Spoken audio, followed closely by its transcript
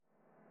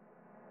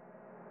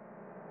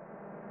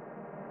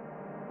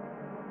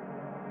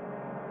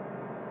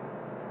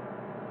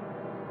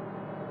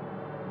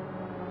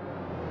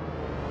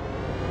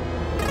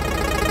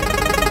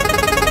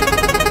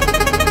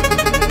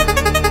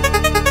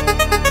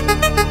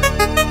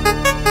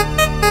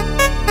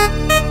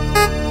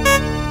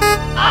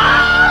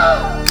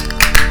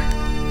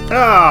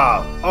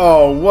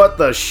what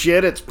the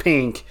shit? It's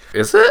pink.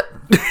 Is it?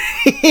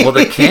 Well,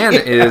 the can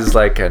is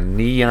like a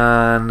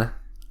neon.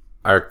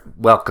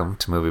 Welcome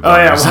to Movie Boners. Oh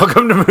yeah,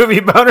 welcome to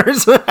Movie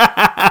Boners.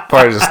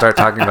 Probably just start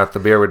talking about the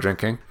beer we're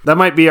drinking. That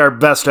might be our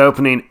best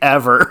opening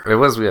ever. It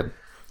was weird.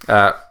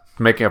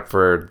 Making up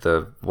for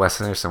the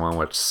Wes Anderson one,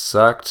 which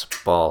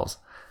sucked balls.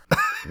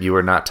 You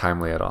were not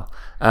timely at all.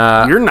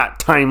 You're not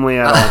timely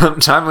at all.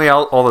 Timely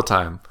all the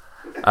time.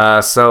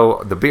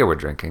 So the beer we're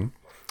drinking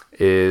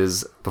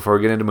is, before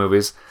we get into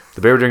movies,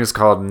 the beer we're drinking is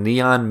called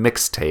Neon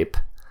Mixtape.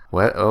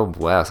 What? Oh,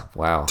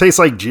 wow. Tastes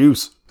like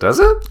juice. Does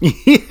it?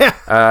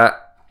 Yeah.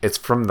 It's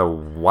from the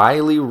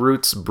Wiley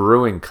Roots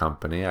Brewing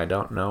Company. I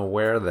don't know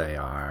where they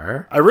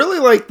are. I really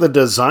like the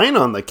design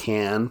on the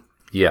can.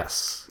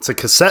 Yes. It's a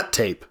cassette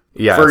tape.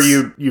 Yes. For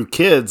you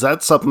kids,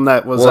 that's something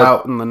that was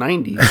out in the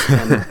 90s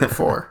and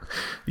before.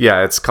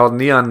 Yeah, it's called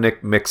Neon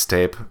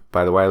Mixtape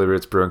by the Wiley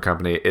Roots Brewing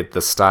Company.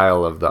 The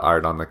style of the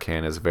art on the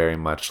can is very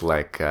much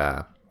like,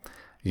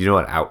 you know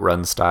what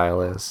Outrun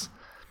style is?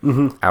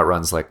 Mm-hmm.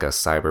 Outrun's like a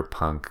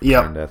cyberpunk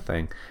kind of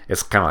thing.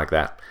 It's kind of like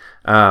that.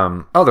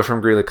 They're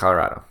from Greeley,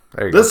 Colorado.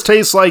 There you go. This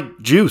tastes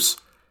like juice.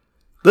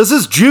 This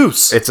is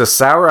juice. It's a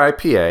sour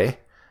IPA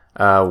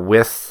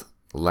with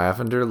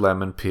lavender,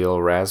 lemon peel,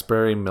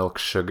 raspberry milk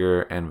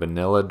sugar, and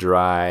vanilla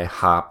dry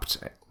hopped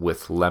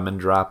with lemon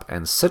drop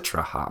and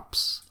citra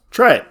hops.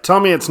 Try it. Tell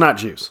me it's not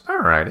juice.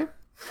 Alrighty.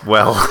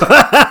 Well.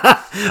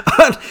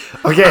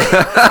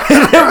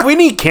 Okay. We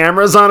need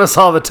cameras on us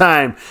all the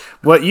time.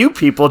 What you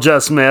people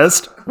just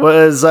missed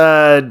was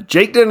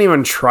Jake didn't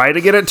even try to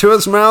get it to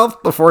his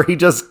mouth before he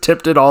just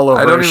tipped it all over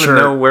his shirt. I don't even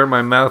know where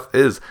my mouth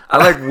is.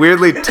 I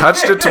weirdly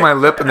touched it to my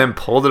lip and then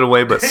pulled it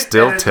away, but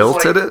still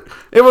tilted it.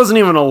 It wasn't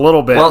even a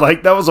little bit.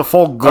 That was a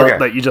full gulp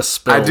that you just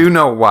spilled. I do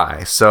know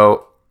why.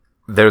 So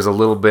there's a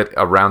little bit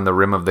around the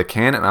rim of the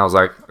can, and I was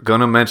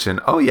gonna mention,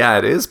 oh yeah,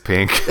 it is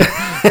pink,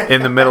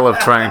 in the middle of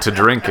trying to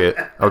drink it.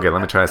 Okay, let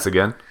me try this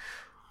again.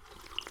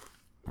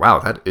 Wow,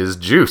 that is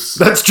juice.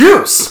 That's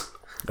juice.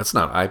 That's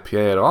not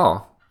IPA at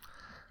all.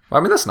 Well,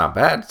 I mean, that's not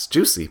bad. It's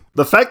juicy.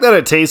 The fact that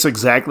it tastes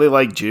exactly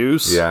like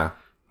juice. Yeah.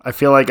 I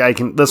feel like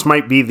this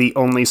might be the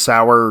only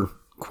sour,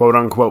 quote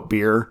unquote,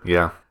 beer.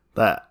 Yeah.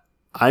 That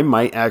I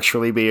might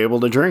actually be able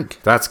to drink.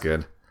 That's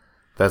good.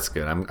 That's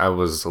good. I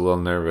was a little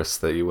nervous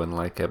that you wouldn't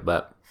like it,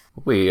 but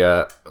we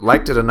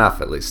liked it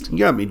enough, at least. You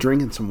got me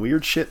drinking some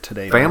weird shit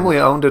today. Family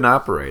owned and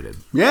operated.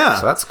 Yeah.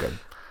 So that's good.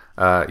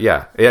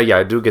 Yeah.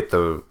 I do get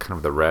the kind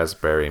of the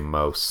raspberry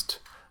most.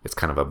 It's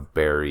kind of a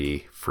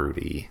berry,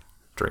 fruity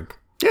drink.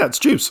 Yeah, it's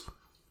juice.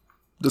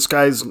 This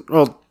guy's,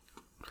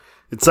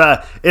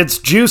 it's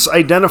juice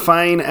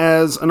identifying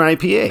as an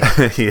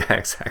IPA. Yeah,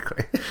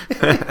 exactly.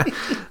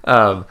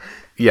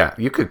 Yeah,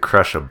 you could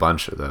crush a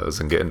bunch of those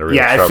and get into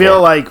real trouble. I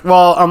feel like,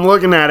 I'm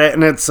looking at it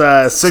and it's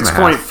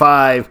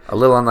 6.5. A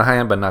little on the high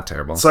end, but not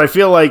terrible. So I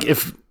feel like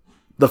if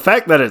the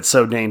fact that it's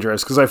so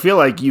dangerous, because I feel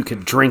like you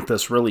could drink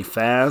this really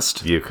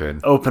fast. You could.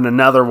 Open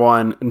another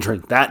one and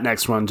drink that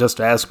next one just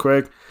as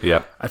quick.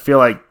 Yep. I feel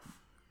like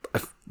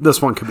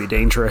this one could be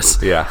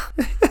dangerous. Yeah.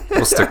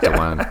 We'll stick to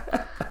one.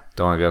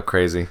 Don't want to go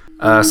crazy.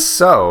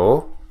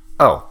 Before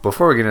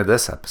we get into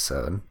this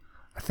episode,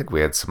 I think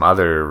we had some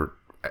other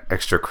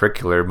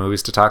extracurricular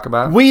movies to talk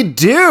about. We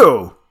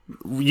do.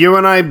 You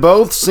and I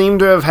both seem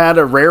to have had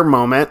a rare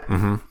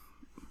moment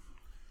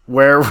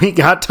where we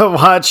got to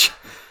watch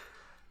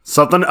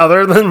something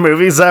other than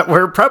movies that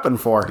we're prepping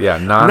for. Yeah,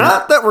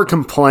 not that we're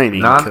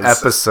complaining.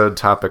 Non-episode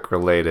topic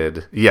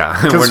related.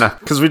 Yeah, we're not,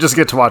 because we just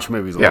get to watch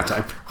movies all the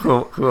time.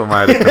 Who am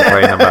I to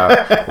complain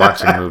about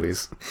watching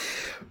movies?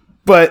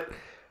 But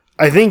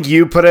I think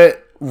you put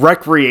it,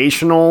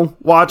 recreational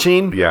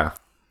watching. Yeah,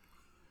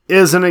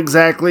 isn't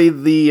exactly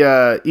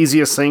the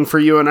easiest thing for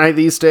you and I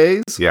these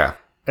days. Yeah,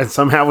 and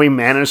somehow we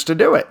managed to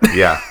do it.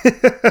 Yeah,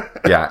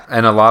 yeah,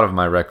 and a lot of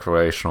my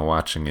recreational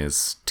watching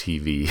is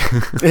TV.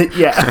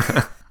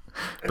 Yeah.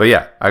 But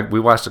yeah, we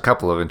watched a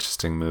couple of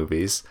interesting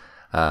movies.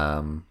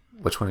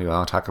 Which one do you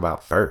want to talk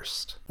about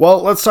first?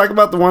 Well, let's talk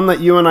about the one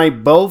that you and I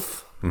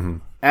both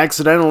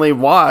accidentally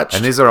watched.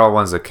 And these are all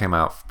ones that came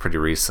out pretty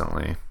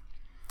recently.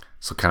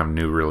 So kind of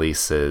new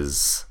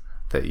releases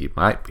that you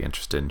might be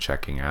interested in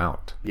checking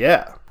out.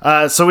 Yeah.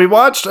 So we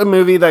watched a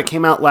movie that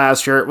came out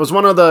last year. It was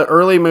one of the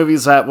early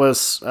movies that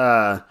was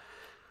kind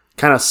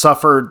of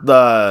suffered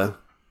the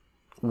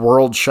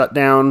world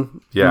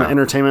shutdown in the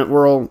entertainment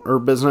world or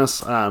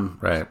business.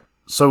 Right.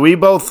 So we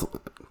both,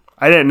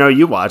 I didn't know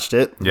you watched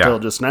it until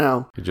just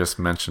now. You just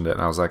mentioned it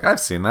and I was like, I've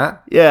seen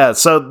that. Yeah.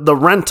 So The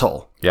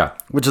Rental. Yeah.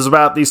 Which is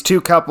about these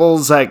two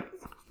couples that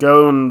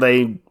go and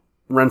they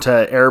rent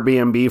an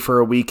Airbnb for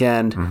a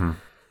weekend.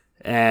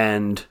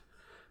 And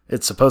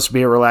it's supposed to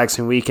be a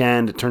relaxing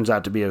weekend. It turns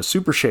out to be a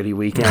super shitty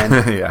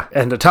weekend. Yeah.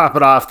 And to top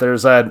it off,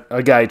 there's a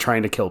guy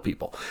trying to kill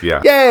people.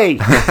 Yeah. Yay!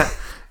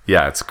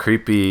 Yeah, it's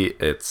creepy.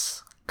 It's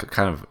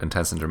kind of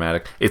intense and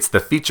dramatic. It's the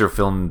feature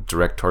film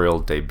directorial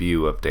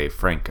debut of Dave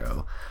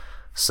Franco.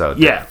 So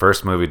the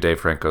first movie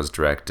Dave Franco's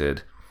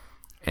directed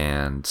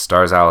and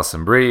stars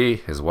Alison Brie,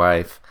 his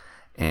wife,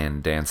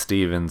 and Dan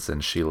Stevens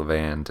and Sheila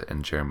Vand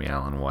and Jeremy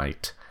Allen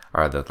White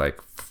are the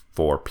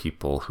for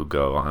people who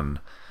go on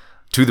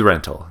to the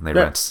rental and they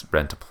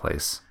rent a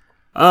place.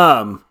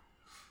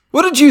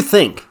 What did you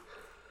think?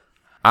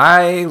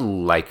 I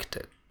liked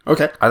it.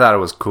 Okay. I thought it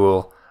was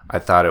cool. I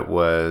thought it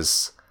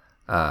was,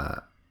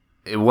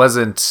 it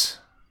wasn't,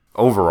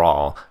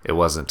 overall, it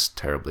wasn't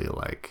terribly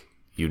like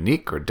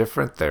unique or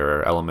different. There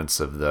are elements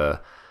of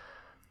the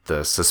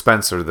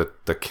suspense or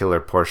the killer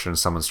portion,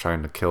 someone's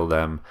trying to kill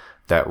them,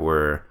 that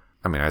were,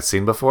 I mean, I'd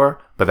seen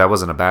before, but that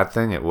wasn't a bad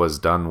thing. It was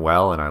done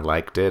well, and I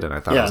liked it, and I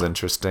thought it was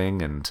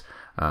interesting, and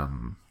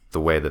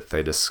the way that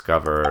they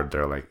discovered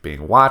they're like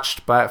being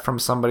watched from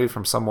somebody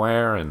from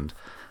somewhere, and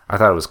I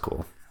thought it was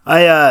cool.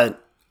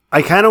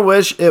 I kind of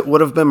wish it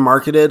would have been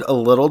marketed a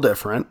little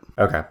different.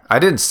 Okay. I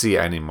didn't see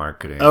any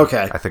marketing.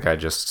 Okay. I think I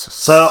just...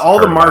 So all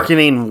the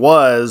marketing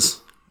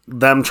was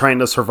them trying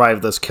to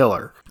survive this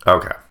killer.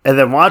 Okay. And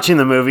then watching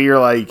the movie, you're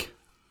like,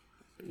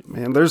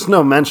 man, there's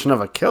no mention of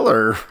a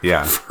killer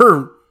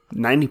for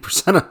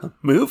 90% of the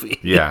movie.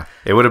 Yeah.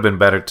 It would have been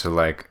better to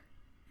like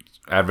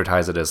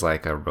advertise it as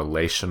like a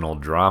relational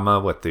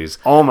drama with these...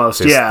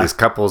 These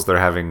couples, they're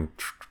having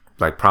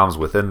like problems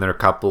within their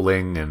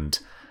coupling and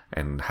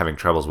having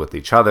troubles with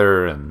each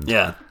other, and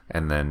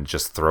then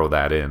just throw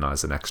that in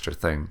as an extra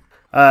thing.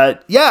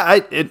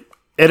 It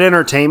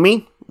entertained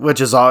me, which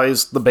is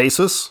always the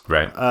basis,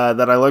 right?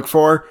 That I look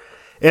for.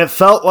 It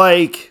felt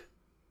like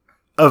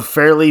a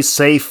fairly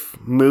safe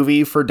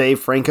movie for Dave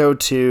Franco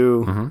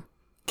to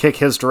kick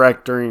his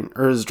directing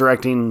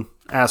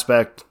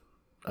aspect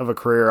of a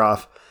career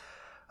off.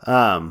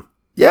 I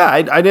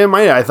didn't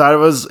mind it. I thought it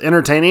was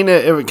entertaining.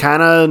 It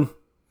kind of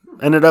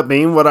ended up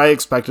being what I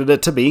expected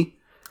it to be.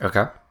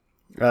 Okay.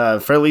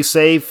 Fairly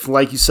safe.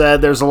 Like you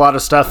said, there's a lot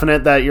of stuff in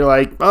it that you're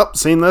like, oh,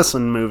 seen this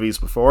in movies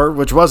before,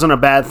 which wasn't a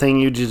bad thing.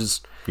 You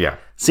just,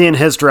 seeing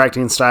his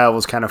directing style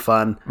was kind of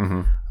fun.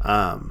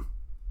 Mm-hmm.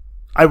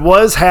 I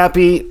was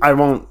happy. I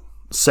won't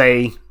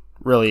say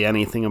really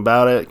anything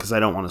about it because I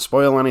don't want to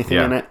spoil anything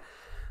in it.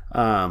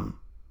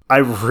 I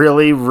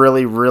really,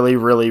 really, really,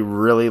 really,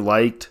 really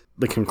liked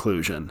the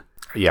conclusion.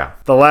 Yeah.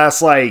 The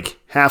last like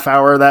half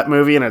hour of that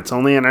movie, and it's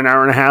only an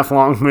hour and a half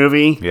long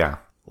movie. Yeah.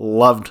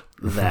 Loved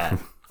that.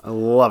 I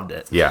loved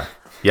it. Yeah.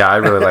 Yeah, I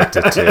really liked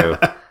it too.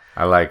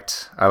 I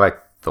liked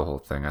the whole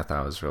thing. I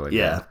thought it was really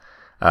good.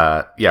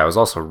 It was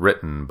also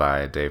written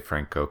by Dave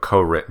Franco,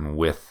 co-written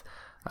with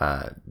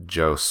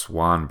Joe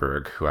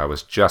Swanberg, who I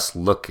was just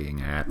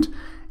looking at,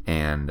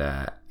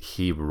 and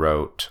he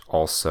wrote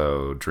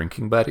also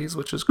Drinking Buddies,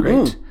 which is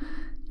great,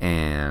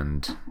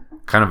 and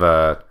kind of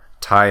a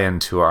tie-in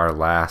to our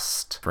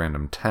last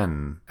Random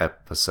 10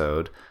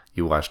 episode.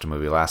 You watched a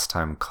movie last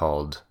time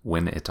called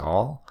Win It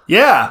All.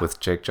 Yeah. With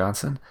Jake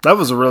Johnson. That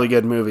was a really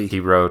good movie. He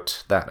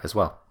wrote that as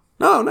well.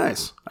 Oh,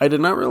 nice. I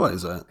did not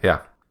realize that.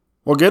 Yeah.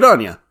 Well, good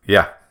on you.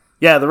 Yeah.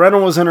 Yeah, the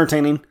rental was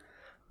entertaining.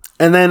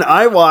 And then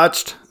I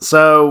watched,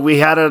 so we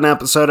had an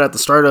episode at the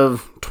start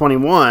of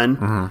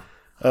 21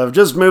 of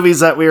just movies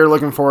that we were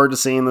looking forward to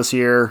seeing this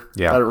year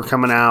that were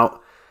coming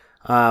out.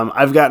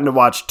 I've gotten to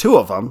watch 2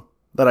 of them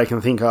that I can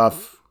think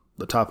off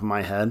the top of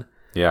my head.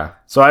 Yeah.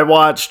 So I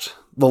watched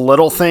The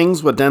Little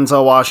Things with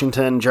Denzel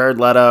Washington, Jared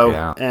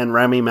Leto, and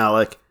Rami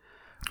Malek.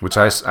 Which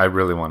I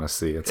really want to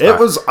see.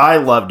 I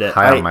loved it.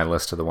 High on my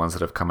list of the ones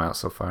that have come out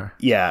so far.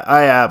 Yeah,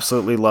 I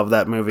absolutely love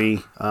that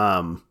movie.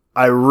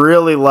 I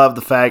really love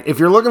the fact, if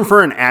you're looking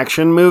for an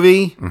action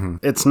movie,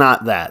 it's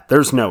not that.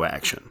 There's no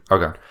action.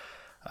 Okay.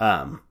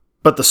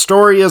 But the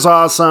story is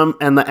awesome,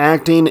 and the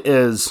acting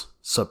is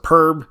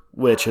superb,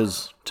 which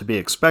is to be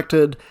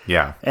expected.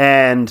 Yeah.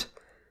 And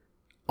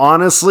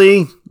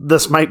honestly,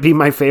 this might be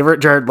my favorite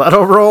Jared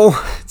Leto role.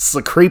 It's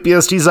the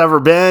creepiest he's ever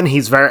been.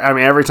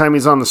 Every time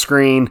he's on the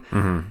screen,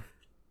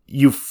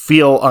 you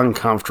feel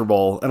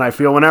uncomfortable. And I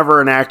feel whenever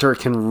an actor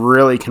can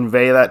really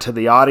convey that to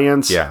the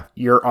audience,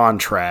 you're on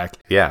track.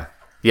 Yeah.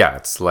 Yeah,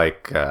 it's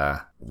like,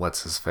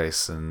 what's his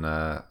face in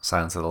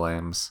Silence of the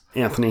Lambs?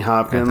 Anthony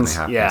Hopkins.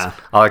 Yeah.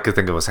 All I could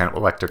think of was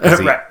Hannibal Lecter because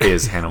he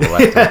is Hannibal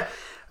Lecter.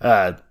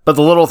 But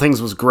The Little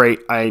Things was great.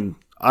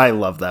 I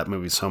love that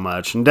movie so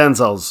much. And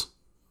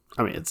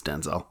it's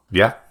Denzel.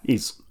 Yeah.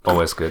 He's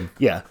always good.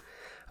 Yeah.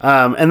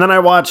 And then I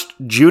watched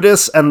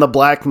Judas and the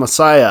Black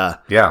Messiah.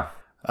 Yeah.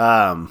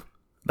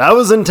 That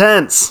was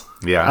intense.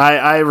 Yeah.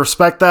 I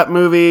respect that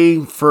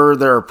movie for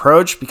their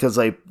approach because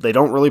they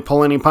don't really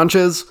pull any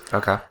punches.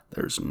 Okay.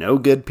 There's no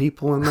good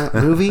people in that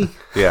movie.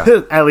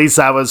 Yeah. At least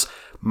that was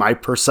my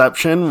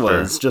perception,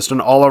 was just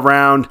an all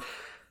around.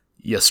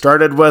 You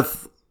started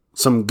with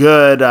some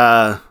good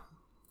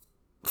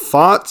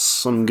thoughts,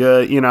 some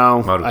good,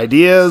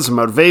 ideas,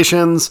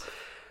 motivations.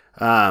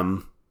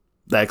 The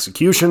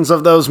executions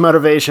of those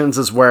motivations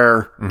is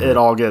where it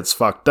all gets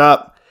fucked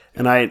up.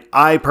 And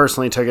I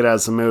personally took it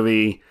as the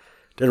movie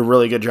did a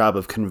really good job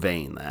of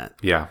conveying that.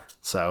 Yeah.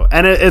 So,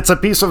 and it's a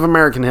piece of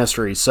American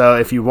history. So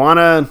if you want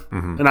to,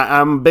 and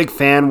I'm a big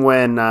fan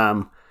when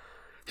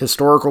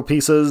historical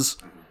pieces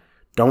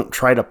don't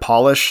try to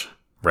polish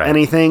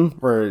anything,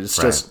 where it's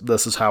just,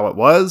 this is how it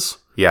was.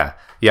 Yeah.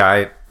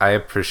 Yeah. I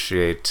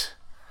appreciate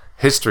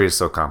history is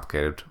so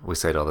complicated. We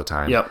say it all the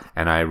time. Yep.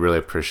 And I really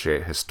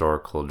appreciate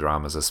historical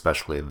dramas,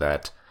 especially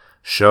that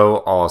show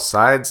all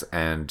sides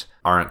and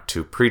aren't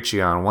too preachy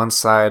on one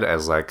side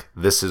as like,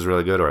 this is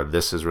really good or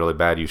this is really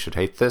bad, you should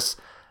hate this.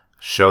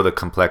 Show the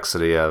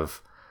complexity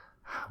of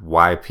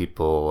why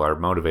people are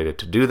motivated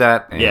to do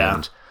that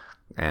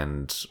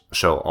and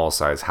show all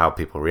sides how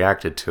people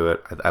reacted to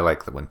it. I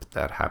like when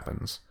that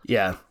happens.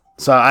 Yeah.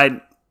 So a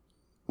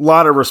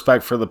lot of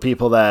respect for the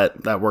people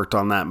that worked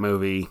on that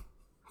movie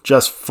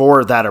just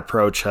for that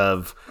approach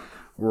of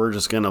we're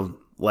just going to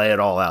lay it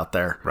all out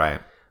there.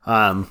 Right.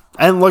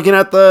 And looking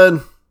up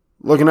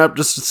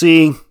just to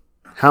see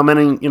how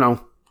many,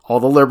 all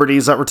the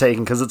liberties that were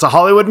taken, because it's a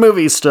Hollywood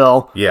movie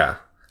still. Yeah.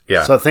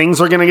 Yeah. So things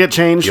are going to get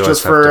changed you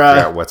just have for to figure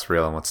out what's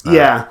real and what's not.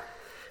 Yeah.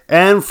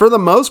 And for the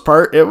most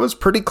part, it was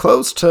pretty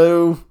close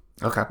to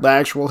the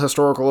actual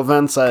historical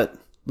events that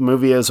the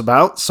movie is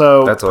about.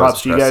 So that's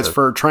props to you guys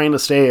for trying to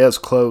stay as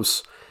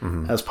close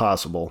as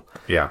possible.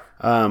 Yeah.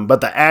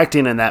 But the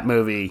acting in that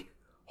movie,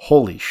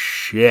 holy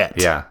shit.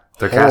 Yeah.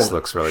 The cast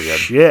looks really good.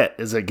 Shit,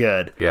 is it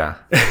good? Yeah.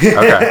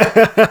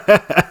 Okay.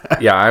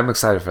 Yeah, I'm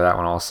excited for that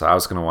one also. I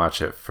was going to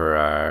watch it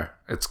for,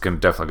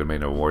 definitely going to be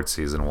an award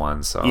season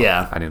 1, so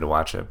yeah. I need to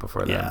watch it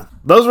before then. Yeah.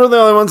 Those were the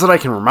only ones that I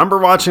can remember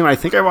watching. I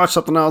think I watched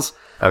something else.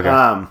 Okay.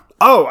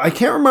 I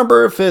can't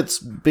remember if it's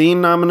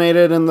being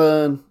nominated in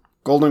the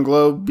Golden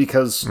Globe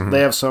because they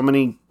have so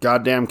many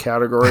goddamn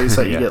categories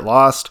that you get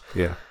lost.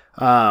 Yeah.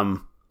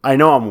 I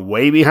know I'm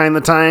way behind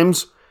the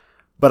times,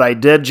 but I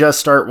did just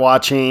start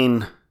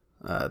watching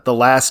The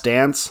Last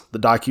Dance, the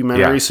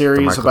documentary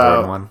series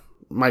about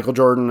Michael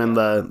Jordan and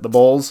the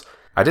Bulls.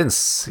 I didn't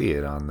see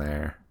it on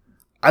there.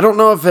 I don't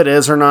know if it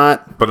is or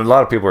not. But a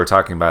lot of people were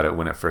talking about it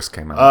when it first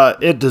came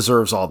out. It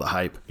deserves all the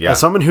hype. Yeah. As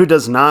someone who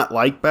does not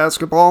like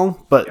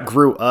basketball, but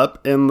grew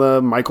up in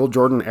the Michael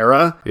Jordan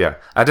era. Yeah.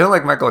 I don't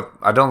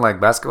like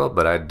basketball,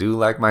 but I do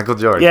like Michael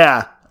Jordan.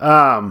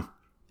 Yeah.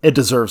 It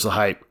deserves the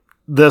hype.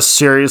 This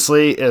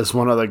seriously is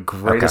one of the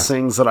greatest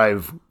things that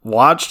I've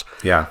watched.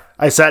 Yeah.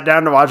 I sat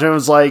down to watch it and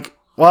was like,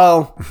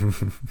 well,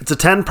 it's a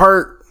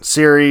 10-part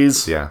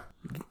series. Yeah.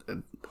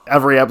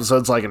 Every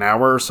episode's like an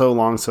hour or so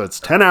long, so it's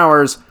 10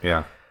 hours.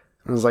 Yeah.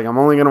 I was like, I'm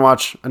only going to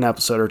watch an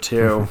episode or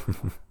two.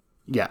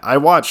 Yeah, I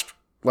watched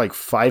like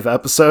 5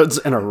 episodes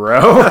in a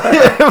row.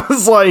 It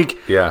was like,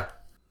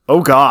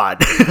 oh God,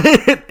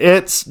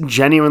 it's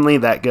genuinely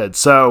that good.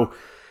 So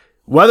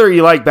whether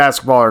you like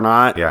basketball or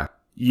not,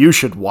 you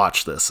should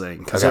watch this thing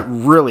because it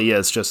really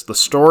is just the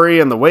story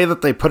and the way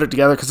that they put it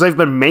together because they've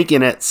been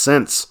making it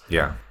since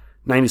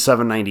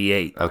 97,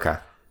 98. Okay.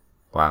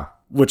 Wow.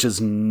 Which is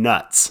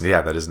nuts.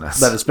 Yeah, that is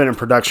nuts. That it's been in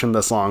production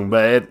this long.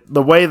 But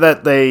the way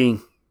that they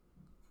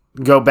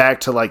go back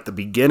to like the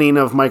beginning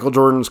of Michael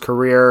Jordan's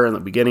career and the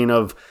beginning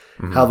of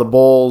how the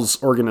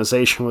Bulls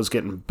organization was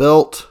getting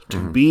built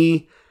to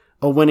be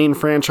a winning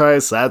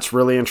franchise, that's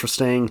really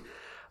interesting.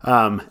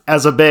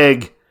 As a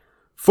big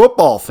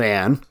football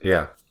fan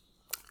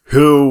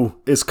who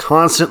is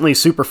constantly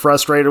super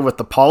frustrated with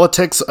the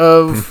politics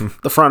of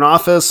the front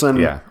office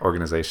and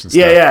organization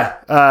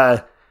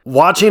stuff.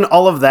 Watching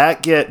all of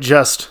that get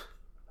just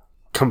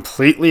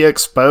completely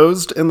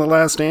exposed in The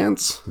Last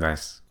Dance.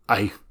 Nice.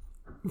 I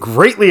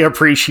greatly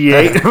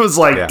appreciate. It was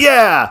like,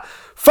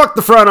 fuck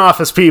the front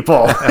office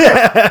people.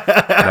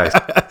 Nice.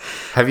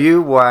 Have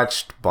you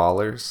watched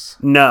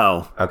Ballers?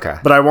 No. Okay.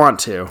 But I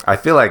want to. I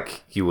feel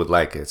like you would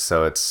like it.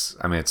 So it's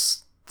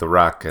The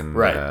Rock and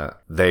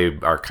they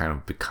are kind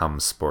of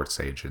become sports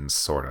agents,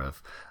 sort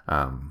of.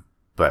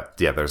 But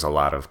yeah, there's a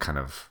lot of kind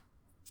of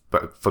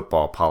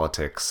football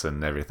politics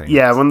and everything.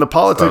 Yeah, when the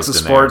politics of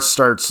sports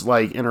starts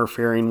like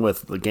interfering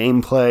with the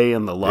gameplay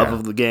and the love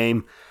of the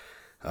game,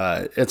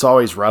 it's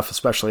always rough,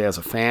 especially as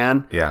a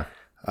fan. Yeah.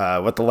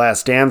 What The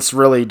Last Dance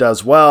really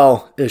does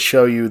well is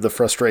show you the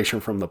frustration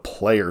from the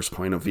player's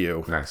point of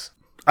view. Nice.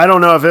 I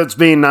don't know if it's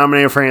being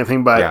nominated for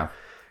anything, but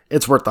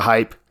it's worth the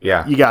hype.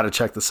 Yeah. You got to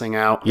check this thing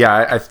out.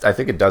 Yeah, I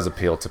think it does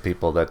appeal to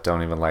people that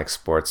don't even like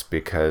sports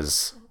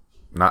because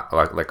not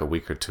like a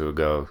week or two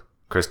ago,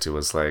 Christy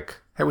was like,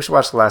 hey, we should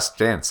watch The Last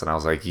Dance. And I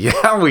was like,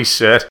 yeah, we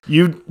should.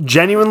 You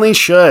genuinely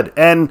should.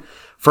 And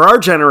for our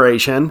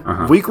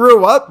generation, we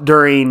grew up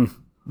during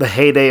the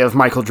heyday of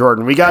Michael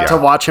Jordan. We got to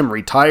watch him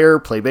retire,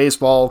 play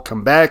baseball,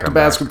 come back to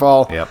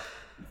basketball. Yep.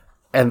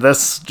 And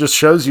this just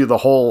shows you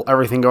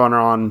everything going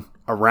on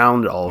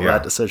around all of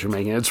that decision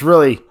making. It's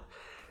really,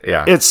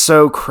 it's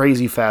so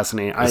crazy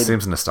fascinating. It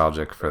seems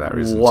nostalgic for that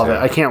reason. Love it.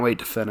 I can't wait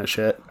to finish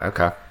it.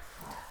 Okay.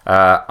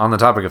 On the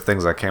topic of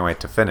things I can't wait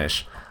to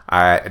finish,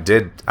 I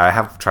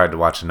have tried to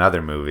watch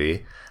another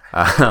movie.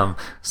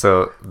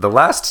 So the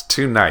last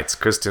 2 nights,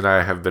 Christy and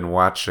I have been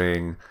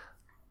watching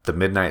The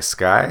Midnight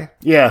Sky.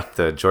 Yeah.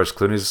 The George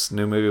Clooney's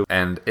new movie.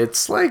 And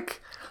it's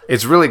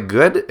really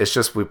good. It's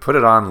just we put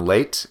it on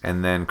late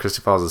and then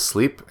Christy falls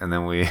asleep and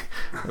then we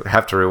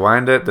have to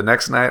rewind it the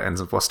next night and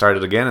we'll start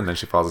it again and then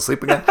she falls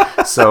asleep again.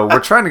 So we're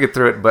trying to get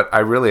through it, but I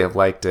really have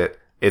liked it.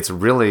 It's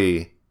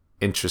really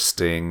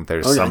interesting.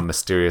 There's some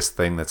mysterious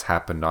thing that's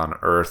happened on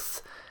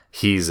Earth.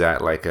 He's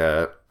at like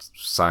a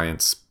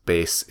science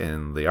base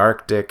in the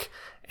Arctic,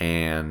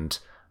 and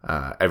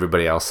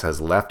everybody else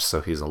has left,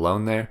 so he's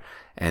alone there.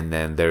 And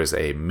then there's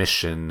a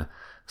mission,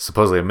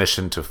 supposedly a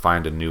mission to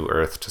find a new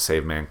Earth to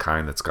save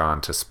mankind that's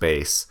gone to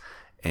space,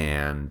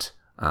 and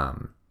a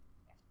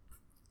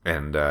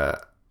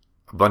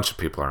bunch of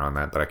people are on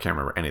that, but I can't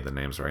remember any of the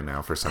names right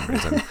now for some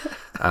reason.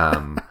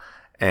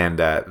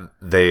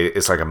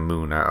 It's like a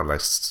moon,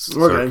 like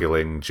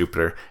circling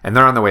Jupiter, and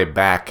they're on their way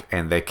back,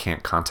 and they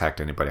can't contact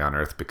anybody on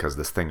Earth because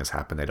this thing has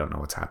happened. They don't know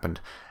what's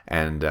happened,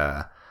 and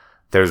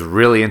there's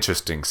really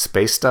interesting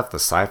space stuff. The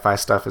sci-fi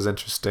stuff is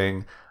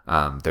interesting.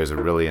 There's a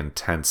really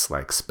intense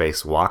like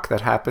space walk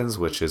that happens,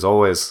 which is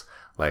always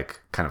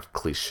like kind of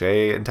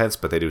cliche intense,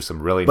 but they do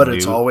some really new... But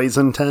it's always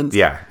intense?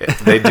 Yeah.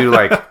 They do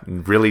like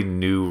really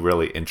new,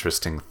 really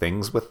interesting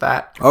things with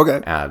that.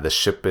 Okay. The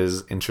ship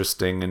is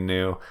interesting and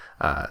new.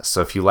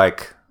 So if you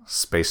like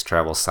space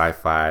travel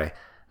sci-fi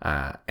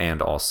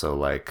and also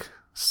like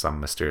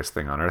some mysterious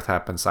thing on Earth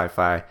happens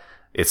sci-fi,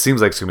 it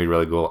seems like it's going to be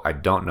really cool. I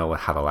don't know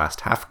how the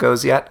last half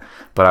goes yet,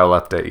 but I'll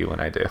update you when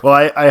I do.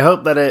 Well, I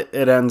hope that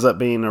it ends up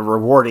being a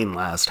rewarding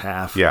last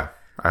half. Yeah.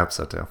 I hope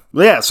so too.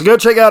 Yeah, so go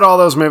check out all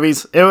those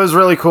movies. It was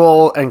really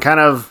cool and kind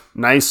of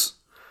nice.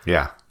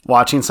 Yeah.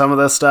 Watching some of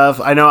this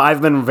stuff. I know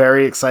I've been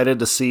very excited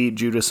to see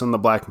Judas and the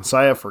Black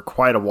Messiah for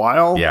quite a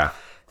while. Yeah.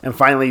 And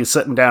finally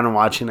sitting down and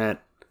watching it,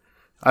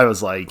 I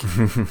was like,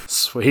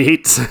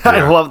 sweet. Yeah.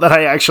 I love that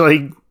I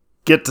actually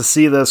get to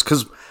see this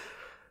because,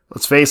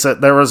 let's face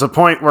it, there was a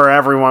point where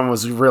everyone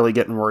was really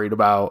getting worried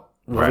about,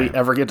 will we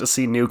ever get to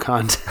see new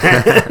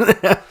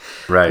content?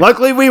 Right.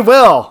 Luckily we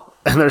will.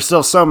 And there's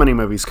still so many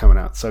movies coming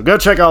out. So go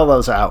check all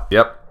those out.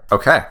 Yep.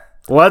 Okay.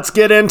 Let's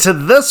get into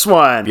this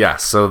one. Yeah.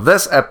 So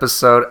this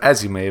episode,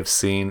 as you may have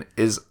seen,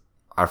 is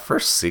our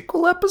first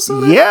sequel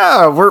episode?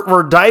 Yeah.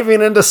 We're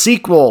diving into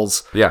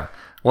sequels. Yeah.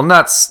 Well,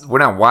 we're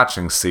not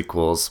watching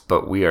sequels,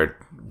 but we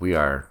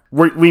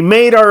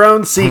made our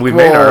own sequel. We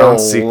made our own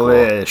sequel.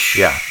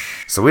 Yeah.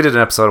 So we did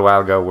an episode a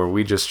while ago where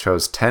we just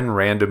chose 10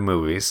 random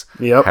movies.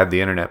 Yep. Had the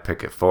internet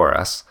pick it for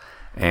us.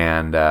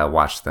 And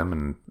watched them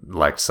and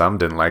liked some,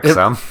 didn't like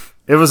some.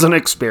 It was an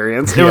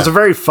experience. It was a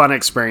very fun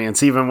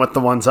experience, even with the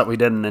ones that we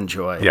didn't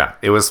enjoy. Yeah,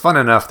 it was fun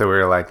enough that we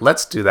were like,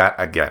 let's do that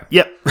again.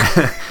 Yep.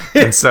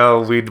 And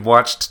so we'd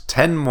watched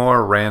 10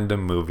 more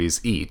random movies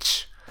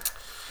each.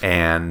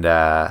 And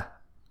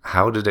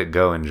how did it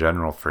go in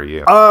general for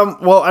you?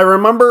 Well, I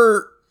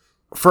remember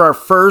for our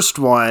first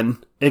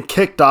one, it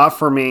kicked off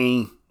for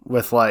me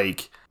with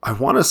like, I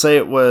want to say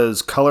it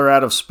was Color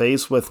Out of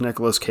Space with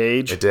Nicolas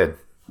Cage. It did.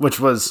 Which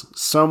was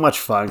so much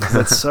fun because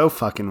it's so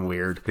fucking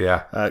weird.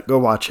 Yeah. Go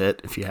watch it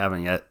if you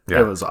haven't yet. Yeah.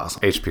 It was awesome.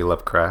 H.P.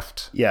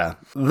 Lovecraft. Yeah.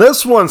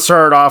 This one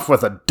started off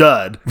with a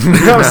dud.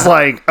 I was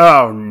like,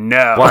 oh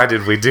no. Why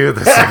did we do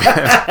this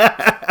again?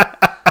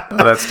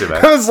 Oh, that's too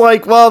bad. I was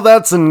like, well,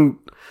 that's in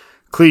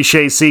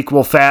cliche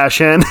sequel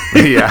fashion.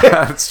 Yeah,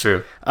 that's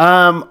true.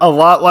 A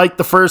lot like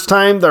the first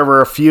time. There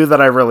were a few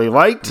that I really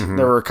liked. Mm-hmm.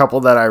 There were a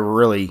couple that I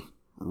really,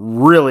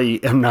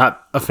 really am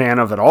not a fan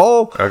of at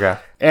all. Okay.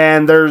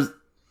 And there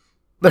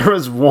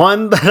was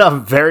one that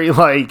I'm very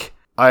like,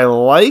 I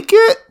like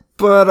it,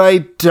 but I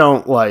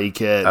don't like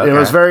it. Okay.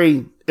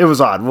 It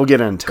was odd. We'll get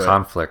into it.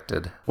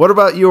 Conflicted. What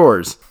about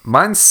yours?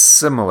 Mine's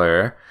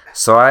similar.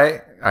 So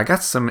I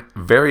got some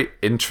very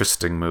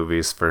interesting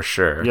movies for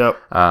sure.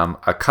 Yep.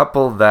 A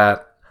couple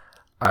that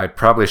I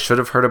probably should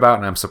have heard about,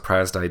 and I'm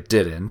surprised I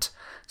didn't.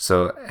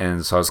 So I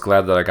was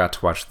glad that I got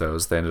to watch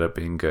those. They ended up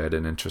being good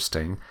and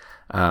interesting.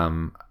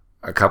 A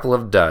couple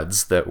of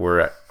duds that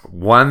were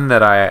one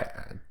that I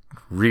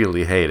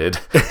really hated,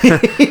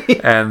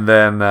 and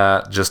then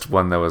just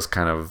one that was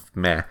kind of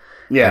meh.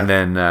 Yeah. And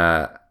then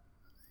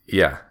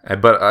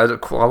but a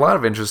lot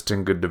of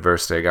interesting, good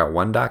diversity. I got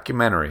one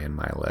documentary in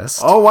my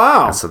list. Oh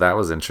wow! And so that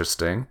was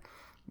interesting,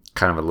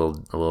 kind of a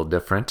little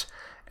different.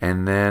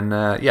 And then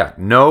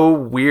no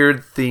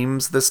weird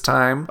themes this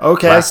time.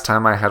 Okay. Last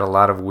time I had a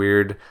lot of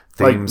weird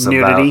themes, like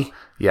nudity.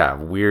 About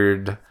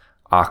weird,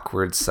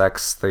 awkward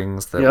sex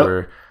things that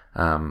were.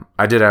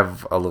 I did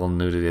have a little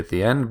nudity at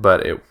the end,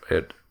 but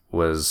it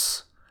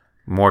was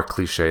more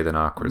cliche than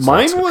awkward.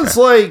 Mine was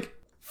like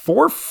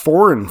 4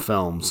 foreign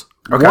films.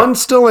 Okay.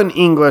 One's still in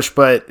English,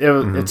 but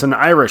it's an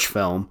Irish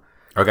film.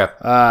 Okay.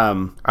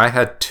 I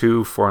had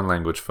 2 foreign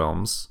language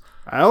films.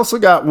 I also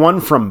got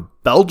one from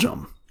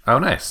Belgium. Oh,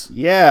 nice.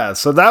 Yeah,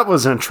 so that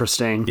was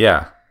interesting.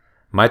 Yeah.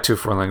 My 2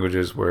 foreign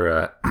languages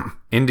were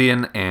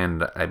Indian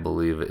and I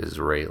believe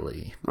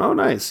Israeli. Oh,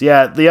 nice.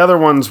 Yeah, the other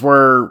ones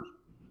were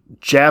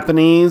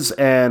Japanese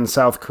and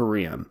South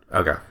Korean.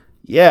 Okay.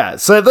 Yeah,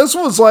 so this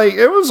was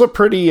it was a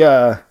pretty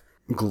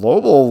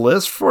global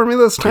list for me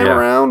this time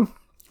around.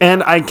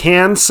 And I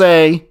can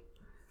say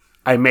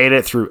I made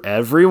it through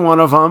every one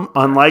of them,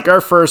 unlike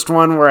our first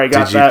one where I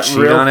got that Did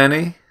you cheat on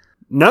any?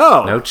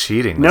 No. No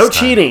cheating. No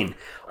cheating.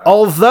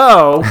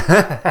 Although...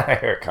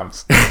 Here it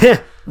comes.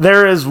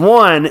 There is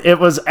one, it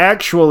was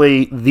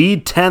actually the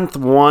 10th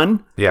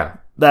one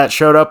that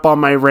showed up on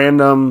my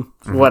random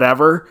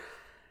whatever,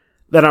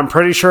 that I'm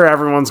pretty sure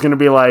everyone's going to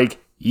be like,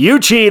 you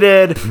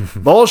cheated,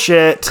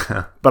 bullshit,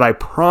 but I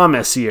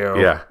promise you.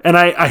 Yeah. And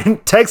I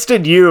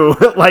texted you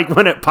like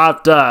when it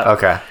popped up.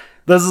 Okay.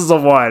 This is the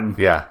one.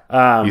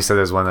 Yeah. You said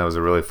there's one that was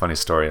a really funny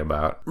story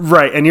about.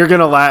 Right. And you're going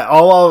to laugh.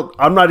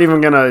 I'm not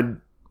even going to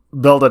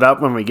build it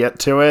up when we get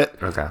to it.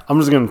 Okay. I'm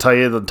just going to tell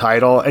you the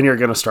title and you're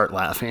going to start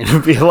laughing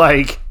and be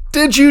like,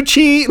 did you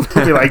cheat?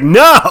 I'll be like,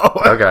 no.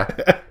 Okay.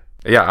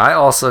 Yeah, I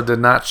also did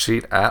not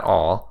cheat at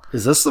all.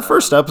 Is this the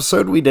first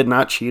episode we did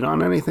not cheat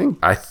on anything?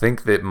 I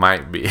think that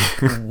might be.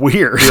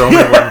 Weird. The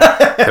only one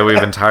that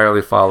we've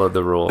entirely followed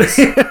the rules.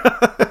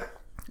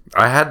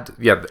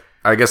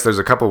 I guess there's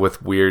a couple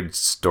with weird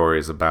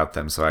stories about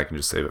them, so I can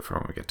just save it for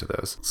when we get to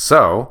those.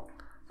 So,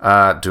 do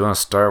you want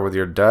to start with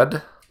your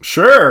dud?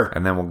 Sure.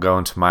 And then we'll go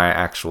into my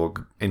actual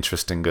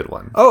interesting good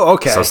one. Oh,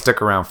 okay. So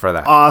stick around for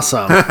that.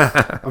 Awesome.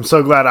 I'm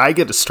so glad I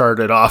get to start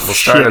it off. We'll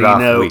start it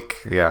off weak.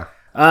 Yeah.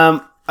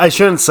 I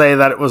shouldn't say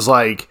that it was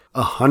like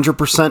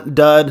 100%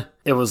 dud.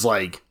 It was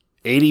like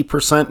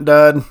 80%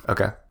 dud.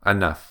 Okay.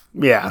 Enough.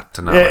 Yeah.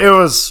 To know it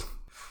was...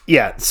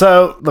 Yeah,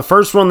 so the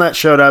first one that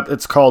showed up,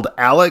 it's called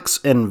Alex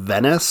in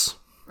Venice.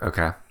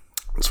 Okay.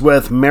 It's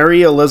with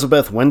Mary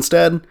Elizabeth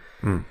Winstead,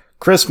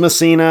 Chris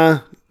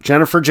Messina,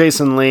 Jennifer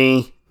Jason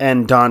Leigh,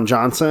 and Don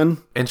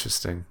Johnson.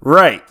 Interesting.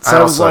 Right. So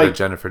I also had a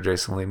Jennifer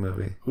Jason Leigh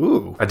movie.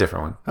 Ooh. A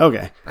different one.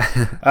 Okay.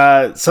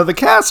 So the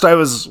cast, I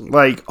was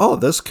like, oh,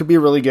 this could be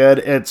really good.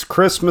 It's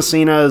Chris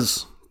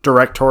Messina's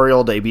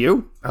directorial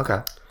debut.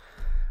 Okay.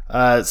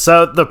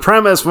 So the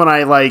premise, when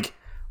I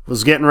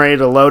was getting ready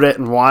to load it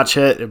and watch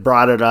it, it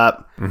brought it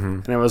up.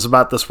 And it was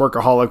about this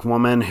workaholic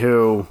woman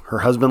who her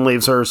husband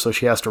leaves her, so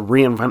she has to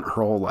reinvent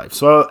her whole life.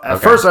 So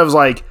at first I was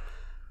like,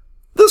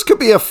 this could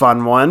be a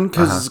fun one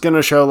because it's going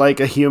to show like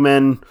a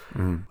human,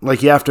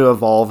 like you have to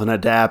evolve and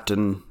adapt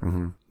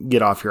and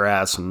get off your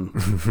ass.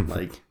 And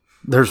like,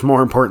 there's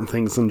more important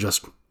things than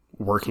just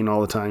working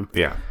all the time.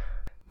 Yeah.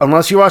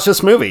 Unless you watch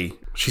this movie,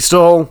 she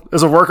still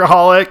is a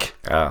workaholic.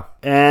 Oh.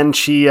 And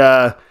she,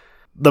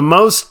 the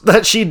most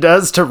that she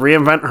does to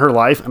reinvent her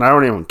life, and I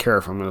don't even care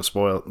if I'm going to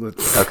spoil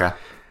it. Okay.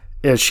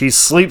 Is she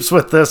sleeps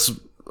with this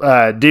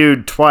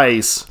dude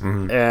twice,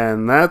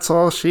 and that's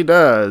all she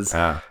does.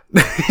 So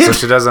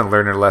she doesn't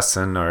learn her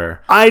lesson,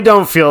 or I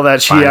don't feel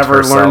that she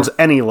ever learns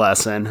any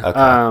lesson.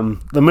 Okay.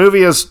 The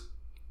movie is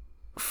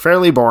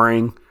fairly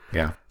boring.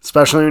 Yeah.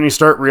 Especially when you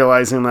start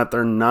realizing that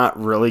they're not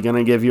really going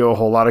to give you a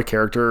whole lot of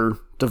character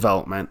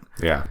development.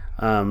 Yeah.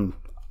 On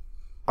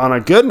a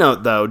good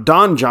note, though,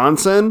 Don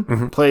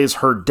Johnson plays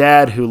her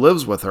dad who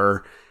lives with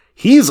her.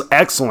 He's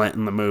excellent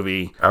in the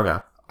movie. Okay.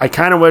 I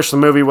kind of wish the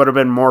movie would have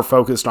been more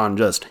focused on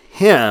just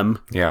him.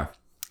 Yeah.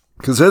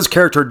 Because his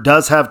character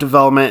does have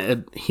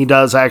development. He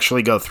does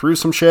actually go through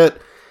some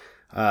shit.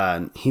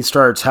 He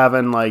starts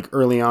having like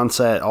early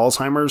onset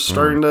Alzheimer's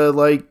starting to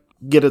like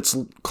get its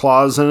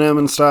claws in him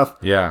and stuff.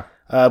 Yeah.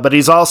 But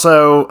he's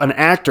also an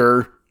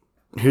actor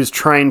who's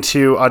trying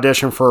to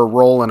audition for a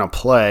role in a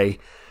play.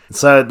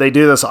 So they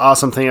do this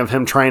awesome thing of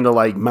him trying to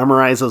like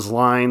memorize his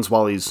lines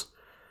while he's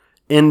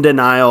in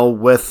denial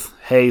with,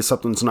 hey,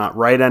 something's not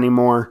right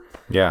anymore.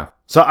 Yeah.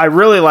 So I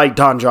really like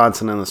Don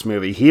Johnson in this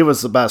movie. He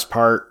was the best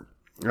part.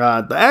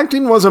 The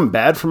acting wasn't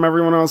bad from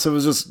everyone else. It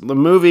was just the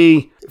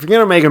movie. If you're going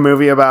to make a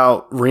movie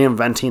about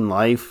reinventing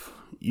life,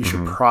 you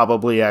should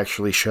probably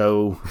actually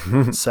show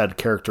said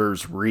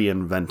characters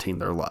reinventing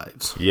their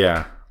lives.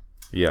 Yeah.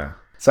 Yeah.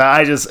 So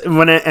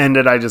when it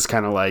ended, I just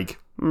kind of like,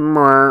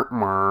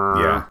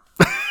 yeah.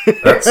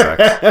 That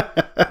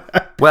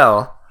sucks.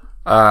 Well,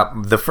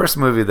 the first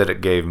movie that it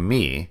gave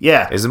me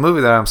is a movie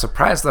that I'm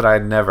surprised that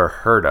I'd never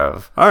heard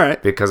of. All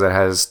right. Because it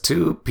has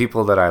two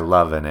people that I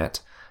love in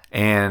it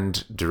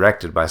and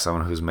directed by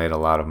someone who's made a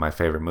lot of my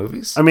favorite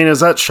movies. I mean, is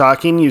that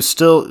shocking? You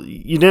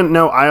didn't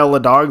know Isle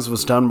of Dogs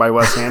was done by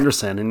Wes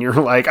Anderson, and you're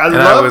like, I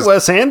love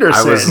Wes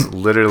Anderson. I was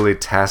literally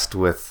tasked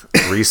with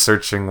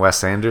researching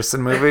Wes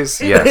Anderson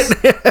movies. Yes.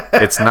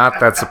 It's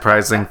not that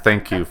surprising.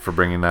 Thank you for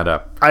bringing that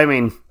up. I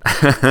mean,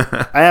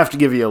 I have to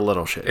give you a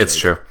little shit. It's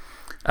true.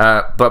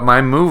 But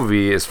my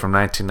movie is from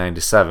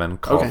 1997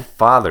 called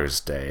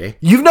Father's Day.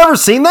 You've never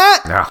seen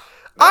that? No.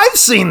 I've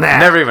seen that.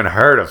 Never even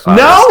heard of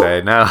Father's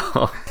Day. No.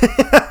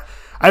 I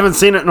haven't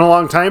seen it in a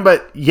long time,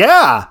 but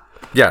yeah.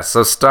 Yeah,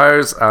 so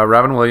stars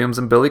Robin Williams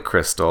and Billy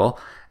Crystal,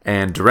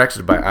 and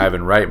directed by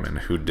Ivan Reitman,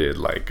 who did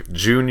like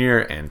Junior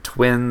and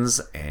Twins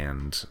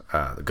and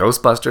the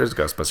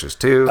Ghostbusters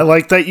 2. I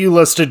like that you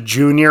listed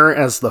Junior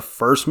as the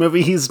first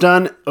movie he's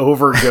done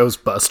over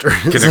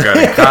Ghostbusters.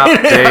 Kindergarten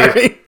Cop,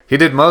 Dave. He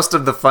did most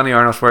of the funny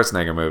Arnold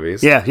Schwarzenegger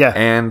movies. Yeah.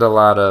 And a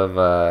lot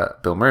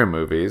of Bill Murray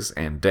movies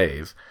and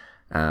Dave.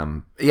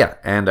 And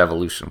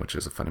Evolution, which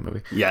is a funny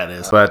movie. Yeah, it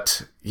is.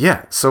 But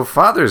yeah, so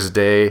Father's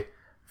Day,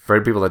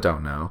 for people that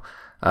don't know,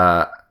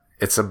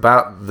 it's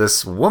about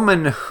this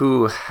woman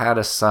who had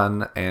a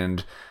son,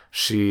 and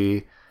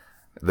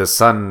the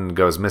son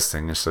goes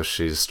missing, and so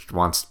she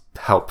wants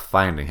help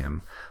finding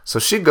him. So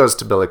she goes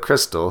to Billy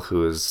Crystal,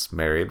 who is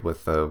married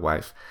with a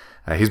wife.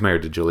 He's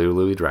married to Julia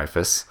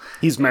Louis-Dreyfus.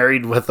 He's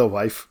married with a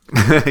wife.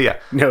 Yeah.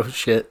 No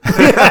shit.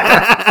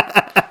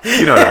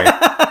 You know what I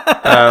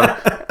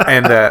mean.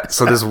 And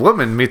so this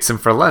woman meets him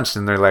for lunch,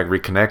 and they're like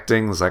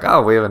reconnecting. It's like,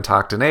 oh, we haven't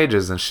talked in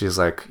ages. And she's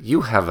like,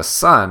 you have a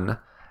son.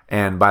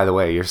 And by the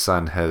way, your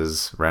son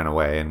has ran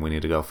away, and we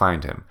need to go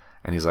find him.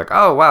 And he's like,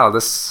 oh, wow,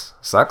 this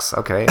sucks.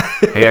 Okay.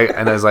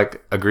 And is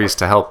like, agrees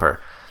to help her.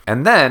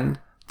 And then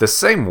the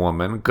same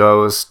woman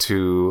goes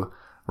to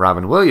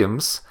Robin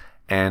Williams,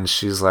 and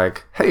she's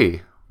like,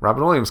 hey,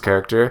 Robin Williams'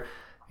 character,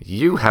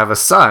 you have a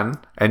son,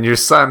 and your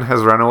son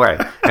has run away.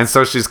 And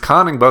so she's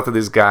conning both of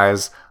these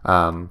guys.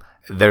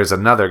 There's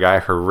another guy,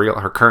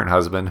 her current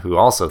husband, who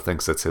also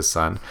thinks it's his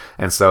son.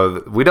 And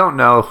so we don't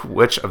know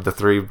which of the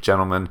three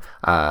gentlemen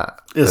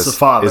is the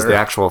father. Is the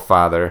actual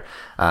father.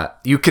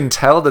 You can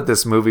tell that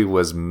this movie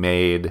was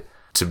made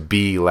to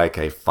be like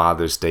a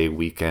Father's Day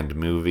weekend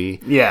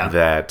movie. Yeah.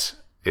 That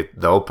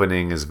the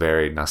opening is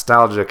very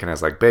nostalgic and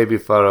has like baby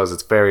photos.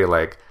 It's very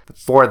like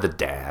for the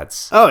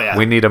dads. Oh yeah.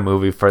 We need a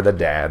movie for the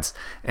dads.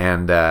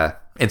 And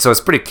so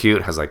it's pretty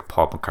cute. It has like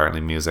Paul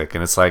McCartney music,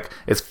 and it's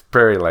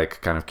very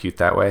like kind of cute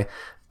that way.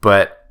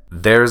 But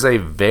there's a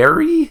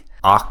very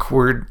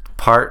awkward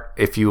part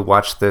if you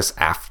watch this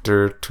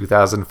after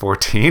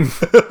 2014,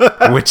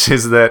 which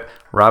is that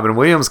Robin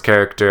Williams'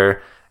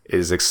 character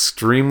is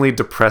extremely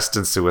depressed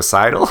and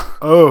suicidal.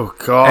 Oh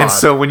God. And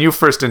so when you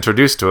first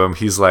introduced to him,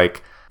 he's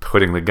like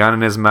putting the gun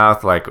in his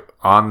mouth, like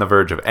on the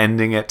verge of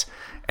ending it.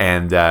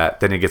 And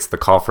then he gets the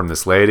call from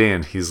this lady,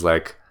 and he's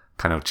like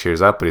kind of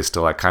cheers up, but he's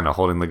still like kind of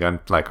holding the gun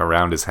like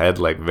around his head,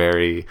 like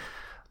very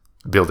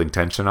building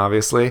tension,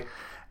 obviously.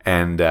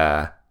 And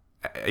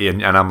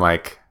I'm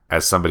like,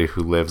 as somebody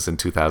who lives in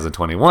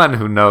 2021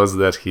 who knows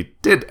that he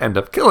did end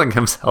up killing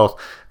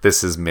himself,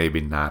 this is maybe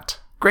not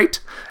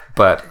great,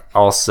 but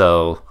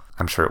also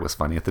I'm sure it was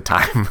funny at the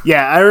time.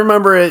 Yeah, I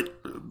remember it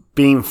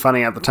being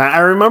funny at the time. I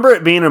remember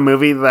it being a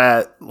movie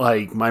that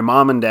like my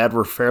mom and dad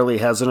were fairly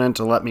hesitant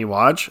to let me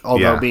watch,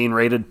 although being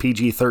rated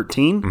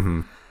PG-13.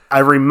 Mm-hmm. I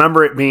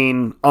remember it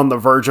being on the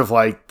verge of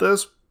like,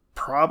 this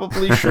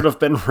probably should have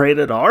been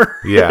rated R.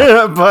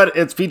 Yeah. But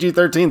it's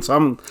PG-13, so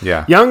I'm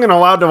young and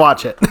allowed to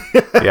watch it.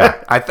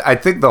 Yeah. I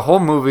think the whole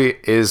movie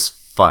is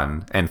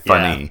fun and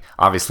funny. Yeah.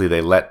 Obviously,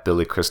 they let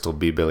Billy Crystal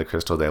be Billy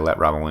Crystal. They let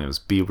Robin Williams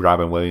be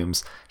Robin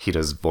Williams. He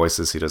does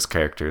voices. He does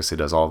characters. He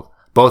does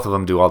both of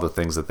them do all the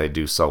things that they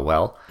do so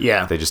well.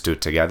 Yeah. They just do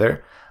it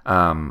together.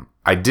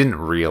 I didn't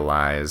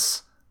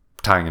realize,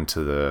 tying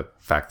into the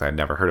fact that I'd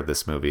never heard of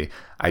this movie,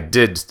 I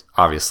did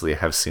obviously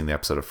have seen the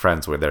episode of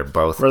Friends where they're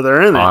both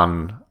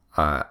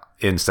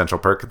in Central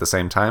Perk at the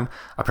same time.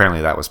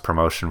 Apparently that was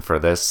promotion for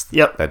this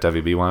that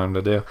WB wanted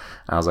to do.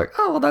 And I was like,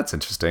 oh, well, that's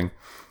interesting.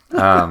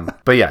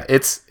 But yeah,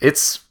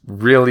 it's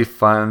really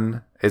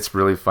fun. It's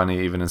really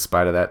funny even in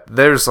spite of that.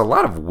 There's a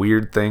lot of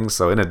weird things.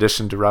 So in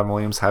addition to Robin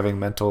Williams having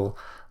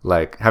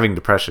having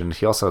depression,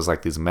 he also has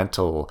like these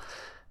mental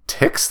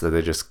tics that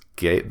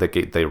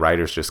the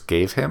writers just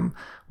gave him,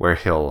 where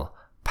he'll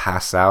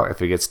pass out if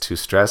he gets too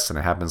stressed, and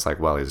it happens like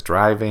while he's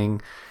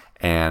driving,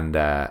 and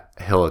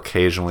he'll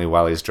occasionally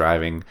while he's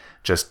driving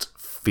just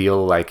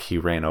feel like he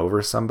ran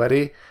over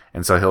somebody,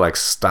 and so he'll like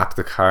stop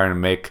the car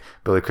and make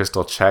Billy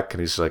Crystal check,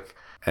 and he's like,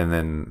 and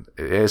then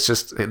it's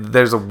just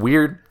there's a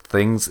weird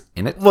things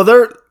in it.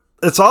 Well,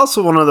 it's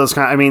also one of those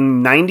kind. I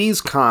mean,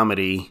 90s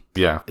comedy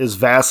is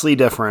vastly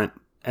different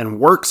and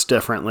works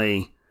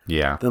differently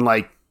than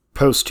like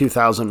post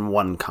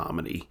 2001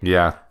 comedy.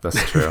 Yeah,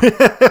 that's true.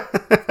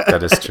 That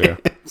is true.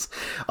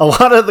 A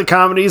lot of the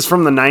comedies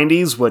from the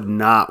 90s would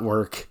not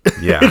work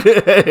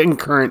in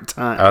current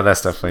time. Oh,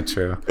 that's definitely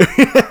true.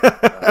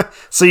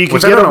 So you can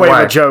get away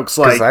with jokes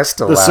like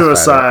the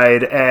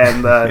suicide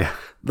and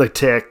the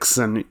tics,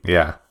 and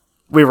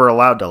we were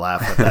allowed to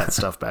laugh at that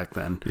stuff back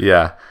then.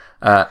 Yeah.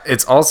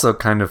 It's also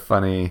kind of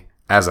funny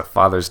as a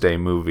Father's Day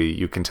movie.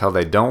 You can tell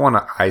they don't want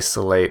to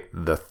isolate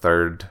the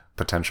third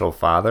potential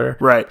father.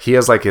 Right. He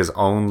has like his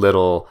own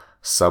little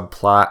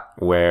subplot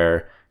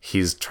where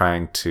he's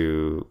trying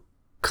to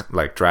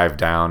like drive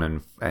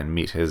down and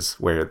meet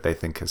where they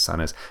think his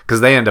son is, because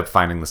they end up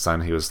finding the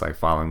son. He was like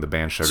following the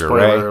band Sugar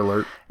Ray. Spoiler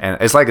alert. And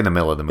it's like in the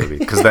middle of the movie,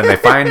 because then they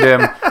find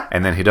him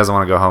and then he doesn't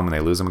want to go home and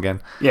they lose him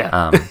again.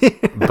 Yeah.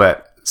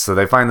 But so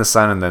they find the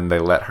son, and then they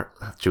let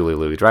not Julie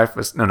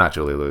Louis-Dreyfus,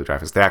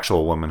 the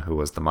actual woman who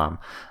was the mom,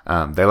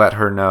 they let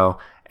her know.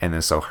 And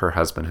then so her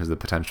husband, who's the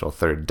potential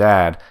third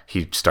dad,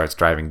 he starts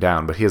driving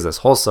down. But he has this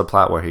whole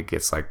subplot where he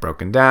gets like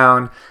broken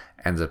down,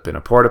 ends up in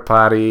a porta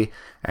potty,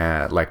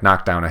 like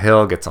knocked down a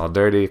hill, gets all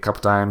dirty a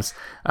couple times.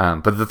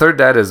 But the third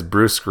dad is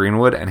Bruce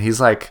Greenwood, and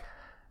he's like,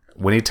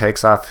 when he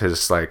takes off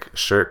his like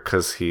shirt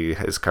because he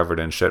is covered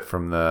in shit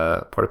from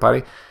the porta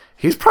potty,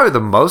 he's probably the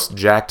most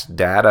jacked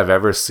dad I've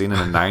ever seen in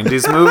a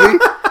 90s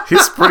movie.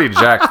 He's pretty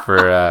jacked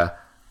for a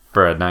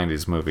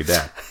 90s movie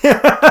dad.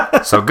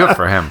 So good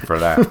for him for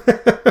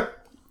that.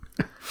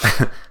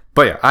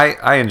 But yeah,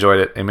 I enjoyed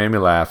it. It made me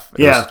laugh.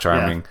 It was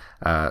charming.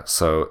 Yeah.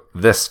 So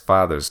this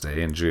Father's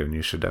Day in June,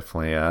 you should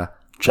definitely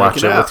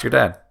watch it with your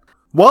dad.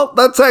 Well,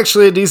 that's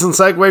actually a decent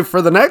segue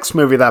for the next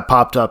movie that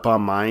popped up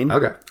on mine.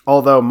 Okay.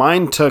 Although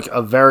mine took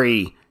a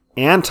very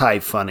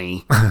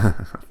anti-funny,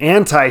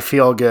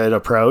 anti-feel-good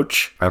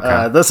approach.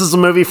 Okay. This is a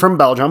movie from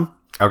Belgium.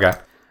 Okay.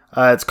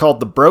 It's called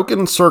The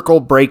Broken Circle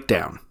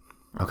Breakdown.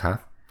 Okay.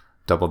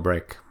 Double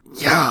break.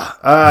 Yeah.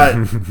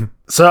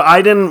 So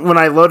when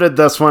I loaded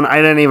this one, I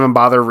didn't even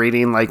bother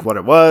reading like what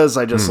it was.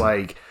 I just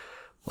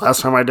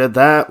last time I did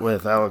that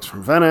with Alex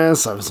from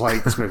Venice, I was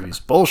like, this movie's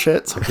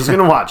bullshit, so I'm just going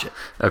to watch it.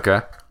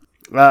 Okay.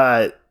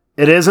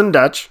 It is in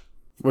Dutch,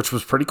 which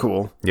was pretty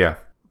cool. Yeah.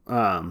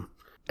 And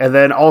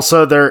then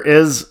also there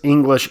is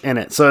English in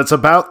it. So it's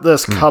about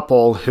this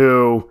couple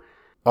who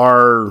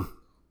are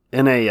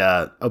in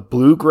a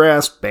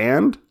bluegrass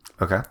band.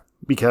 Okay.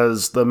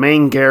 Because the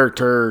main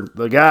character,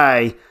 the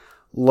guy,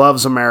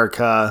 loves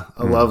America,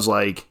 loves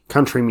like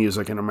country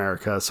music in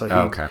America.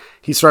 So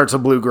he starts a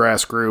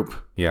bluegrass group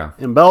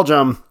in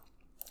Belgium.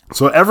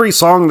 So every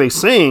song they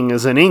sing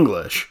is in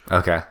English.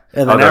 Okay.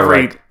 And then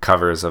like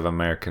covers of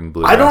American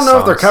bluegrass I don't know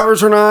if they're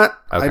covers or not.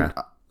 Okay.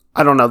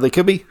 I don't know. They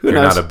could be. Who knows?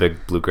 You're not a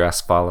big bluegrass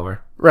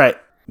follower. Right.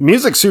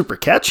 Music's super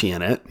catchy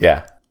in it.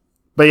 Yeah.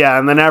 But yeah,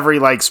 and then every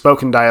like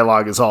spoken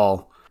dialogue is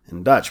all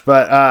in Dutch.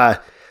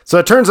 But so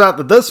it turns out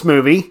that this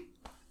movie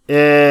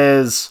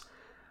is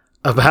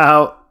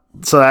about,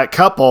 so that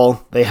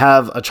couple, they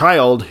have a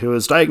child who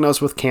is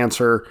diagnosed with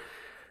cancer,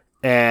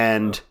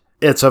 and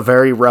it's a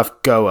very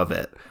rough go of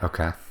it.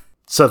 Okay.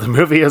 So the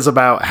movie is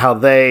about how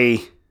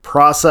they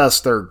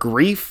process their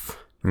grief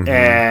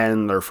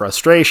and their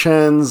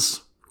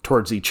frustrations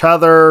towards each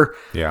other.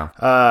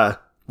 Yeah.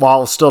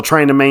 While still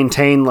trying to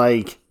maintain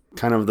like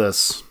kind of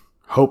this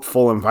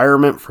hopeful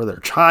environment for their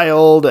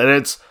child. And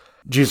it's,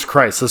 Jesus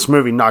Christ, this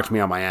movie knocked me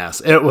on my ass.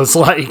 It was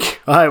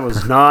like, I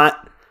was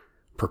not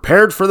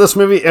prepared for this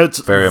movie. It's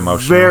very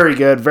emotional. Very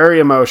good. Very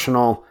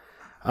emotional.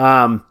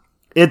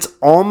 It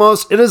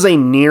is a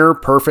near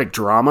perfect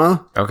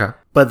drama. Okay.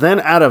 But then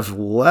out of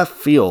left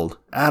field,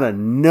 out of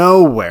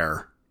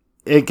nowhere,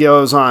 it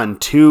goes on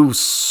two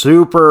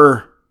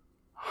super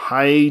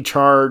high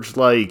charged,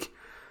 like,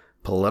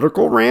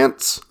 political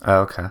rants.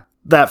 Oh, okay.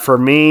 That for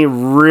me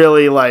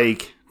really,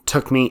 like,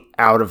 took me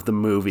out of the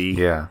movie.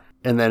 Yeah.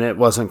 And then it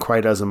wasn't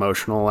quite as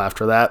emotional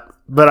after that.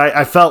 But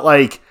I felt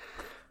like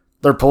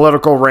their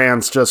political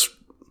rants just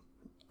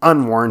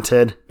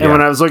unwarranted. And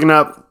when I was looking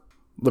up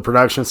the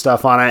production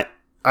stuff on it,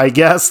 I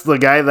guess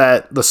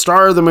the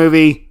star of the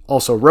movie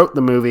also wrote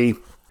the movie,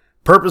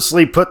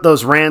 purposely put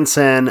those rants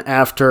in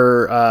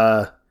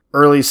after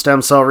early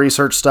stem cell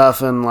research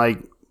stuff in like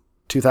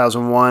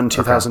 2001,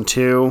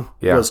 2002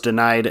 was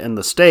denied in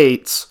the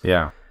States.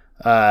 Yeah.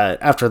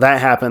 After that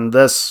happened,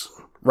 this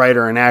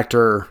writer and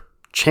actor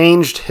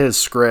changed his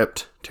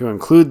script to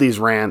include these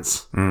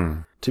rants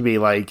to be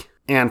like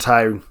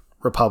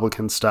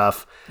anti-Republican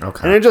stuff.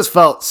 Okay. And it just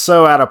felt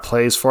so out of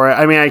place for it.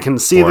 I mean, I can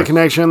see the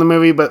connection in the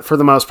movie, but for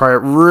the most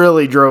part,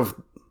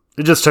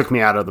 it just took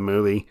me out of the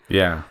movie.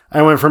 Yeah.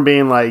 I went from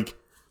being like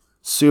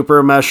super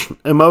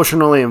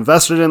emotionally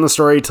invested in the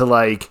story to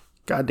like,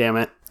 God damn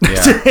it.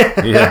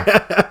 Yeah.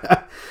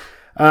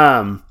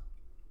 Yeah.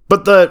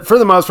 But for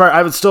the most part,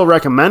 I would still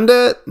recommend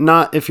it.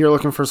 Not if you're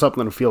looking for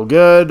something to feel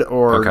good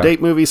or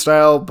date movie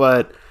style,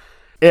 but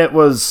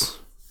it's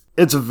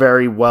a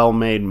very well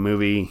made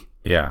movie.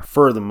 Yeah.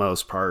 For the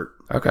most part.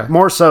 Okay.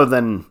 More so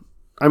than,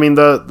 I mean,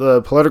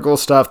 the political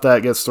stuff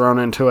that gets thrown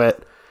into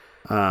it.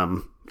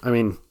 I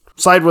mean,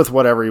 side with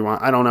whatever you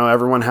want. I don't know.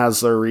 Everyone has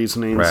their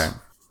reasonings. Right.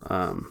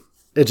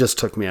 It just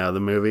took me out of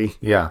the movie.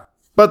 Yeah.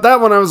 But that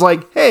one, I was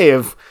like, hey,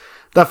 if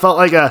that felt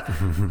like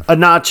a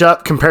notch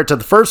up compared to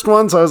the first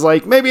one. So I was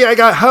like, maybe I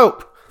got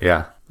hope.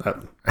 Yeah.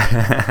 And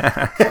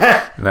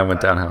that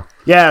went downhill.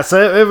 Yeah.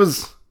 So it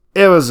was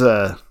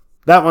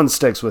that one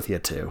sticks with you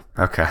too.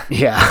 Okay.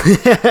 Yeah.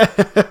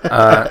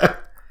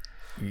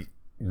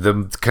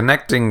 The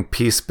connecting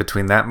piece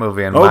between that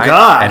movie and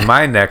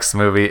my next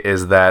movie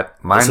is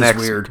that my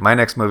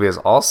next movie is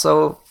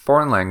also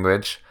foreign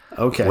language.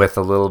 Okay. With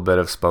a little bit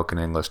of spoken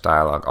English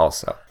dialogue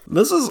also.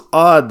 This is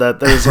odd that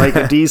there's like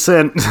a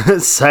decent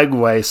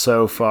segue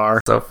so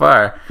far.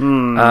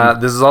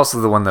 This is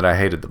also the one that I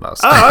hated the most.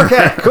 Oh,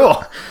 okay,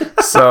 cool.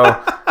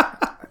 So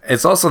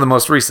it's also the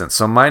most recent.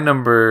 So my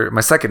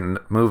second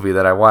movie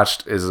that I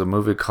watched is a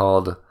movie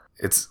called,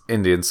 it's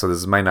Indian, so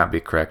this might not be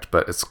correct,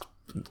 but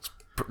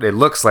it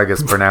looks like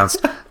it's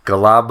pronounced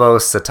Galabo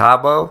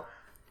Satabo.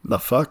 The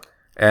fuck?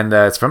 And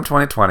it's from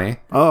 2020.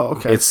 Oh,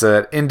 okay. It's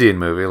an Indian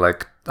movie,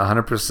 like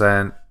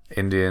 100%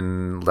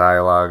 Indian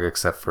dialogue,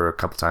 except for a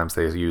couple times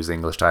they use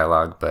English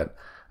dialogue. But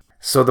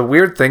so the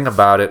weird thing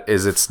about it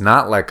is it's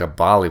not like a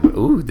Bollywood.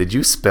 Ooh, did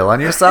you spill on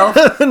yourself?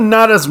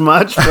 Not as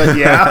much, but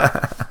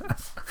yeah.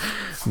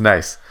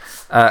 Nice.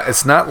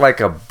 It's not like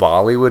a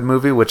Bollywood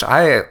movie, which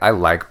I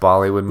like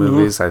Bollywood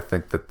movies. I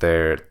think that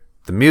the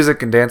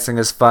music and dancing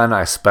is fun.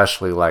 I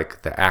especially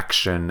like the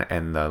action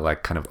and the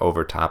like kind of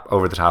over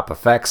the top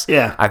effects.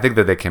 Yeah. I think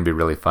that they can be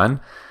really fun.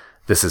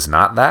 This is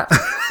not that.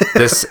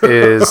 This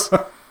is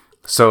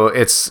so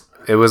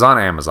it was on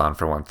Amazon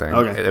for one thing.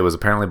 Okay. It was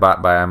apparently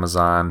bought by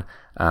Amazon.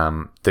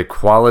 The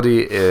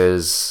quality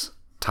is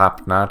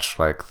top notch.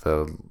 Like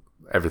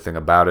everything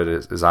about it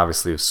is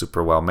obviously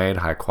super well made,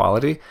 high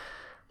quality.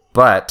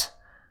 But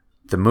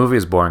the movie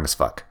is boring as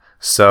fuck.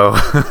 So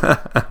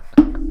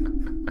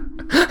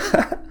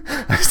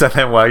said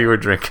that while you were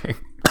drinking.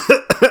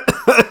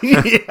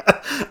 Yeah,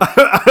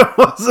 I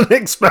wasn't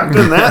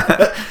expecting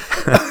that.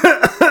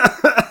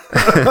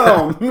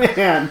 Oh,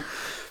 man.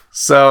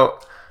 So,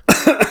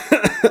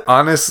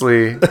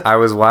 honestly, I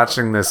was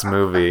watching this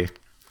movie,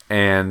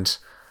 and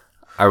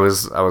I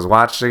was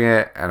watching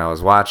it,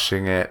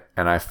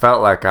 and I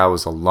felt like I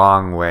was a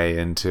long way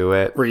into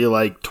it. Were you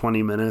like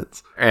 20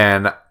 minutes?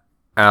 And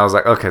I was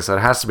like, okay, so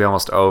it has to be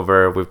almost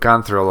over. We've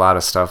gone through a lot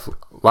of stuff. A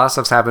lot of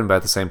stuff's happened, but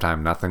at the same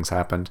time, nothing's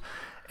happened.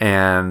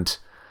 And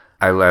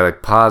I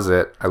like pause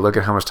it. I look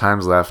at how much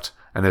time's left,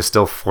 and there's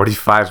still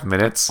 45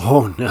 minutes.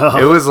 Oh, no.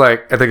 It was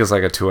like, I think it's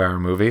like a 2-hour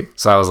movie.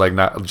 So I was like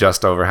not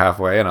just over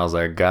halfway, and I was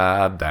like,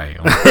 God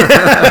damn.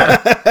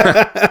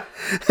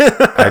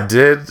 I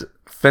did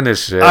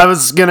finish it. I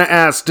was going to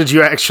ask, did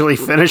you actually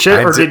finish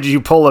it, or did you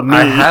pull a me?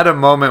 I had a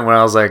moment where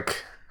I was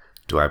like,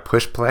 do I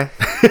push play?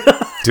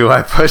 Do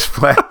I push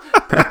play?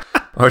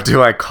 Or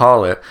do I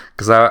call it?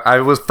 Because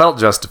I felt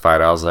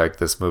justified. I was like,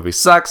 this movie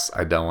sucks.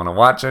 I don't want to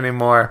watch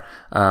anymore.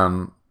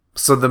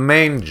 So the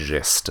main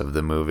gist of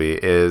the movie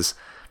is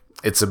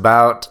it's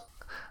about...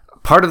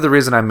 Part of the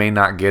reason I may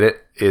not get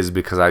it is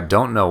because I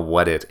don't know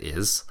what it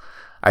is.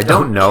 I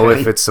don't know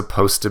if it's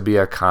supposed to be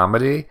a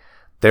comedy.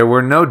 There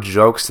were no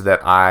jokes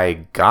that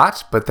I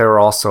got, but there were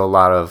also a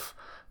lot of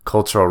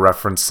cultural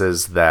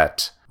references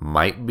that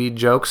might be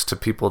jokes to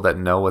people that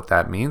know what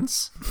that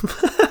means.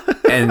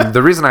 And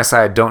the reason I say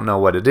I don't know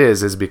what it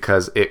is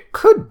because it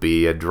could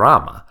be a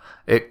drama.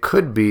 It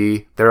could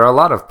be, there are a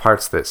lot of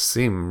parts that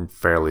seem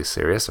fairly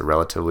serious or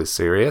relatively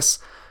serious,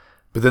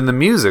 but then the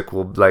music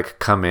will like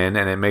come in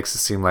and it makes it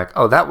seem like,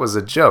 oh, that was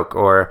a joke,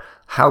 or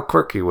how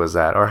quirky was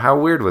that, or how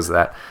weird was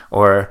that,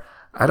 or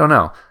I don't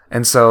know.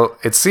 And so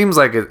it seems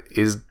like it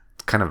is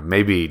kind of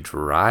maybe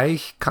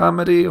dry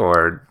comedy,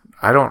 or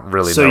I don't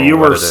really know. So you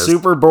were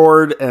super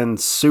bored and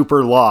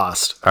super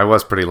lost. I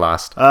was pretty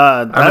lost.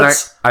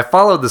 I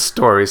followed the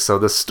story. So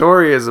the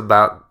story is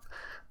about,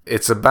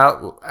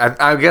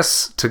 I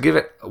guess to give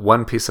it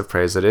one piece of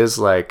praise, it is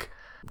like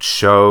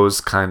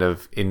shows kind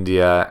of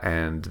India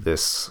and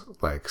this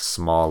like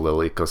small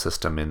little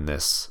ecosystem in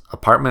this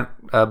apartment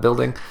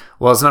building.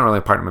 Well, it's not really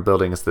an apartment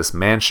building. It's this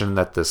mansion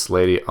that this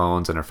lady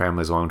owns and her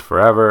family's owned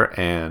forever.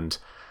 And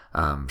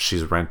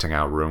she's renting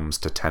out rooms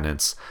to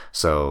tenants.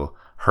 So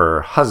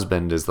her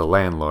husband is the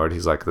landlord.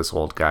 He's like this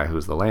old guy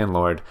who's the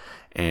landlord.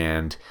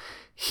 And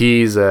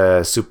he's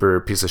a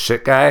super piece of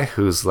shit guy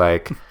who's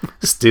like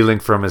stealing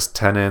from his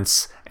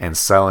tenants and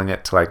selling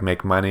it to like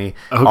make money.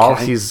 Okay.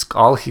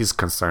 All he's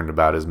concerned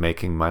about is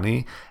making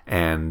money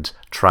and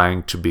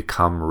trying to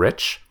become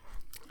rich.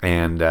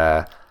 And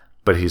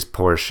but he's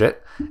poor as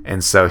shit.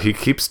 And so he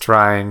keeps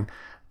trying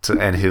to,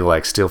 and he'll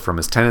like steal from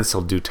his tenants.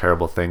 He'll do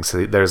terrible things.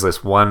 So there's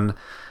this one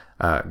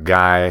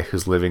guy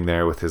who's living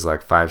there with his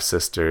like 5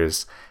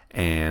 sisters,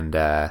 and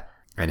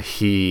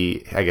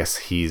he, I guess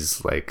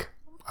he's like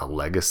a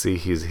legacy.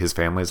 His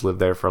family's lived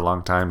there for a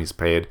long time. He's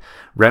paid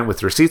rent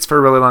with receipts for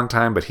a really long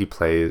time, but he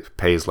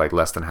pays like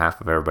less than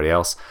half of everybody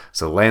else.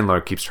 So the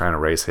landlord keeps trying to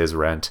raise his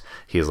rent.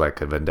 He has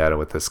like a vendetta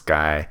with this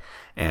guy,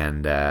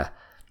 and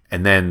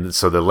then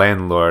so the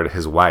landlord,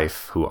 his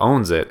wife who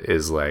owns it,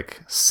 is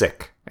like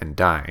sick and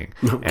dying,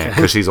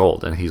 because she's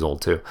old and he's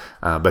old too,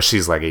 but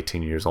she's like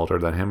 18 years older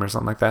than him or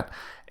something like that.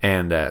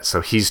 And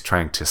so he's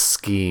trying to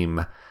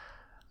scheme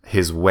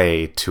his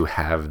way to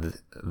have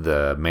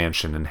the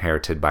mansion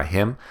inherited by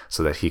him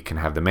so that he can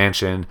have the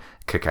mansion,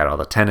 kick out all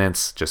the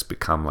tenants, just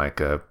become like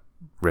a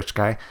rich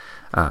guy.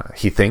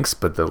 He thinks,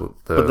 but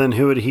but then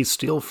who would he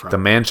steal from? The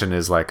mansion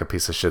is like a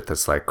piece of shit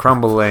that's like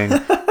crumbling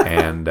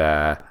and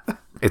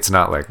it's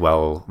not like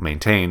well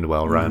maintained,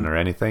 well run or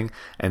anything.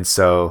 And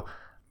so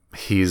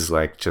he's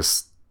like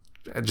just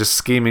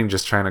scheming,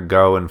 just trying to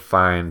go and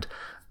find,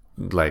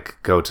 like,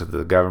 go to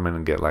the government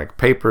and get like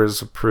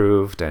papers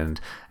approved, and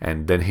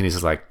then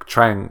he's like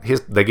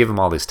they give him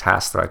all these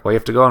tasks. They're like, well, you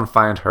have to go and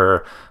find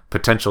her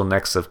potential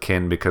next of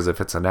kin, because if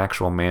it's an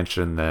actual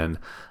mansion, then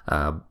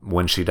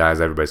when she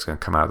dies, everybody's going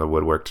to come out of the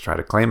woodwork to try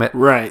to claim it.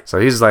 Right. So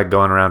he's like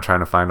going around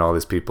trying to find all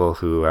these people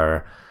who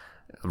are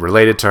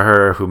related to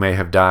her, who may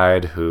have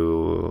died,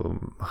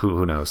 who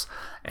knows.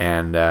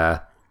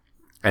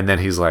 And then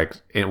he's like,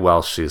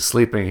 while she's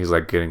sleeping, he's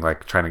like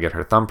trying to get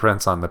her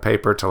thumbprints on the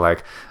paper to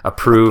like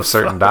approve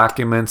certain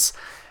documents.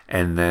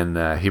 And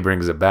then he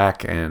brings it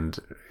back, and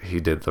he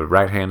did the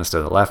right hand instead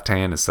of the left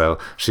hand. And so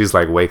she's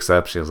like wakes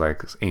up, she has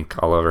like ink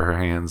all over her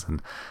hands.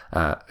 And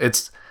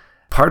it's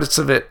parts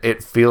of it,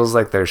 it feels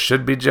like there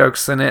should be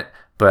jokes in it,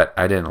 but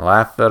I didn't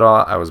laugh at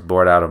all. I was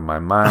bored out of my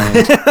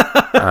mind.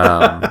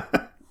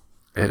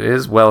 It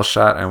is well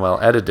shot and well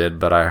edited,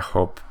 but I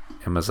hope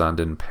Amazon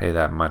didn't pay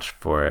that much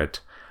for it.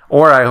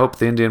 Or I hope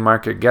the Indian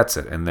market gets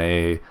it, and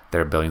there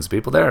are billions of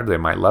people there. They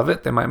might love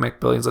it. They might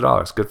make billions of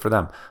dollars. Good for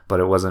them. But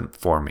it wasn't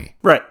for me.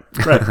 Right.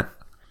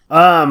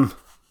 I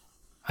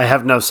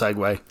have no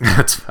segue.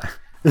 That's fine.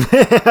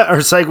 Our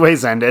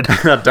segues ended.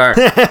 Darn.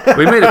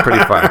 We made it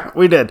pretty far.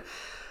 We did.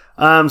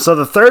 So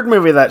the third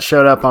movie that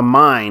showed up on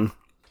mine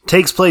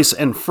takes place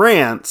in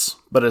France,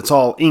 but it's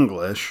all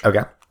English.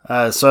 Okay.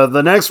 So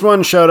the next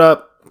one showed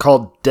up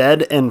called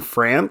Dead in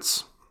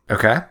France.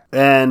 Okay.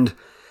 And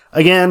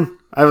again,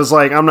 I was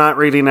like, I'm not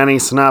reading any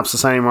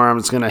synopsis anymore. I'm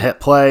just going to hit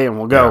play and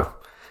we'll go. Yeah.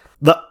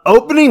 The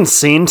opening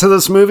scene to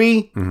this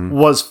movie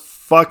was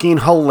fucking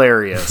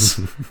hilarious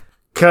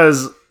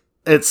because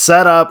it's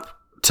set up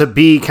to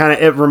be kind of,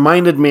 it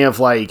reminded me of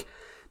like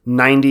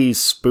 90s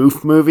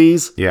spoof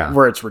movies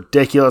where it's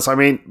ridiculous. I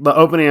mean, the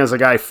opening is a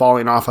guy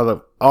falling off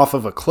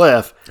of a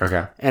cliff.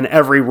 Okay. And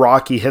every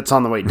rock he hits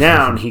on the way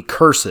down, he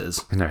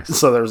curses. Nice.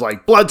 So there's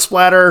like blood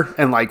splatter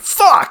and like,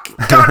 fuck,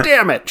 god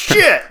damn it,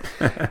 shit.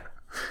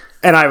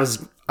 And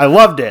I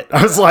loved it.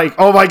 I was like,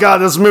 oh my God,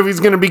 this movie's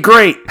going to be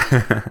great.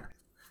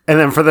 And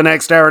then for the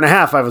next hour and a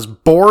half, I was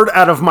bored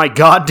out of my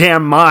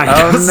goddamn mind.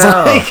 Oh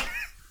no. Like,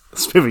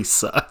 this movie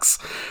sucks.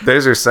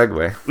 There's your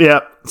segue.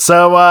 Yep.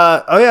 So,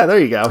 oh yeah, there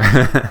you go.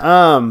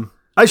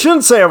 I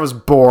shouldn't say I was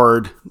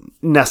bored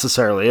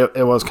necessarily.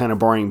 It was kind of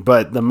boring,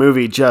 but the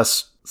movie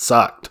just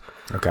sucked.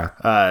 Okay.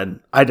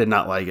 I did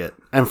not like it.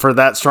 And for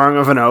that strong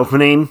of an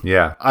opening,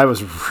 I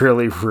was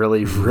really,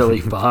 really,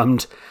 really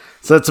bummed.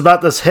 So it's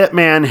about this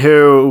hitman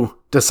who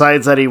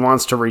decides that he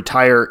wants to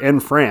retire in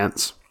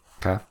France.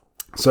 Okay.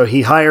 So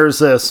he hires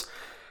this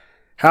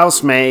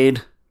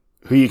housemaid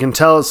who you can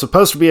tell is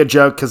supposed to be a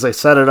joke because they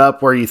set it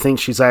up where you think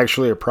she's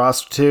actually a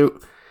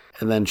prostitute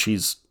and then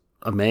she's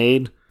a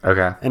maid.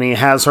 Okay. And he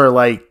has her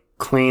like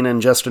clean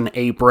in just an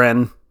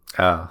apron.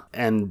 Oh.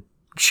 And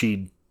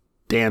she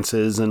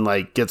dances and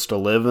like gets to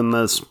live in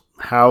this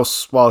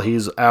house while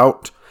he's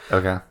out.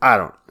 Okay. I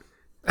don't.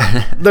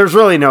 There's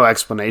really no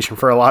explanation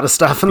for a lot of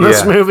stuff in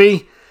this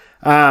movie.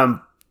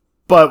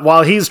 But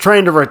while he's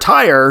trying to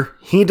retire,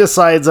 he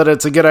decides that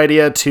it's a good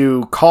idea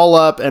to call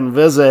up and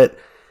visit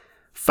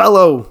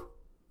fellow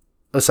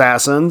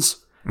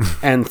assassins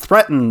and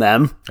threaten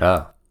them.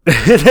 Oh.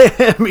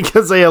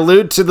 Because they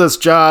allude to this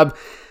job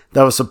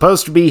that was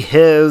supposed to be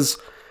his,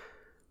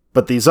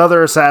 but these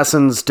other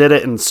assassins did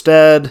it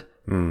instead,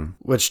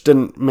 which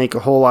didn't make a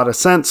whole lot of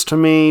sense to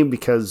me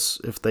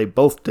because if they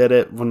both did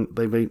it, wouldn't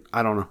they be,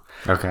 I don't know.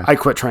 Okay. I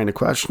quit trying to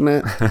question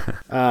it.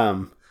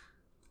 And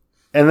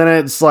then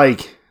it's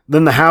like,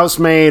 then the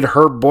housemaid,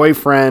 her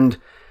boyfriend,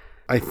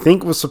 I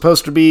think was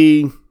supposed to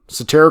be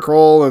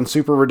satirical and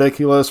super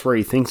ridiculous where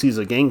he thinks he's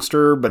a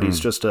gangster, but he's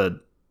just an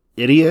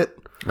idiot.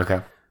 Okay.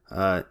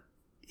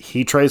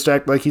 He tries to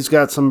act like he's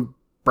got some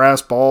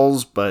brass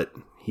balls, but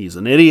he's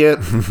an idiot.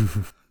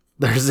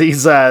 There's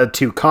these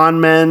two con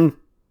men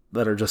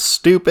that are just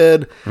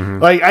stupid.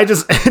 Like,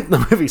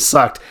 the movie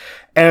sucked.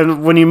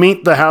 And when you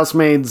meet the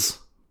housemaid's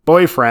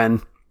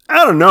boyfriend,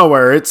 out of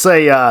nowhere, it's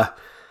a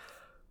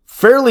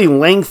fairly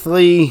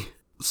lengthy,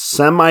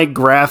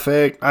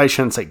 semi-graphic, I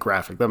shouldn't say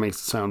graphic, that makes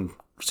it sound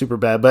super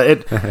bad,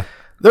 but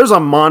there's a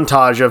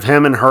montage of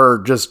him and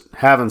her just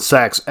having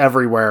sex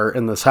everywhere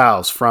in this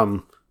house,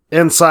 from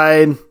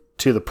inside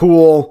to the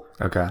pool.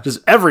 Okay. Just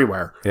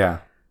everywhere. Yeah.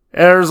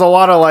 There's a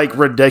lot of like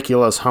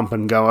ridiculous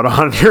humping going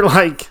on. You're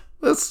like,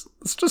 this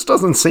just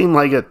doesn't seem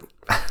like it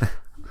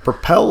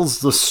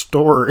propels the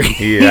story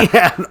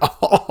at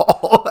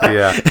all.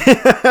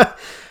 Yeah.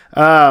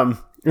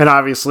 And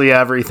obviously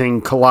everything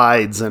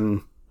collides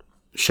and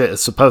shit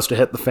is supposed to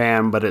hit the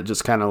fan, but it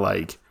just kind of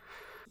like,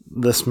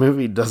 this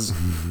movie does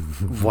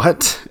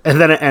what?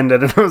 And then it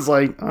ended and I was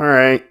like, all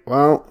right,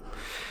 well,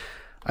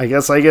 I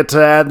guess I get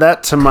to add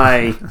that to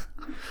my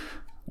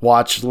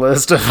watch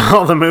list of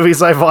all the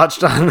movies I've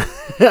watched on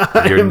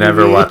your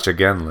never watch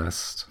again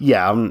list.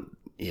 Yeah.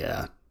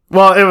 Yeah.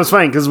 Well, it was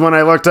funny because when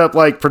I looked up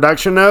like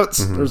production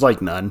notes, there's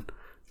like none.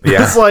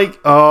 Yeah. It's like,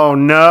 oh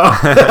no.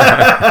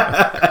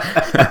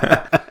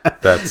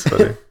 That's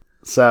funny.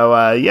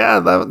 So yeah,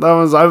 that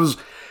was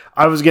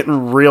I was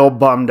getting real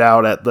bummed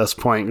out at this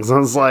point because I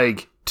was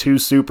like, two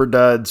super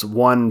duds,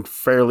 one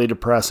fairly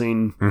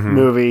depressing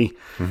movie.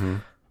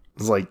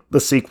 It's like, the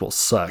sequel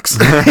sucks.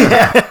 Call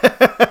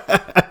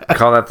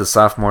that the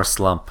sophomore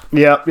slump.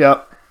 Yep.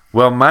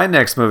 Well, my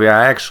next movie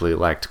I actually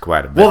liked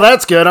quite a bit. Well,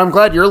 that's good. I'm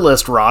glad your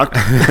list rocked.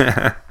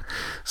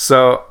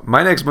 So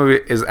my next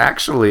movie is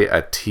actually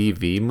a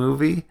TV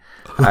movie.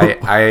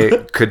 I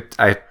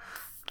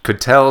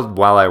could tell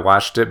while I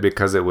watched it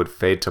because it would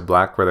fade to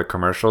black where the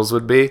commercials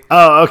would be.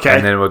 Oh, okay.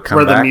 And then it would come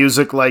where back. The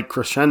music like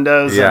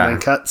crescendos and then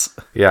cuts.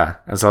 Yeah.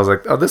 And so I was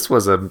like, oh, this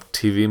was a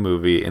TV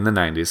movie in the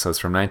 90s. So it's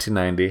from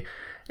 1990.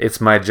 It's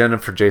my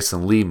Jennifer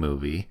Jason Leigh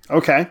movie.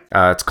 Okay.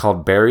 It's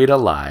called Buried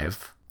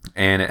Alive.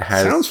 And it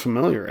has... Sounds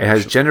familiar, actually. It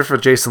has Jennifer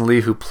Jason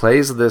Leigh who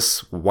plays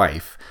this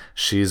wife.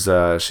 She's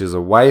a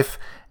wife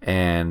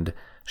and...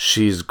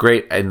 She's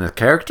great in the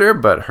character,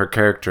 but her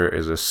character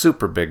is a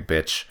super big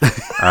bitch.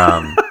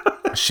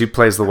 She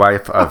plays the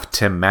wife of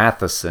Tim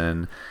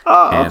Matheson,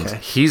 and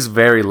he's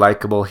very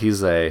likable.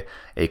 He's a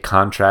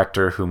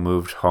contractor who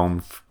moved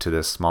home to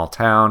this small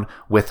town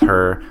with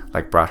her,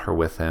 like brought her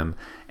with him,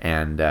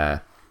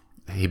 and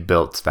he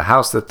built the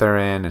house that they're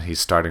in, and he's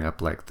starting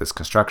up like this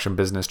construction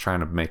business, trying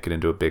to make it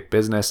into a big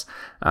business.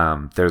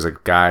 There's a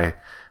guy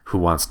who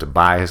wants to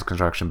buy his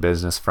construction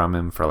business from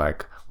him for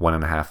like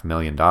 $1.5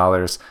 million.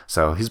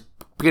 So he's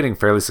getting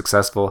fairly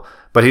successful,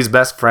 but he's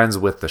best friends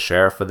with the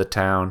sheriff of the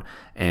town,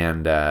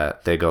 and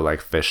they go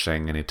like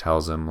fishing, and he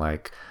tells him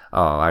like,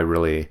 oh, I don't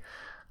really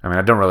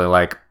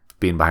like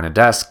being behind a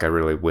desk. I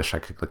really wish I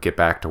could get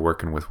back to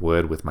working with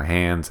wood with my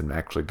hands and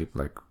actually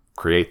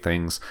create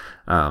things.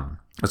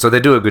 So they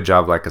do a good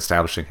job like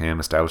establishing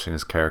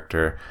his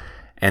character.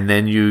 And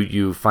then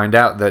you find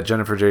out that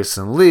Jennifer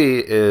Jason Leigh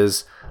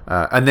is,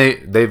 and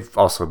they've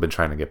also been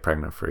trying to get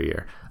pregnant for a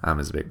year,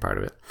 is a big part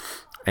of it.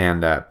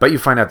 And but you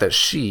find out that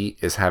she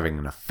is having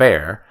an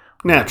affair.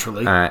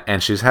 Naturally.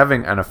 And she's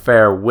having an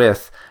affair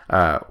with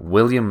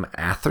William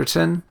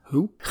Atherton.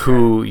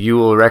 Who you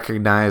will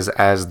recognize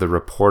as the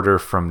reporter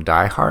from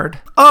Die Hard.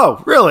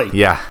 Oh, really?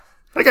 Yeah.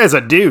 That guy's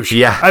a douche.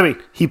 Yeah. I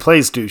mean, he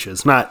plays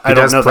douches. I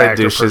don't know the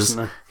actor douches.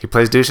 He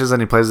plays douches,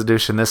 and he plays a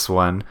douche in this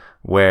one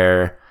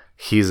where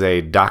he's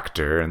a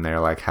doctor, and they're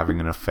like having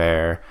an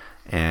affair,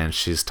 and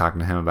she's talking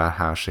to him about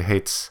how she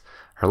hates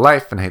her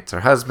life and hates her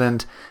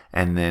husband,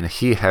 and then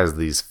he has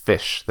these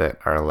fish that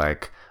are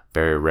like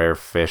very rare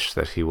fish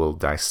that he will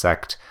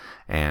dissect,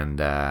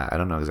 and I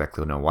don't know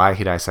exactly why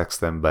he dissects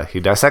them, but he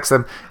dissects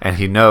them, and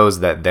he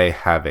knows that they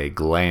have a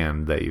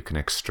gland that you can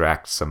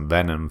extract some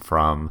venom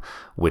from,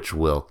 which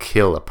will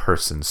kill a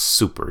person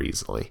super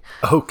easily.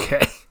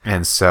 Okay.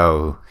 And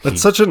so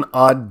that's such an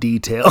odd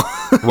detail.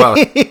 Well,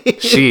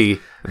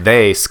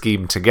 they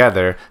scheme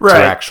together to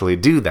actually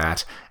do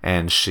that,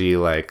 and she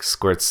like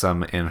squirts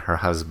some in her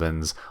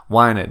husband's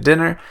wine at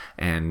dinner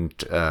and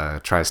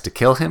tries to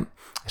kill him.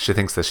 She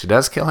thinks that she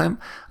does kill him.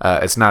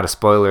 It's not a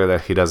spoiler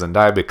that he doesn't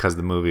die because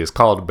the movie is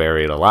called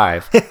Buried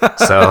Alive.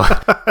 So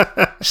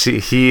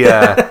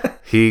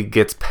he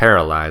gets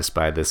paralyzed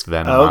by this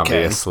venom,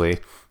 obviously,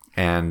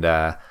 and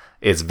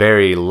it's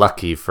very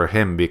lucky for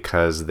him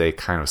because they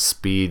kind of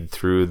speed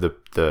through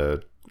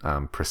the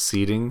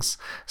proceedings.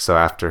 So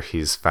after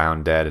he's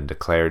found dead and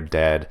declared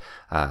dead,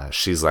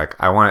 she's like,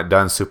 I want it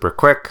done super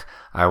quick.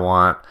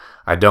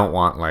 I don't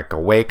want like a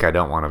wake. I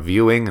don't want a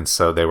viewing. And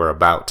so they were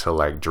about to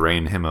like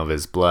drain him of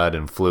his blood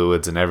and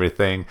fluids and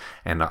everything,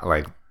 and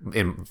like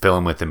fill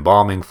him with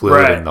embalming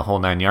fluid and the whole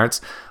 9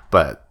 yards.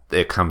 But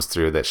it comes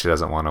through that she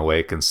doesn't want to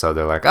wake, and so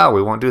they're like, oh,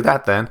 we won't do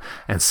that then.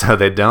 And so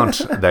they don't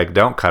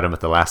cut him at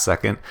the last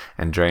second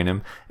and drain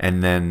him.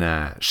 And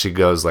then she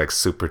goes like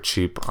super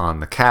cheap on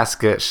the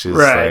casket. She's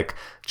like,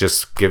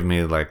 just give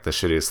me like the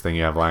shittiest thing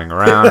you have lying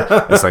around.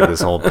 It's like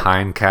this old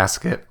pine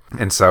casket.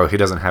 And so he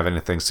doesn't have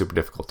anything super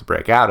difficult to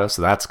break out of,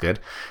 so that's good.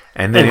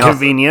 And then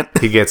convenient.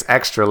 He gets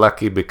extra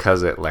lucky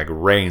because it like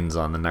rains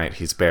on the night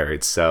he's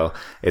buried. So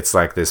it's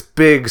like this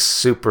big,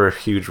 super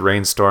huge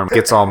rainstorm.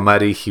 Gets all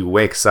muddy. He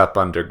wakes up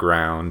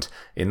underground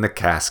in the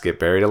casket,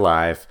 buried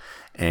alive,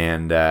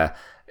 and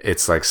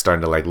it's like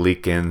starting to like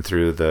leak in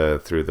through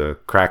the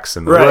cracks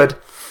in the wood.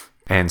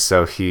 And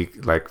so he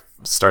like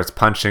starts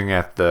punching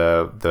at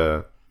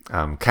the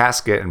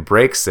casket and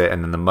breaks it,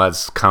 and then the mud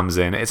comes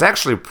in. It's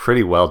actually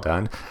pretty well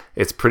done.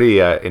 It's pretty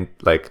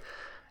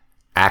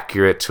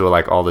accurate to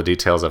like all the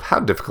details of how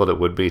difficult it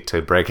would be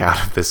to break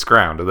out of this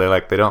ground.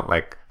 They don't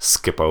like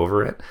skip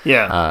over it.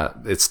 Yeah.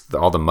 It's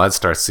all the mud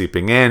starts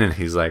seeping in, and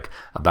he's like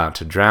about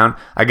to drown.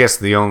 I guess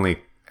the only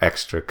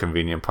extra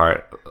convenient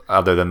part,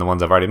 other than the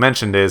ones I've already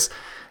mentioned, is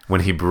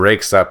when he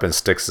breaks up and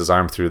sticks his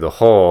arm through the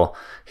hole,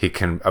 he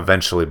can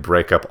eventually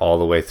break up all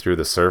the way through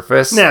the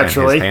surface.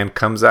 Naturally. And his hand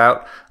comes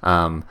out,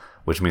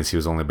 which means he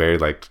was only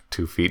buried like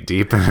 2 feet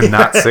deep and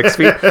not 6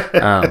 feet.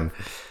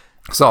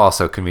 So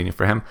also convenient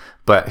for him.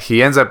 But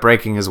he ends up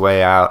breaking his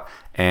way out,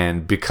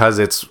 and because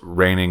it's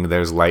raining,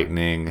 there's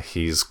lightning,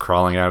 he's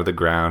crawling out of the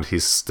ground,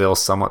 he's still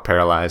somewhat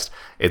paralyzed.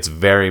 It's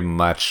very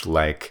much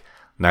like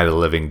Night of the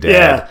Living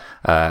Dead.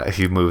 Yeah.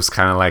 He moves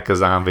kind of like a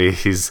zombie.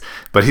 He's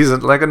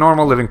like a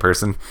normal living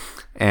person,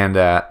 and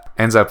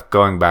ends up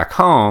going back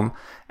home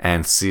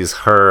and sees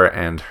her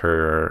and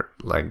her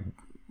like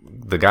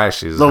the guy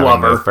she's having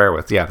an affair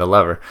with. Yeah, the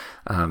lover.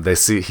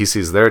 He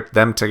sees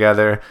them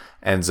together.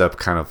 Ends up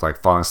kind of like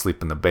falling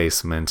asleep in the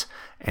basement,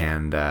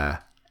 and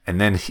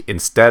then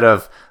instead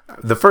of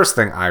the first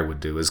thing I would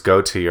do is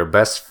go to your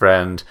best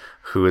friend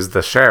who is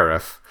the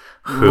sheriff,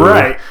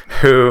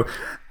 who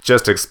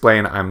just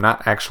explain I'm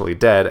not actually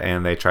dead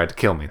and they tried to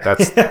kill me.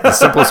 That's the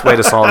simplest way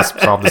to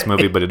solve this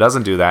movie, but it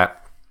doesn't do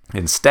that.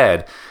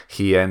 Instead,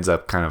 he ends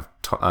up kind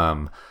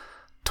of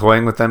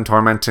toying with them,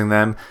 tormenting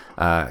them.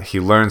 He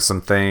learns some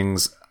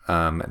things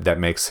that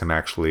makes him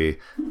actually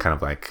kind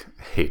of like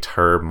hate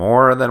her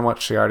more than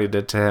what she already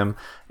did to him,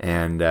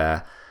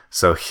 and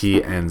so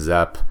he ends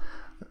up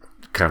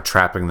kind of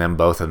trapping them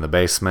both in the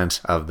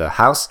basement of the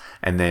house,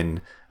 and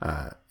then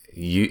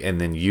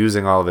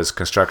using all of his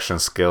construction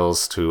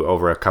skills to,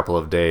 over a couple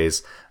of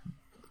days,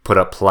 put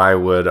up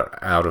plywood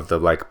out of the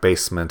like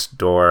basement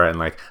door and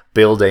like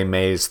build a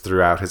maze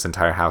throughout his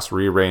entire house,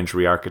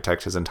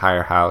 re-architect his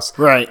entire house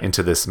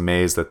into this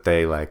maze that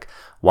they like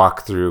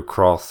walk through,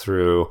 crawl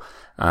through.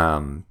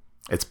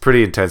 It's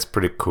pretty intense,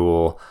 pretty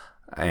cool,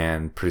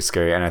 and pretty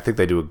scary. And I think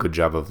they do a good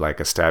job of like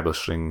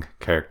establishing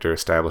character,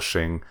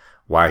 establishing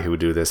why he would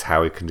do this,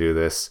 how he can do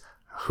this,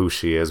 who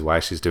she is,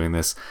 why she's doing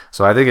this.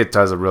 So I think it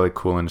does a really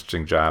cool,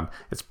 interesting job.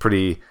 It's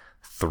pretty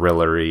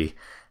thrillery,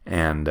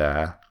 and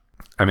I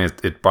mean,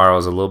 it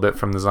borrows a little bit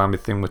from the zombie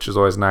theme, which is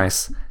always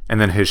nice. And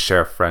then his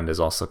sheriff friend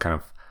is also kind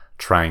of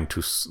trying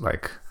to,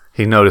 like,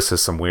 he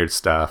notices some weird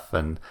stuff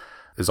and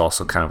is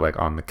also kind of like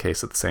on the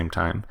case at the same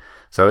time.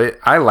 So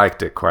I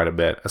liked it quite a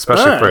bit,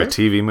 especially for a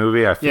TV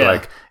movie. I feel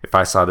like if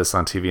I saw this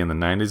on TV in the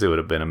 90s, it would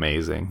have been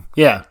amazing.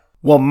 Yeah.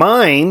 Well,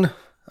 mine,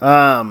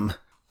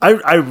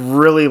 I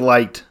really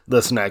liked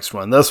this next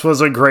one. This was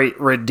a great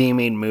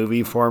redeeming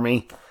movie for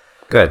me.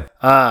 Good.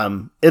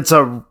 It's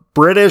a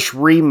British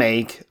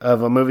remake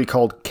of a movie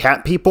called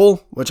Cat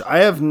People, which I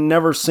have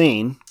never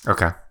seen.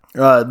 Okay.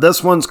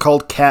 This one's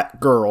called Cat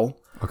Girl.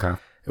 Okay.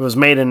 It was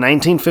made in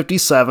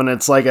 1957.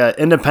 It's like an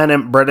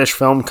independent British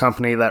film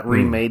company that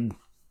remade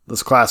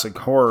this classic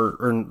horror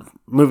or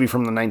movie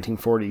from the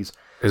 1940s.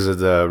 Is it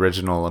the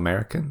original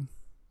American?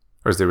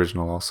 Or is the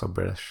original also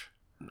British?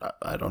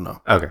 I don't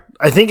know. Okay.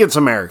 I think it's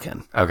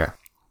American. Okay.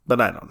 But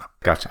I don't know.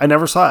 Gotcha. I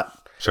never saw it.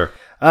 Sure.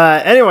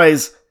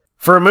 Anyways,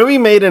 for a movie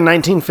made in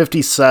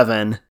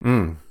 1957...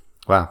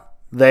 Wow.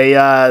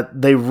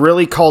 They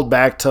really called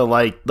back to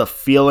like the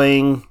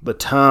feeling, the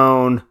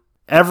tone,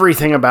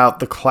 everything about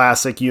the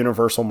classic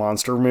Universal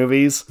monster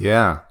movies.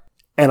 Yeah.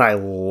 And I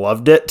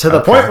loved it to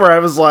the point where I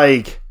was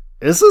like,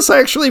 is this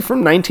actually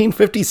from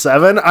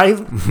 1957?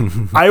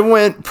 I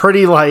went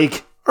pretty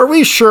like, are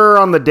we sure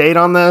on the date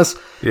on this?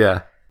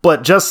 Yeah.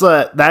 But just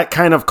that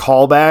kind of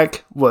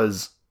callback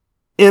was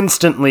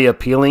instantly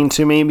appealing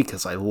to me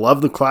because I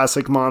love the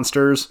classic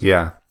monsters.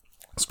 Yeah.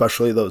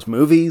 Especially those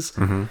movies.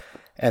 Mm-hmm.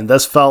 And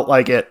this felt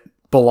like it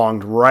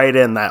belonged right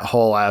in that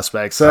whole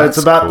aspect. So it's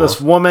about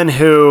this woman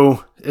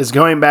who is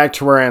going back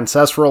to her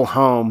ancestral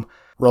home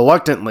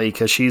reluctantly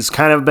because she's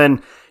kind of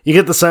been, you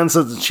get the sense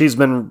that she's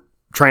been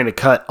trying to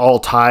cut all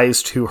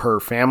ties to her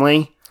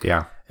family.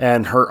 Yeah.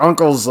 And her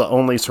uncle's the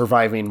only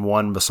surviving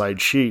one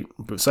besides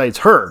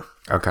her.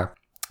 Okay.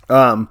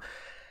 And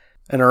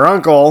her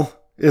uncle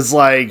is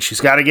like,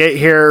 she's got to get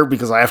here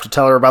because I have to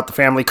tell her about the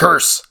family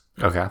curse.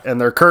 Okay. And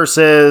their curse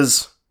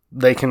is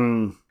it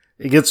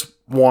gets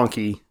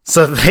wonky.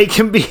 So they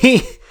can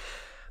be,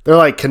 they're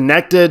like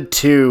connected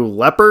to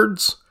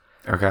leopards.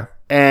 Okay.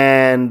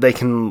 And they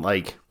can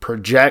like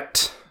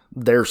project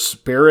their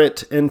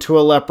spirit into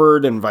a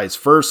leopard and vice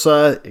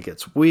versa. It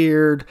gets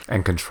weird.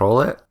 And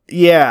control it?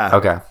 Yeah.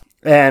 Okay.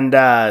 And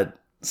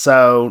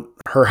so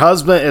her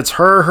husband, it's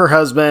her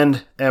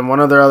husband, and one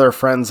of their other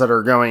friends that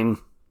are going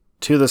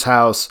to this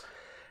house.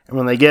 And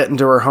when they get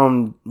into her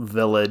home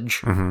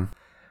village,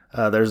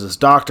 there's this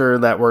doctor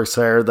that works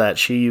there that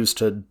she used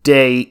to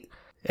date.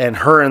 And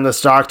her and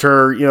this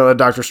doctor, the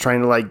doctor's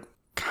trying to like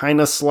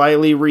kind of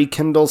slyly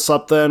rekindle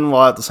something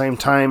while at the same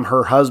time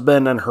her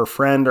husband and her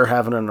friend are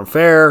having an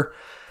affair.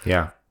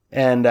 Yeah.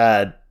 And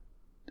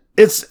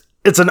it's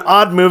an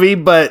odd movie,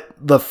 but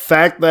the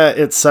fact that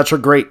it's such a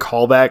great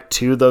callback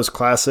to those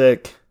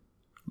classic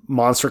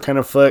monster kind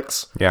of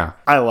flicks. Yeah.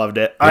 I loved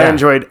it. Yeah. I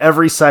enjoyed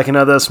every second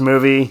of this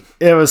movie.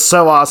 It was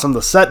so awesome.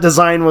 The set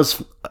design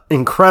was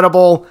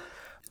incredible.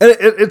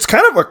 It's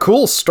kind of a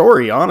cool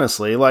story,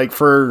 honestly, like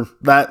for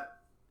that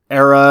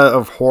era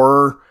of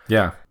horror.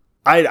 Yeah.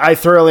 I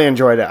thoroughly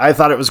enjoyed it. I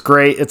thought it was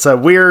great. It's a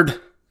weird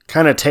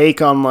kind of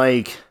take on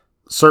like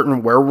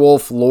certain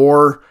werewolf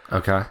lore.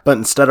 Okay. But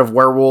instead of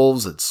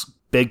werewolves, it's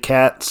big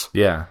cats.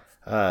 Yeah.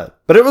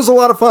 But it was a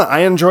lot of fun. I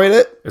enjoyed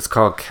it. It's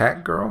called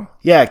Cat Girl?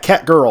 Yeah,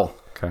 Cat Girl.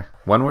 Okay.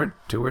 One word?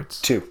 2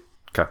 words? 2.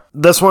 Okay.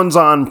 This one's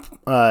on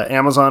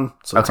Amazon,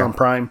 so it's on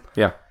Prime.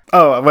 Yeah.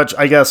 Oh, which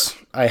I guess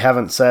I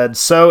haven't said.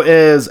 So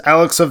is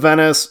Alex of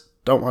Venice.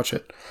 Don't watch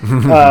it.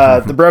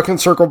 The Broken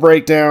Circle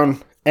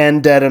Breakdown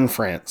and Dead in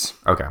France.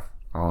 Okay.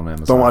 All on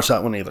Amazon. Don't watch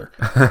that one either.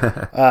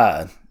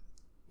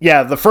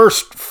 Yeah, the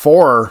first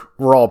 4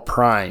 were all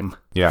Prime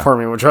for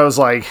me, which I was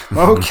like,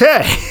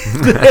 okay.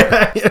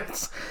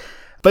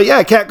 But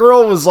yeah, Cat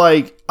Girl was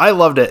like, I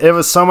loved it. It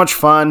was so much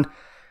fun.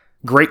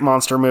 Great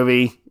monster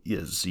movie.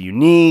 It's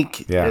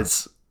unique. Yeah.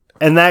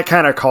 And that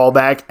kind of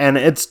callback, and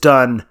it's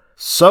done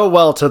so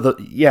well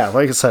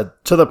like I said,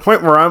 to the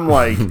point where I'm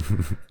like,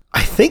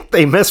 I think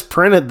they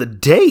misprinted the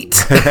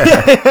date.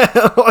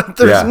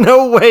 There's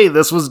no way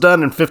this was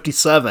done in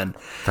 57.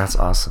 That's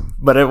awesome.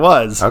 But it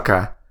was.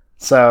 Okay.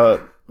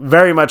 So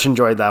very much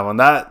enjoyed that one.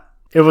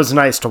 It was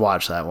nice to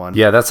watch that one.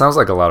 Yeah, that sounds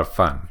like a lot of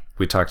fun.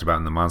 We talked about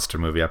in the monster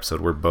movie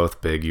episode, we're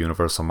both big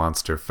Universal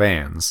Monster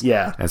fans.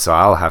 Yeah. And so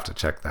I'll have to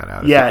check that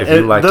out. Yeah, if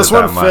you liked this it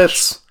that one much.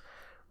 fits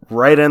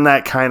right in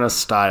that kind of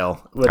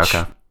style, which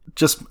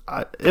just,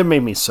 it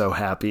made me so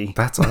happy.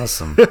 That's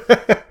awesome.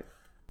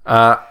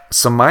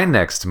 So my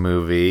next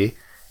movie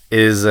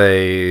is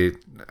a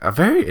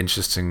very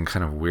interesting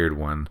kind of weird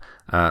one.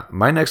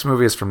 My next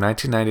movie is from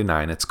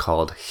 1999. It's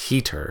called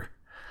Heater.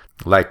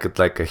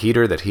 Like a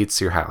heater that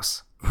heats your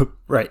house.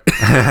 Right.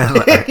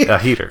 A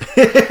heater.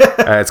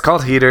 It's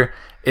called Heater.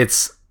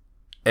 It's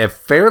a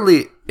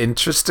fairly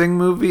interesting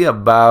movie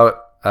about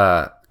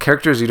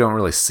characters you don't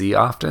really see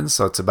often.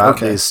 So it's about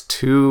these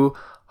 2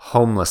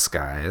 homeless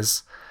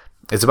guys.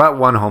 It's about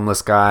one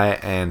homeless guy,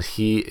 and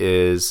he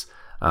is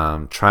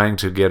trying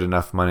to get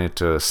enough money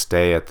to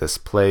stay at this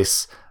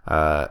place.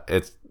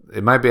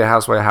 it might be a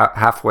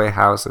halfway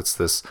house. It's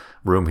this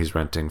room he's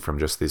renting from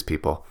just these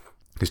people.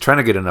 He's trying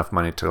to get enough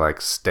money to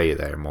like stay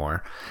there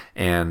more.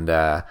 And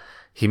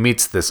he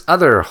meets this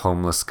other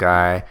homeless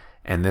guy,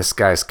 and this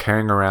guy's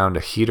carrying around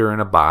a heater in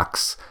a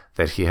box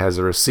that he has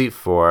a receipt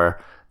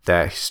for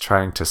that he's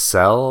trying to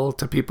sell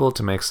to people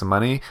to make some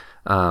money.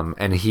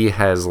 And he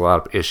has a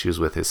lot of issues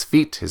with his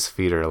feet. His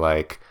feet are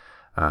like,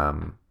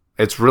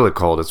 it's really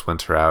cold. It's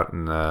winter out.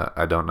 And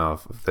I don't know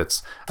if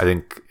it's,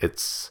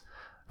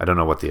 I don't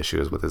know what the issue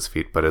is with his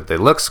feet, but it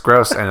looks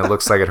gross and it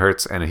looks like it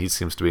hurts and he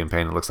seems to be in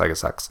pain. It looks like it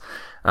sucks.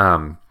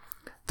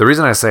 The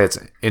reason I say it's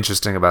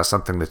interesting about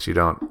something that you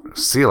don't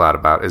see a lot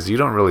about is you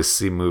don't really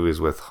see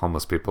movies with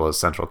homeless people as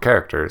central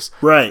characters.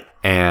 Right.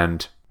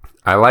 And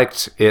I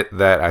liked it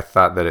that I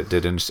thought that it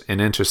did an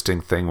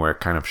interesting thing where it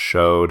kind of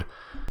showed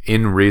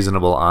in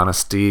reasonable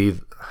honesty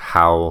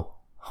how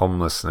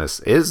homelessness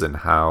is and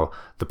how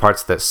the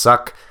parts that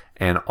suck.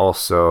 And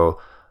also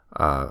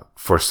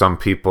for some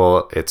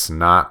people,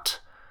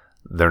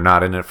 they're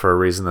not in it for a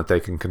reason that they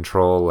can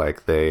control.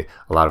 Like a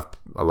lot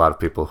of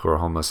people who are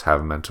homeless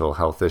have mental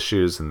health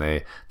issues, and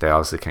they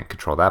obviously can't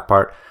control that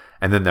part.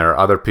 And then there are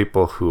other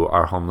people who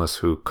are homeless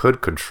who could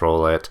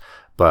control it,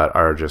 but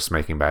are just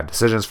making bad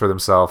decisions for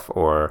themselves,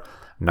 or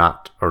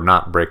not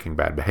breaking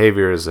bad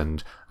behaviors,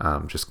 and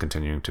just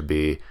continuing to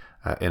be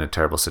in a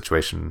terrible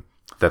situation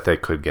that they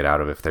could get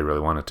out of if they really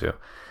wanted to.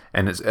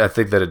 And I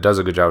think that it does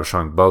a good job of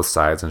showing both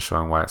sides and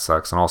showing why it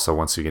sucks, and also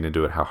once you get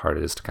into it, how hard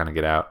it is to kind of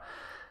get out.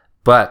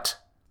 But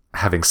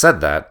having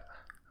said that,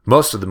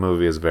 most of the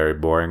movie is very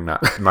boring.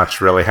 Not much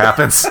really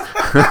happens.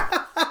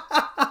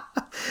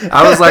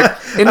 I was like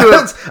into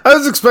it. I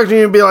was expecting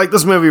you to be like,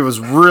 this movie was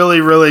really,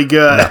 really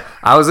good. No,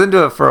 I was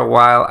into it for a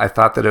while. I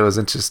thought that it was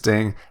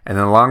interesting, and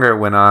the longer it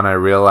went on, I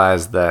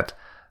realized that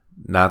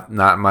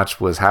not much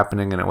was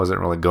happening, and it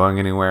wasn't really going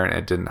anywhere, and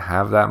it didn't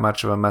have that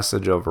much of a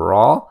message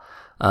overall.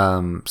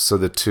 So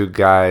the two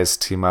guys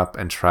team up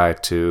and try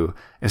to,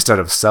 instead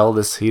of sell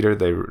this heater,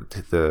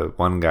 the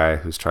one guy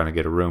who's trying to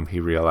get a room, he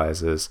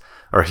realizes,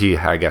 or he,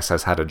 I guess,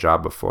 has had a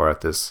job before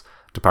at this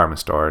department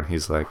store, and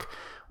he's like,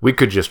 we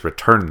could just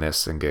return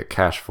this and get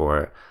cash for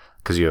it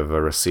because you have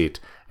a receipt.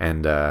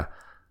 And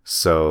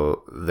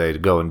so they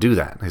go and do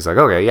that. He's like,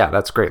 okay, yeah,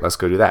 that's great. Let's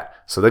go do that.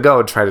 So they go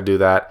and try to do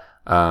that.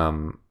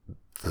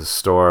 The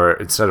store,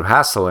 instead of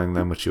hassling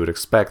them, which you would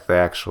expect, they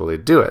actually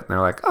do it. And they're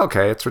like,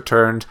 okay, it's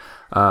returned.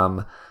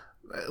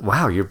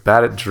 Wow, you're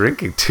bad at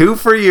drinking. 2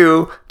 for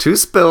you, 2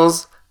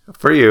 spills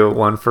for you,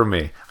 1 for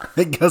me.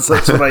 I guess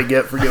that's what I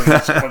get for doing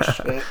so much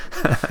shit.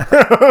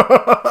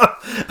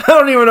 I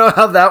don't even know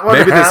how that one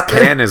Maybe happened.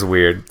 This can is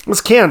weird.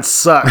 This can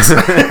sucks.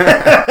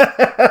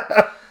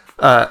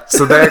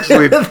 So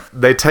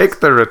they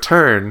take the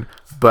return,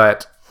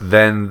 but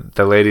then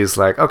the lady's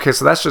like, okay,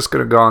 so that's just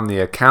going to go on the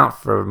account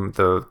from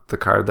the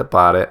card that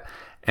bought it.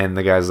 And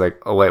the guy's like,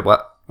 oh, wait,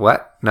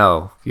 what?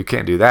 No, you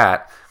can't do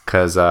that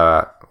because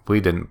we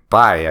didn't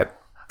buy it.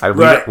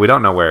 We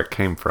don't know where it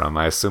came from.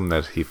 I assume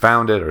that he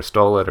found it or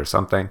stole it or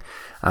something.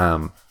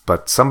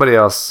 But somebody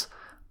else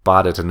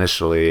bought it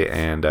initially,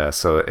 and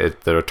so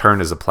the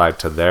return is applied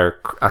to their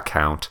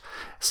account.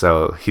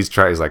 So he's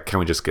like, can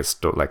we just get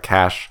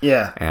cash?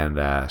 Yeah.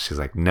 And she's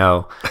like,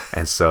 no.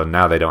 And so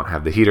now they don't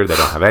have the heater. They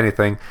don't have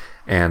anything.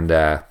 And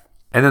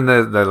then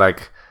they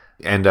like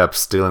end up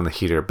stealing the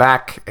heater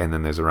back. And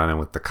then there's a run-in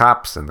with the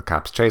cops, and the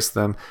cops chase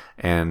them.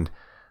 And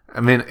I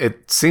mean,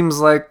 it seems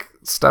like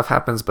stuff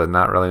happens, but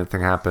not really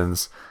anything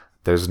happens.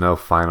 There's no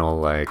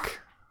final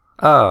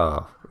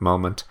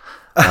moment.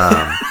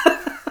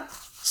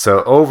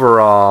 So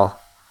overall,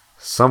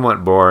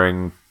 somewhat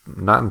boring.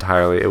 Not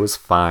entirely. It was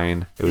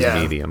fine. It was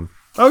medium.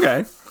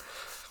 Okay.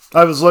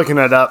 I was looking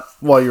it up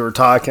while you were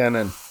talking,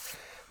 and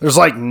there's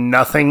like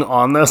nothing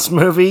on this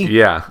movie.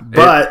 Yeah.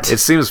 But it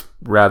seems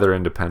rather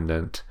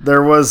independent.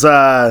 There was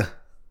I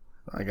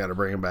gotta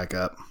bring it back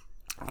up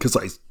because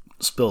I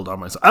spilled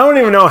on myself. I don't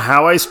even know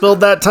how I spilled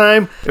that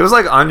time. It was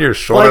like on your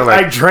shoulder.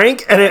 Like I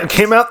drank and it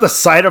came out the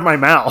side of my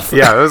mouth.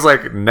 Yeah, it was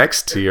like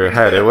next to your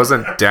head. It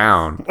wasn't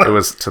down. It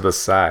was to the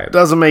side.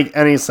 Doesn't make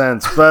any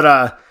sense.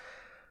 But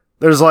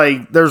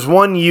there's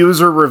one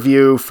user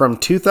review from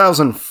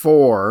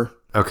 2004.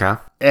 Okay.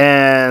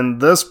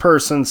 And this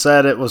person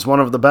said it was one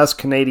of the best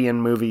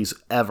Canadian movies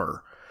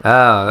ever.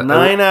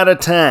 9 out of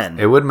 10.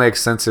 It would make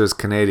sense it was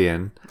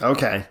Canadian.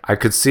 Okay. I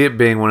could see it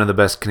being one of the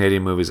best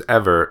Canadian movies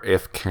ever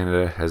if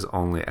Canada has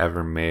only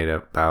ever made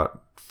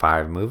about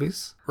 5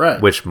 movies.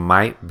 Right. Which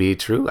might be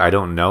true. I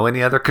don't know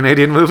any other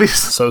Canadian movies.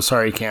 So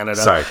sorry,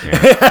 Canada. Sorry,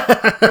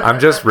 Canada. I'm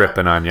just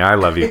ripping on you. I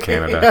love you,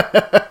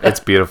 Canada. It's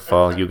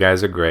beautiful. You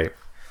guys are great.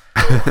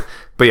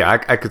 But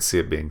yeah, I could see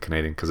it being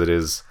Canadian because it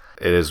is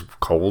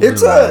cold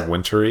and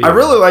wintry. I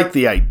really like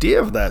the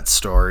idea of that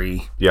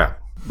story. Yeah.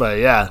 But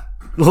yeah.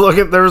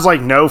 There's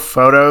like no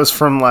photos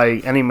from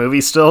like any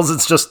movie stills.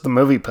 It's just the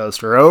movie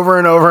poster over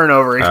and over and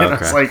over again.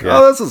 Okay. It's like,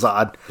 oh, this is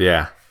odd.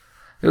 Yeah.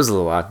 It was a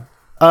little odd.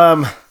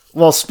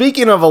 Well,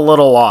 speaking of a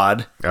little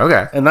odd.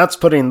 Okay. And that's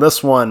putting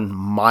this one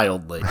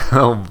mildly.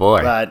 Oh,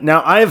 boy.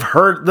 Now, I've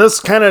heard this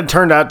kind of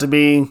turned out to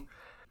be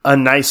a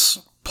nice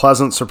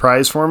pleasant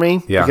surprise for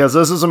me. Yeah. Because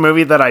this is a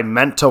movie that I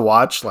meant to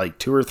watch like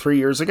 2 or 3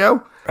 years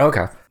ago.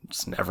 Okay.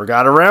 Just never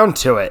got around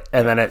to it.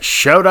 And then it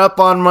showed up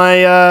on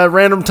my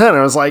random 10.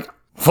 I was like,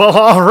 well,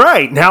 all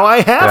right. Now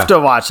I have to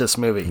watch this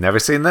movie. Never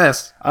seen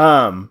this.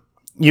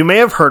 You may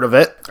have heard of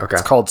it. Okay.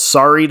 It's called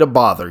Sorry to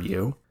Bother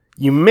You.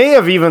 You may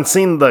have even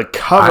seen the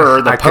cover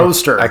or the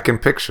poster. I can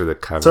picture the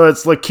cover. So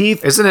it's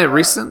Lakeith. Isn't it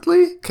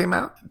recently came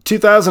out?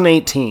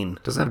 2018.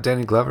 Doesn't it have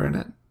Danny Glover in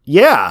it?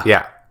 Yeah.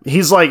 Yeah.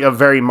 He's like a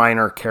very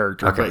minor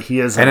character, but he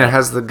is. And it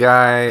has the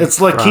guy. It's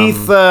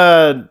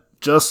Lakeith.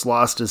 Just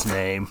lost his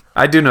name.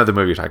 I do know the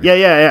movie you're talking about.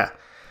 Yeah.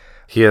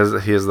 He has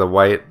the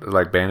white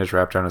like bandage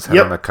wrapped around his head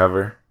on the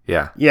cover.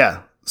 Yeah.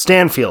 Yeah.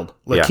 Stanfield.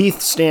 Lakeith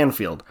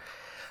Stanfield.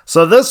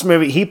 So this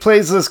movie, he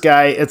plays this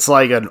guy. It's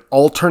like an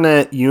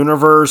alternate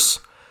universe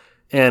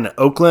in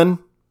Oakland.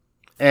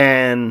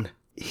 And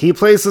he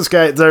plays this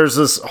guy. There's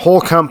this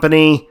whole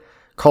company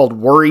called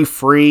Worry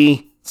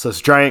Free. It's this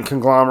giant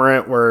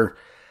conglomerate where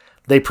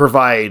they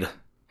provide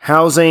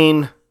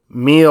housing,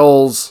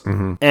 meals,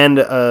 and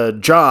a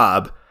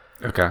job.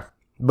 Okay.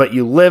 But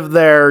you live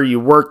there, you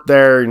work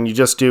there, and you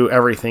just do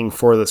everything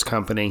for this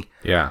company.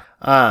 Yeah.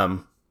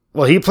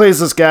 Well, he plays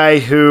this guy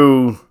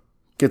who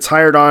gets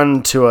hired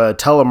on to a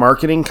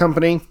telemarketing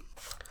company.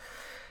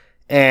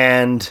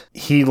 And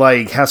he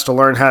has to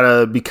learn how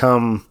to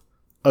become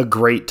a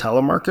great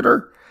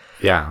telemarketer.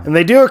 Yeah. And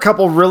they do a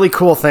couple really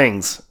cool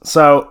things.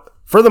 So,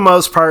 for the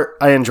most part,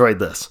 I enjoyed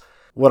this.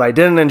 What I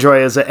didn't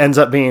enjoy is it ends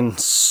up being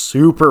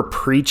super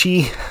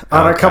preachy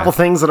on a couple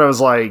things that I was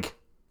like,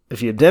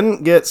 if you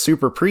didn't get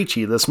super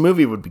preachy, this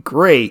movie would be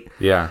great.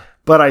 Yeah.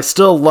 But I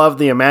still love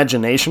the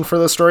imagination for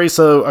the story.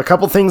 So a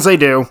couple things they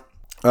do.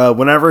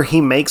 Whenever he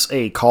makes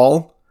a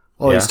call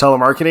while he's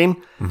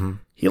telemarketing,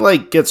 he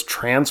gets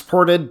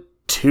transported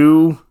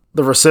to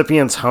the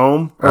recipient's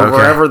home or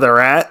wherever they're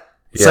at.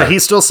 Yeah. So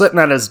he's still sitting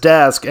at his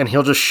desk and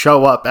he'll just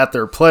show up at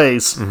their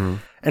place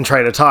and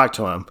try to talk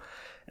to him.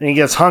 And he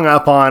gets hung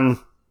up on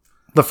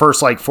the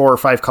first 4 or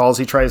 5 calls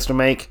he tries to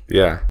make.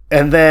 Yeah.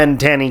 And then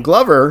Danny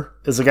Glover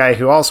is a guy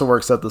who also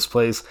works at this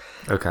place.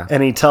 Okay.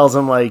 And he tells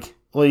him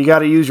well, you got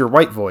to use your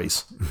white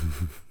voice.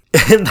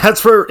 And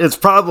that's where it's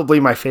probably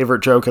my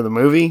favorite joke of the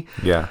movie.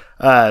 Yeah.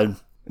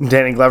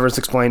 Danny Glover's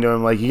explained to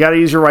him, you got to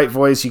use your white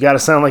voice. You got to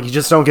sound like you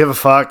just don't give a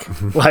fuck.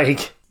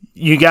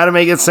 You got to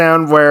make it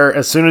sound where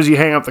as soon as you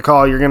hang up the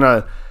call, you're going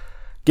to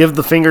give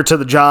the finger to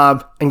the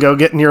job and go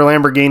get in your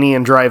Lamborghini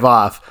and drive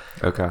off.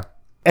 Okay.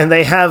 And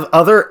they have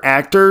other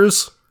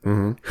actors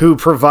who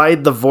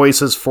provide the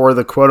voices for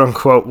the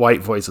quote-unquote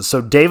white voices.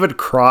 So David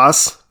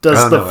Cross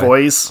does the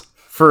voice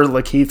for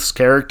Lakeith's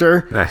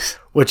character. Nice.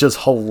 Which is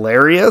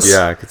hilarious.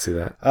 Yeah, I could see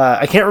that.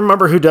 I can't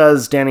remember who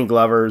does Danny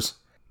Glover's,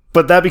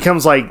 but that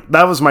becomes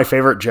that was my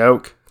favorite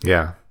joke.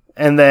 Yeah.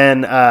 And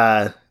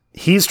then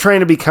he's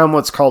trying to become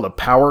what's called a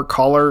power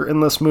caller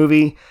in this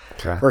movie,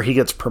 where he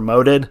gets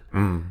promoted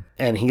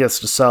and he gets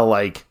to sell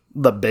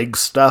the big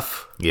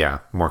stuff. Yeah,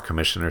 more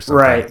commission or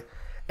something. Right.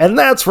 And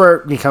that's where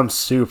it becomes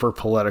super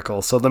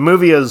political. So the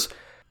movie is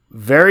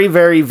very,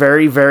 very,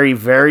 very, very,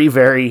 very,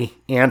 very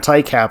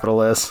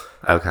anti-capitalist.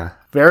 Okay.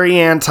 Very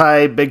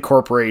anti-big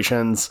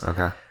corporations.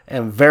 Okay.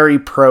 And very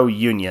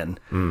pro-union.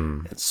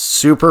 It's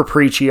super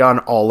preachy on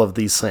all of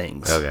these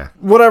things. Oh, yeah.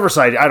 Whatever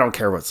side, I don't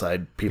care what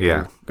side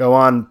people go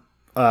on.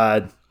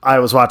 I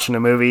was watching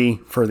a movie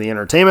for the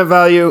entertainment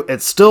value.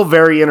 It's still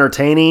very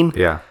entertaining.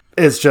 Yeah.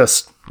 It's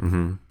just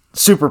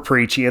super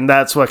preachy. And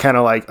that's what kind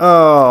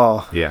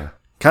of yeah.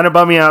 Kind of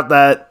bummed me out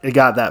that it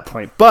got that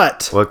point.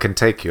 But well, it can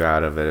take you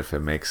out of it if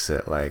it makes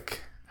it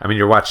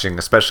you're watching,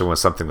 especially with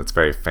something that's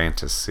very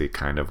fantasy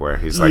kind of, where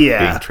he's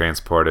being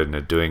transported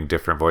and doing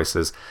different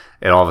voices.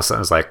 And all of a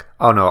sudden it's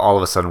oh no, all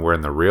of a sudden we're in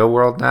the real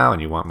world now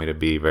and you want me to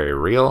be very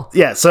real?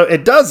 Yeah, so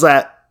it does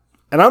that.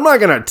 And I'm not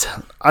going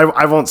to,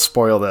 I won't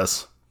spoil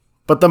this.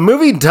 But the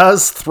movie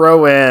does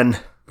throw in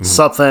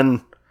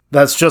something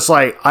that's just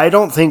I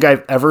don't think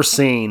I've ever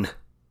seen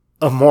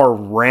a more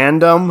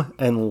random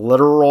and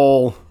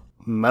literal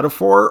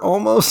metaphor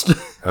almost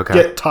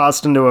get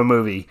tossed into a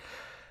movie.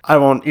 I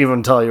won't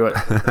even tell you it.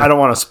 I don't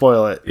want to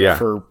spoil it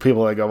for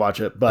people that go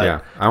watch it. But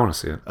yeah, I want to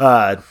see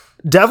it.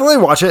 Definitely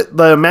watch it.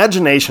 The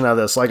imagination of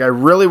this, I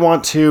really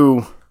want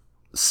to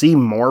see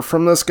more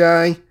from this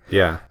guy.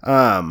 Yeah.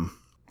 I'm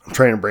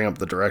trying to bring up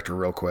the director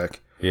real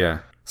quick. Yeah.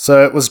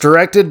 So it was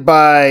directed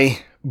by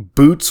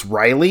Boots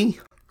Riley.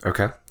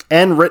 Okay.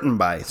 And written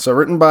by. So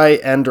written by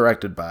and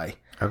directed by.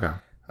 Okay.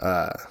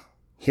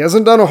 He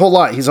hasn't done a whole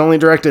lot. He's only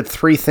directed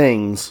 2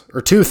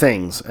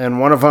 things, and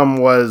one of them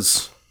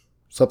was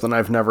something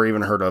I've never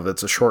even heard of.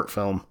 It's a short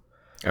film.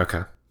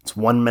 Okay. It's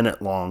 1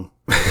 minute long.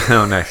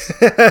 Oh, nice.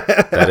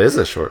 That is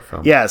a short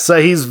film. Yeah,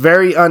 so he's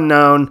very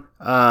unknown.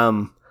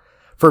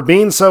 For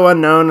being so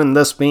unknown and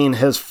this being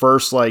his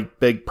first,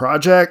 big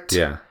project,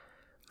 yeah,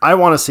 I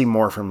want to see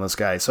more from this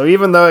guy. So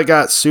even though it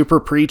got super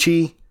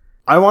preachy,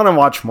 I want to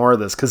watch more of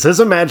this because his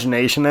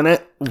imagination in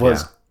it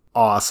was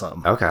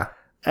awesome. Okay.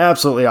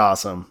 Absolutely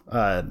awesome.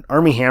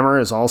 Armie Hammer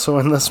is also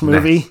in this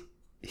movie. Nice.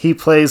 He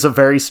plays a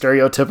very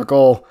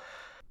stereotypical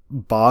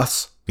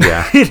boss.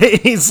 Yeah.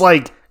 He's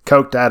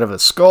coked out of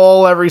his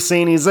skull every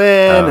scene he's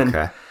in,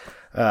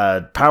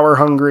 and power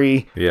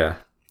hungry. Yeah.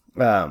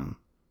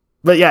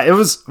 But yeah, it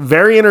was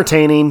very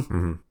entertaining.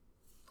 Mm-hmm.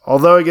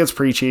 Although it gets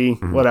preachy,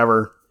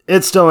 whatever.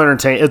 It's still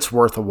entertaining. It's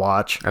worth a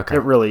watch. Okay.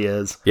 It really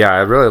is. Yeah, I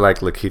really like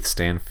Lakeith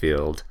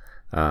Stanfield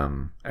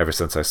ever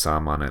since I saw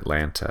him on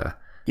Atlanta.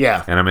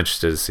 Yeah. And I'm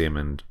interested to see him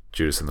in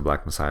Judas and the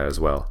Black Messiah as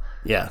well.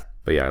 Yeah.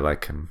 But yeah, I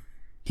like him.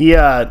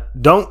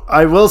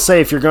 I will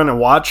say, if you're going to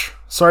watch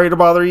Sorry to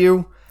Bother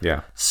You,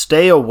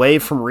 stay away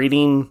from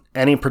reading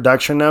any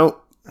production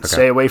note. Okay.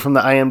 Stay away from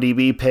the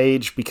IMDb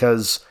page,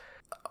 because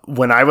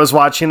when I was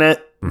watching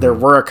it, there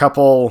were a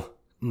couple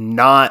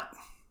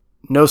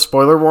no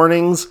spoiler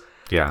warnings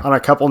on a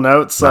couple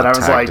notes that I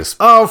was like,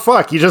 oh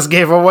fuck, you just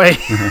gave away.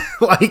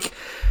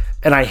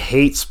 And I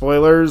hate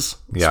spoilers,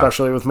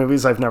 especially with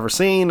movies I've never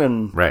seen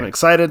and I'm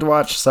excited to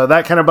watch. So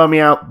that kind of bummed me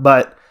out,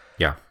 but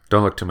yeah,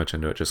 don't look too much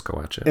into it. Just go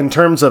watch it. In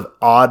terms of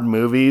odd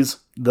movies,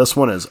 this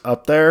one is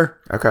up there.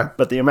 Okay.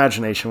 But The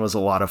Imagination was a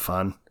lot of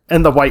fun.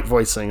 And the white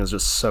voicing is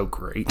just so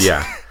great.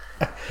 Yeah.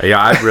 Yeah,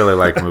 I really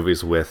like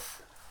movies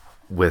with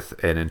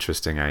an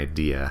interesting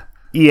idea.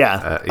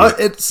 Yeah.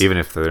 Even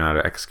if they're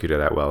not executed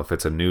that well. If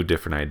it's a new,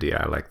 different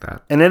idea, I like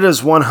that. And it is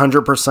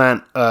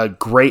 100% a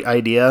great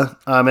idea.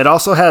 It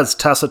also has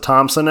Tessa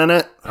Thompson in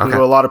it,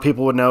 who a lot of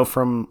people would know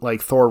from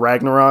like Thor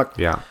Ragnarok.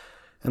 Yeah.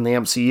 In the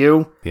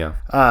MCU. Yeah.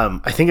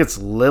 I think it's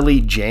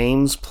Lily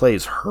James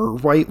plays her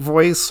white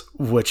voice,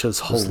 which is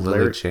hilarious.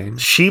 Lily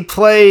James? She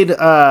played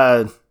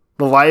the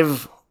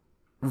live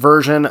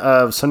version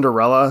of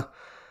Cinderella.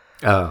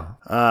 Oh.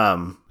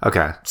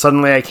 Okay.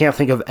 Suddenly I can't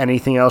think of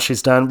anything else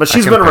she's done, but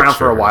she's been around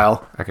for a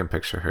while. I can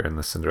picture her in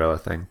the Cinderella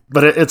thing.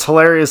 But it's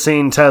hilarious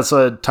seeing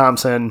Tessa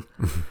Thompson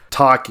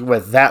talk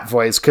with that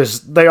voice,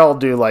 because they all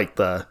do like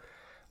the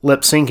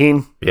lip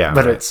syncing. Yeah.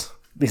 But it's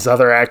these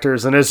other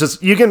actors, and it's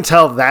just, you can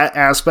tell that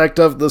aspect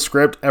of the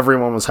script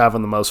everyone was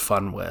having the most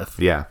fun with.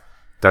 Yeah.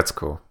 That's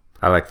cool.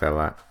 I like that a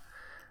lot.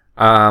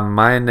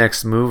 My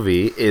next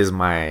movie is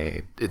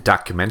my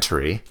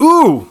documentary.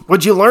 Ooh,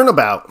 what'd you learn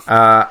about?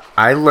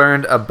 I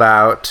learned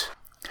about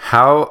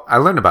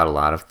a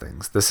lot of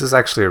things. This is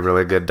actually a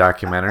really good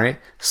documentary.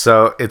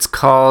 So it's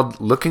called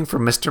Looking for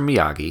Mr.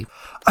 Miyagi.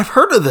 I've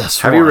heard of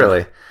this. Have you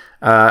really?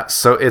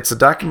 So it's a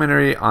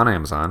documentary on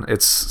Amazon.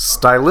 It's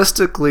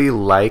stylistically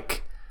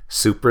like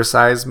Super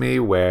Size Me,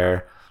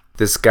 where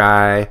this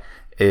guy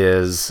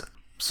is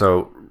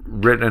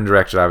written and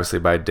directed obviously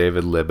by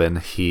David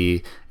Libin.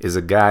 He is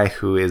a guy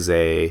who he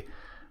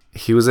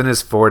was in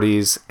his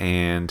 40s,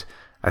 and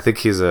I think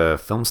he's a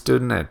film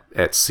student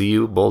at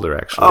CU Boulder,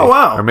 actually. Oh,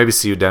 wow. Or maybe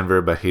CU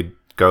Denver, but he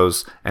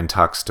goes and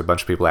talks to a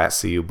bunch of people at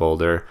CU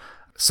Boulder.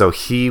 So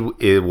he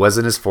was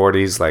in his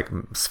 40s, like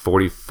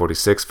 40,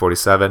 46,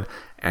 47,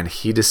 and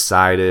he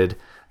decided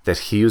that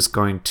he was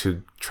going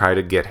to try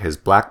to get his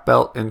black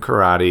belt in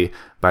karate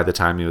by the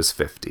time he was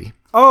 50.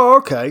 Oh,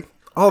 okay.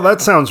 Oh,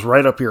 that sounds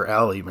right up your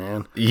alley,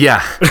 man.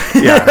 Yeah.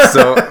 Yeah.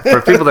 So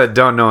for people that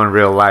don't know in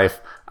real life,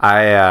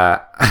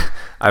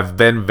 I've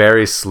been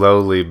very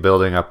slowly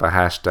building up a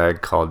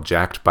hashtag called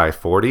Jacked by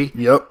 40.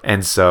 Yep.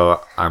 And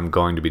so I'm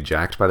going to be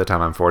jacked by the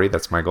time I'm 40.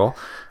 That's my goal.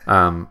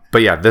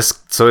 But yeah,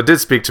 so it did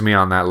speak to me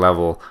on that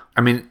level.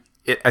 I mean,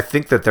 I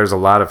think that there's a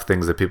lot of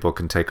things that people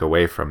can take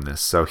away from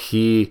this. So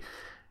he,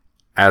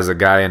 as a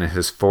guy in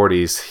his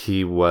 40s,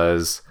 he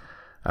was,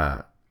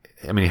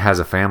 he has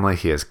a family,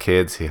 he has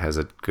kids, he has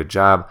a good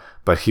job,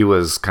 but he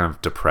was kind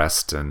of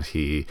depressed, and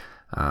he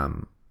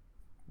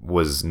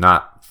was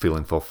not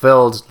feeling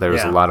fulfilled. There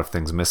was a lot of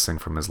things missing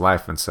from his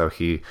life,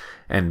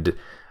 and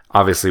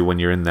obviously when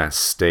you're in that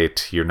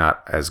state, you're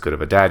not as good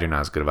of a dad, you're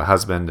not as good of a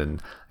husband,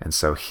 and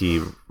so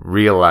he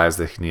realized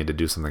that he needed to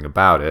do something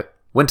about it.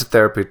 Went to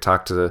therapy,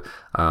 talked to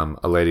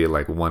a lady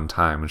like one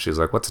time, and she was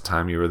like, "What's the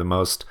time you were the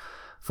most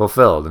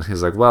fulfilled?" And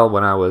he's like, "Well,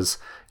 when I was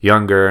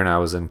younger and I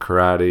was in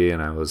karate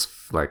and I was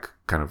like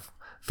kind of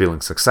feeling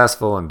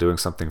successful and doing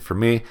something for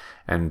me."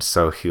 And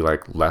so he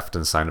like left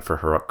and signed up for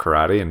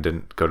karate and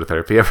didn't go to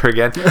therapy ever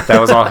again. That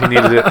was all he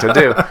needed to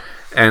do.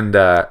 And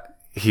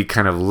he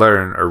kind of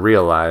learned or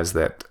realized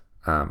that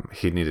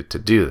he needed to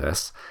do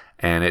this.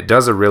 And it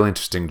does a really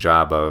interesting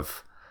job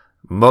of,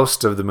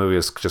 most of the movie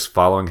is just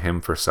following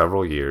him for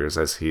several years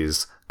as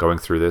he's going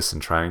through this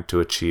and trying to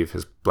achieve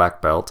his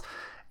black belt.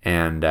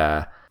 And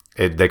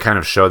they kind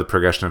of show the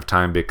progression of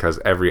time, because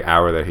every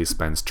hour that he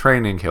spends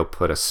training, he'll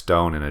put a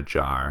stone in a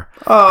jar.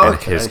 Oh,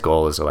 and his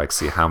goal is to like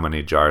see how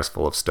many jars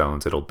full of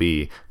stones it'll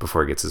be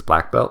before he gets his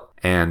black belt.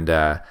 And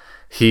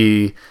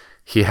he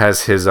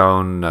has his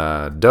own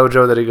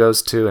dojo that he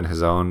goes to, and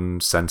his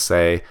own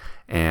sensei.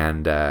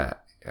 And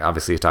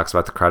obviously he talks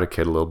about the Karate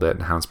Kid a little bit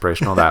and how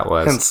inspirational that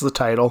was. Hence the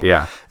title.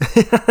 Yeah.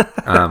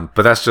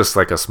 But that's just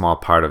like a small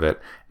part of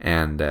it.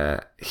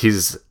 And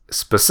he's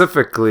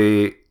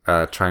specifically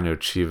trying to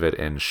achieve it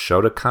in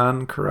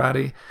Shotokan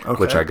karate,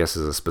 which I guess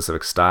is a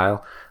specific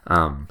style.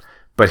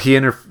 But he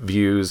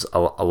interviews a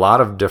lot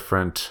of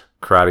different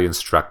karate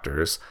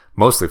instructors,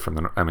 mostly from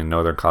the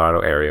Northern Colorado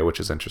area, which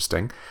is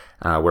interesting,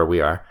 where we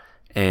are.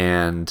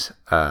 And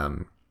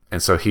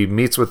so he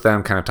meets with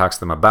them, kind of talks to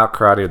them about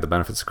karate or the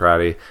benefits of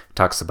karate,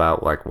 talks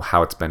about like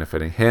how it's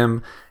benefiting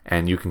him.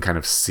 And you can kind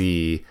of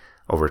see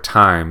over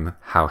time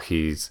how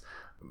he's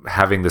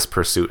having this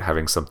pursuit,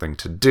 having something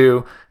to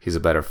do. He's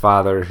a better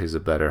father. He's a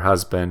better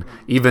husband,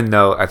 even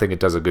though I think it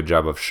does a good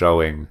job of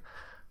showing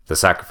the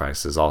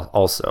sacrifices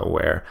also,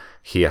 where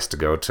he has to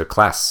go to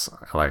class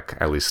like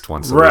at least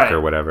once a week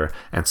or whatever.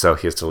 And so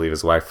he has to leave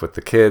his wife with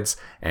the kids,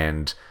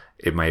 and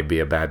it might be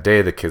a bad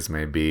day. The kids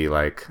may be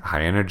like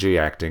high energy,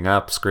 acting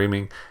up,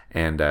 screaming.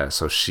 And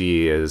so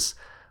she is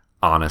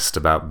honest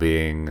about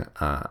being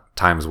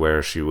times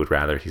where she would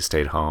rather he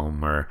stayed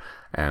home, or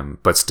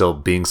but still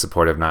being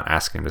supportive, not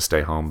asking him to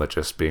stay home, but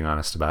just being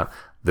honest about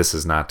this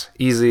is not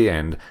easy.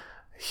 And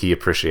he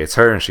appreciates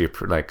her, and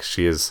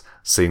she is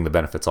seeing the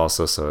benefits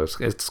also. So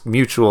it's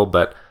mutual,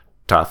 but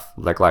tough,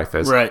 like life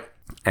is. Right.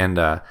 And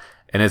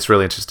it's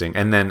really interesting.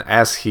 And then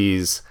as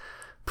he's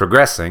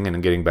progressing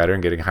and getting better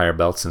and getting higher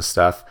belts and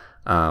stuff,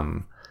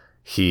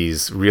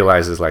 he's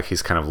realizes like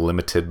he's kind of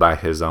limited by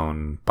his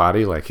own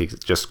body. Like he's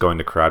just going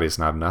to karate is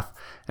not enough.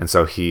 And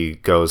so he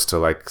goes to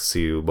like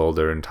CU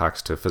Boulder and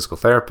talks to physical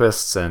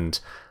therapists,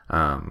 and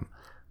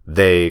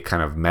they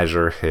kind of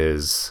measure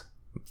his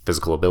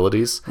physical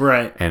abilities,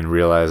 right? And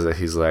realize that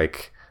he's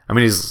like, I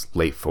mean, he's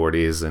late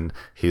 40s and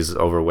he's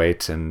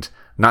overweight, and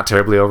not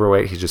terribly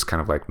overweight. He's just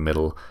kind of like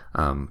middle,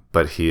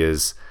 but he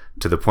is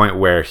to the point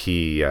where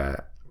he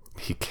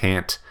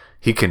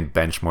can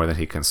bench more than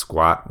he can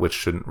squat, which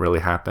shouldn't really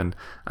happen.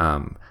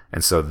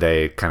 And so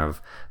they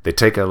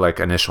take like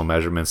initial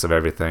measurements of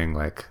everything,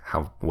 like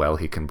how well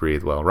he can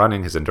breathe while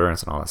running, his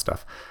endurance and all that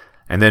stuff.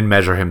 And then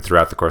measure him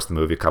throughout the course of the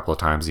movie a couple of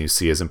times, and you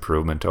see his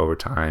improvement over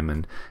time,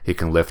 and he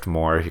can lift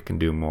more, he can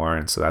do more,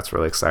 and so that's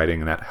really exciting,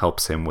 and that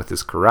helps him with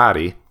his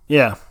karate.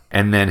 Yeah.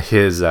 And then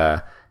his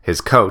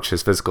coach,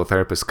 his physical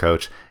therapist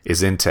coach,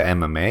 is into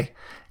MMA,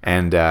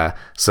 and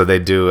so they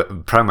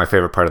do. Probably my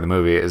favorite part of the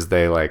movie is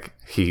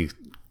he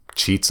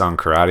cheats on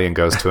karate and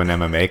goes to an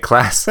MMA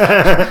class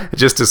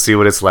just to see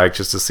what it's like,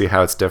 just to see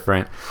how it's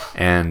different,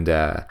 and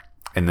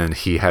then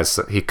he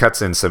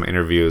cuts in some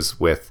interviews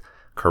with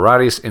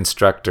karate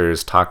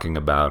instructors talking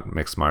about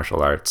mixed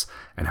martial arts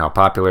and how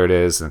popular it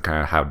is and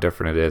kind of how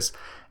different it is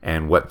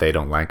and what they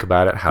don't like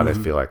about it, how they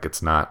feel like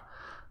it's not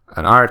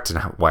an art, and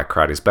why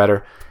karate is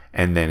better.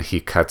 And then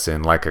he cuts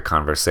in like a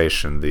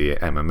conversation, the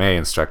MMA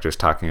instructors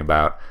talking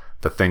about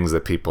the things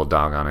that people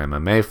dog on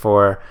MMA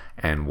for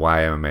and why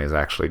MMA is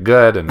actually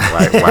good and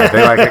why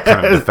they like it,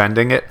 kind of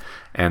defending it.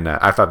 And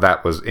I thought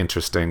that was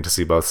interesting to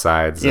see both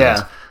sides.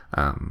 Yeah.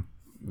 And,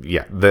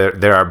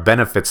 there are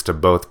benefits to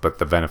both, but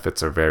the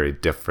benefits are very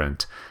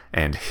different.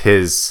 And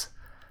his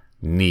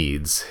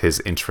needs, his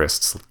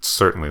interests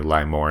certainly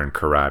lie more in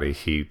karate.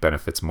 He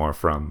benefits more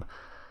from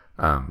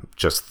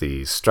just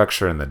the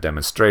structure and the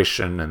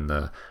demonstration and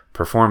the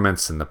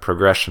performance and the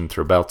progression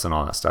through belts and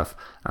all that stuff.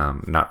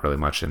 Not really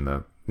much in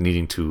the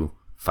needing to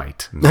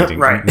fight,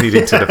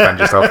 needing to defend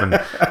yourself and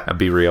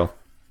be real.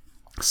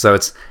 So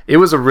it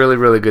was a really,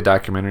 really good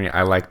documentary.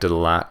 I liked it a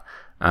lot.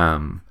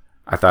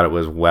 I thought it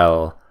was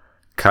well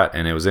cut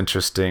and it was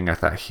interesting. I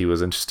thought he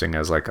was interesting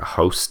as like a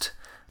host.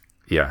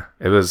 Yeah,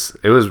 it was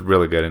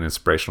really good and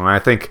inspirational. And I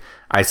think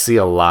I see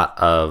a lot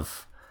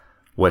of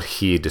what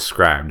he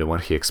described and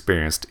what he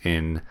experienced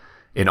in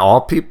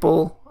all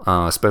people,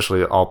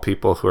 especially all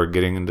people who are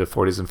getting into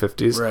 40s and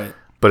 50s. Right.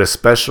 But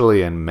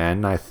especially in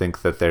men, I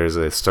think that there's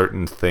a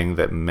certain thing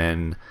that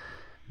men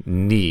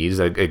need,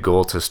 a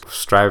goal to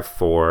strive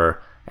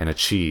for and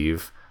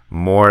achieve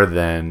more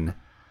than,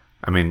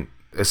 I mean,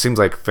 it seems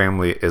like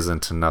family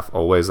isn't enough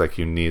always. Like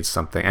you need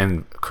something,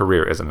 and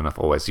career isn't enough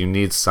always. You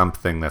need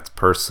something that's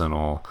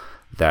personal,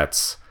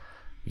 that's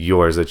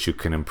yours, that you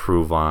can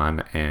improve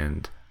on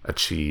and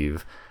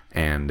achieve.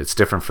 And it's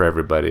different for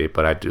everybody,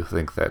 but I do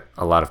think that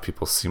a lot of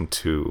people seem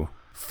to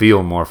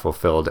feel more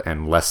fulfilled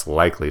and less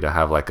likely to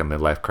have like a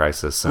midlife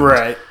crisis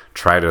and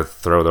try to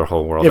throw their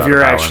whole world out of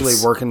balance. If you're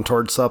actually working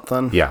towards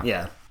something.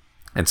 Yeah.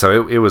 And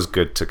so it was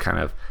good to kind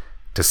of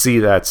to see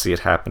it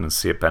happen and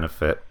see it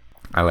benefit.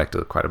 I liked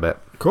it quite a bit.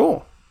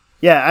 Cool.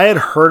 Yeah, I had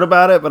heard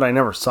about it, but I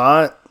never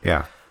saw it.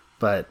 Yeah.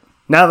 But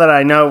now that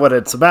I know what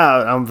it's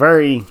about, I'm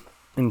very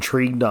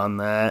intrigued on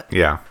that.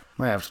 Yeah.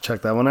 Might have to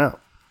check that one out.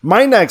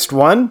 My next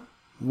one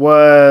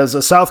was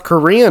a South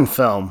Korean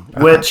film,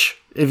 which,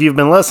 if you've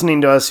been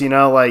listening to us, you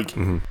know, like,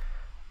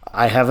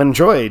 I have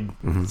enjoyed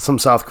some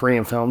South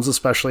Korean films,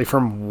 especially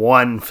from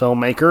one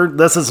filmmaker.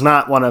 This is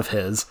not one of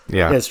his.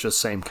 Yeah. It's just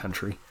same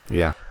country.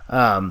 Yeah.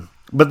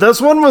 But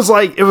this one was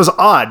like, it was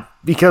odd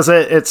because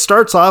it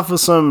starts off with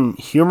some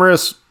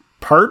humorous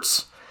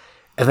parts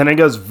and then it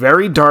goes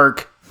very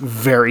dark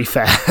very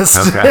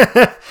fast.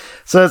 Okay.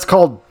 So it's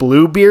called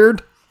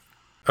Bluebeard.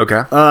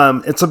 Okay.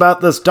 It's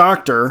about this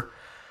doctor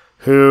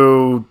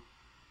who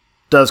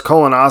does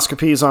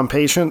colonoscopies on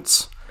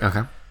patients.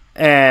 Okay.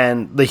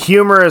 And the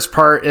humorous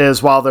part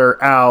is while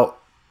they're out,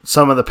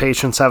 some of the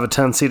patients have a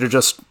tendency to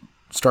just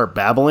start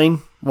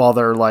babbling while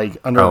they're like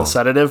under the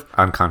sedative.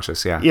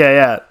 Unconscious, yeah.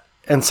 Yeah.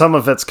 And some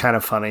of it's kind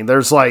of funny.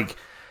 There's like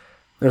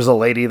There's a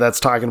lady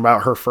that's talking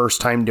about her first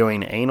time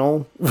doing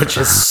anal, which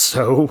is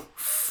so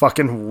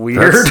fucking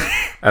weird. That's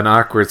an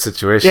awkward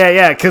situation.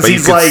 Yeah, because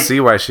he's you like... see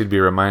why she'd be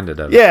reminded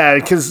of it. Yeah,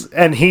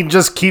 and he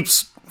just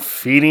keeps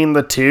feeding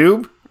the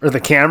tube, or the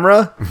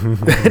camera.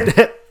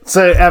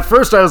 So at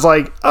first I was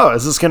like, oh,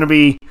 is this going to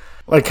be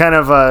like kind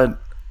of a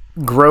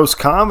gross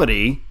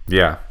comedy?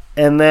 Yeah.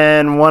 And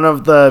then one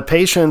of the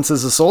patients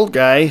is this old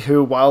guy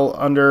who, while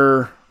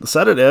under the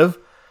sedative,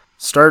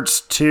 starts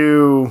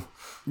to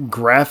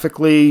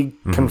graphically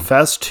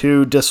confess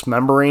to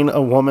dismembering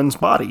a woman's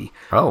body.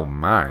 Oh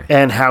my.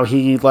 And how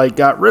he like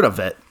got rid of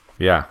it.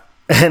 Yeah.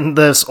 And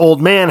this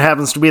old man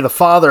happens to be the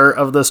father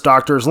of this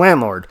doctor's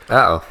landlord.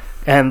 Uh-oh.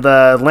 And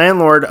the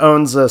landlord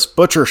owns this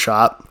butcher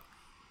shop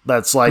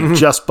that's like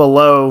just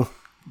below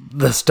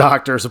this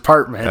doctor's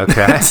apartment.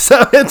 Okay.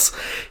 So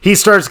he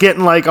starts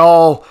getting like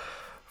all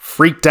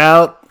freaked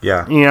out.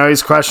 Yeah. You know,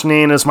 he's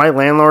questioning, is my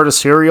landlord a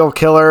serial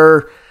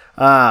killer?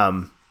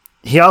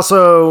 He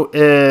also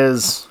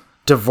is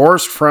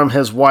divorced from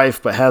his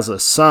wife, but has a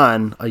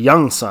son, a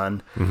young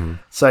son. Mm-hmm.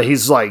 So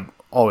he's like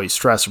always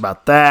stressed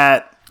about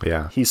that.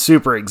 Yeah. He's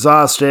super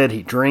exhausted.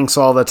 He drinks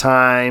all the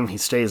time. He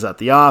stays at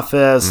the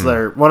office.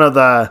 One of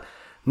the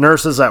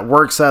nurses that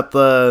works at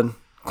the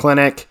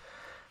clinic,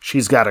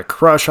 she's got a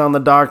crush on the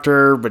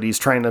doctor, but he's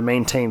trying to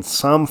maintain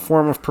some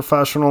form of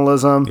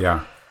professionalism.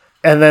 Yeah.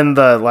 And then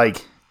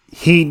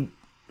he,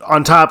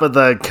 on top of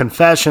the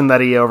confession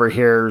that he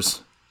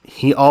overhears,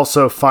 he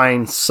also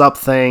finds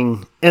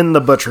something in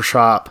the butcher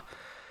shop.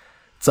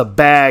 It's a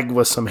bag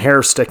with some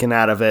hair sticking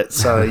out of it.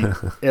 So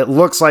it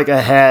looks like a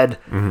head.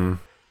 Mm-hmm.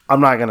 I'm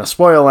not going to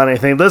spoil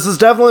anything. This is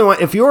definitely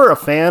one, if you're a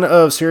fan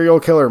of serial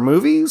killer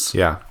movies,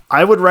 yeah,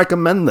 I would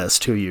recommend this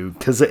to you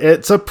because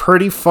it's a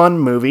pretty fun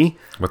movie.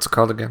 What's it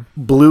called again?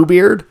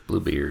 Bluebeard.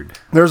 Bluebeard.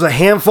 There's a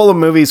handful of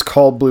movies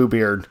called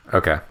Bluebeard.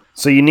 Okay.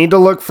 So you need to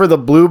look for the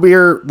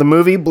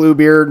movie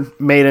Bluebeard,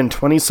 made in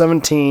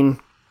 2017.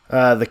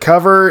 The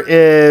cover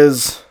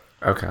is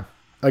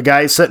a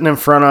guy sitting in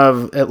front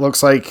of, it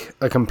looks like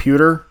a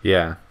computer.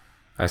 Yeah,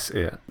 I see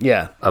it.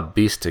 Yeah. A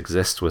beast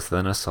exists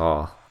within us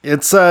all.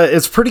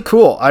 It's pretty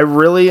cool. I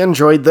really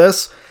enjoyed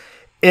this.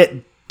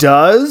 It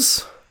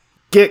does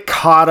get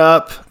caught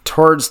up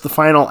towards the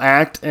final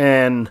act,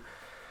 and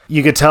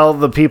you could tell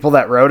the people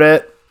that wrote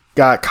it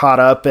got caught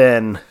up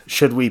in,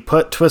 should we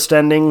put twist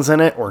endings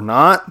in it or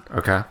not?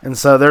 Okay. And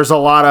so there's a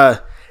lot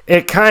of,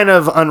 it kind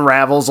of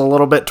unravels a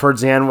little bit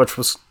towards the end, which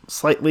was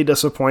slightly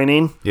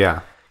disappointing.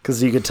 Yeah.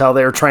 Because you could tell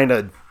they were trying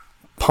to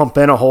pump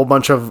in a whole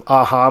bunch of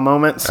aha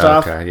moment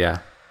stuff. Okay, yeah.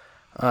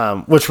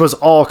 Which was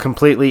all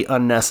completely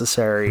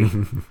unnecessary.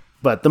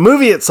 But the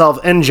movie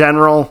itself, in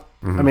general,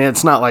 I mean,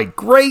 it's not like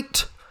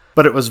great,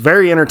 but it was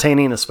very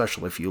entertaining,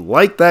 especially if you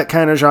like that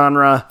kind of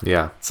genre.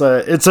 Yeah.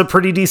 It's a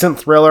pretty decent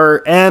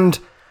thriller, and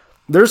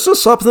there's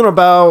just something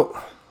about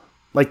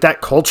like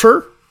that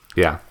culture.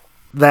 Yeah.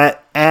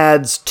 That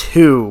adds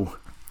to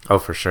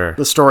for sure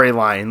the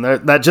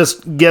storyline. That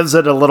just gives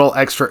it a little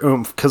extra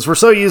oomph, because we're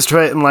so used to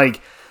it in like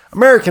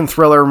American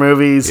thriller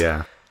movies.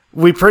 Yeah.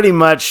 We pretty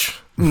much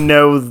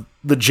know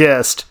the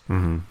gist.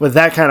 Mm-hmm. With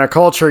that kind of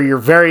culture, you're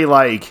very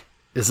like,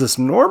 is this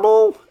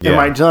normal? Yeah. Am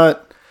I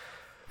not?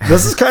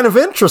 This is kind of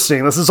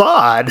interesting. This is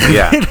odd.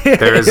 Yeah,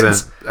 there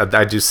isn't.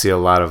 I do see a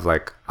lot of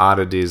like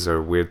oddities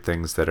or weird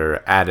things that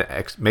are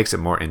makes it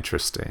more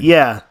interesting.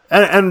 Yeah,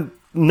 and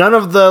none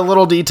of the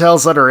little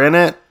details that are in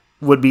it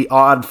would be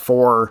odd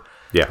for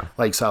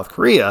like South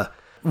Korea.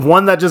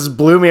 One that just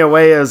blew me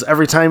away is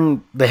every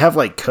time they have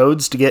like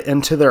codes to get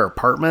into their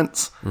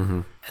apartments,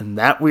 and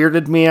that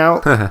weirded me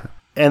out.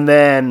 And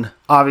then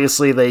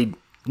obviously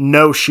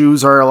no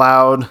shoes are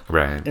allowed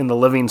in the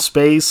living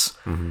space.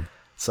 Mm-hmm.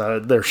 So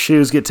their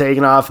shoes get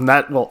taken off, and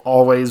that will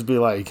always be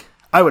like,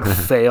 I would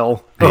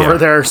fail over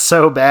there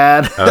so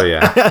bad. Oh,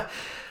 yeah.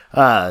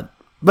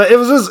 But it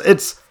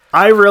was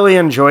I really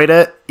enjoyed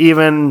it,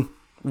 even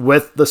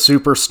with the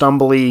super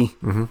stumbly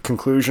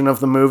conclusion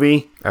of the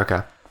movie.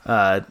 Okay.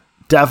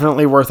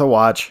 Definitely worth a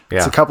watch. Yeah.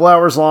 It's a couple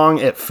hours long.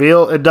 It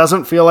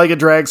doesn't feel like it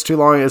drags too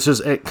long. It's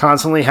just, it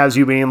constantly has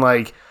you being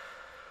like,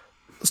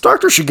 this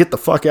doctor should get the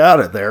fuck out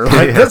of there.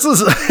 Like, this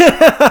is...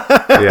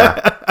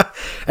 Yeah.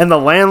 And the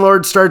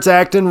landlord starts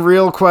acting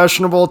real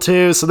questionable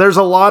too. So there's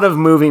a lot of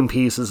moving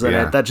pieces in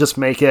it that just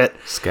make it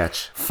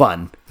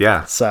fun.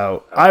 Yeah.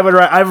 So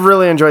I've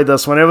really enjoyed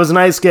this one. It was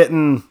nice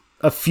getting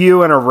a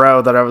few in a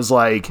row that I was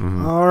like,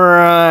 all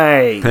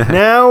right,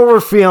 now we're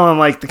feeling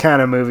like the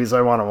kind of movies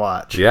I want to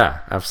watch. Yeah,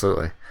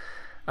 absolutely.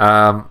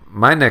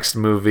 My next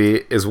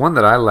movie is one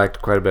that I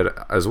liked quite a bit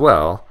as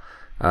well.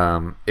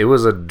 It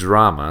was a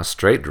drama,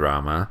 straight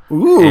drama,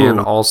 and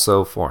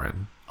also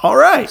foreign. All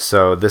right.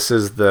 So this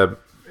is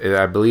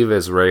I believe,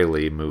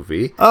 Israeli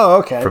movie. Oh,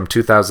 okay. From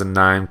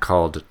 2009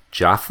 called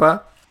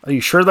Jaffa. Are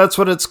you sure that's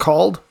what it's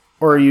called?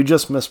 Or are you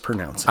just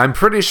mispronouncing? I'm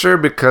pretty sure,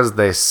 because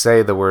they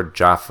say the word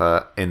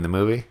Jaffa in the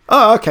movie.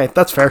 Oh, okay.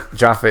 That's fair.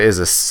 Jaffa is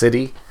a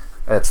city.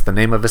 It's the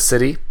name of a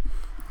city.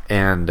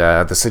 And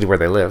the city where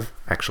they live,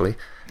 actually.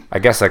 I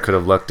guess I could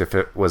have looked if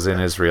it was in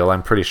Israel.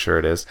 I'm pretty sure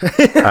it is.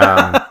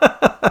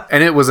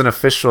 And it was an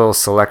official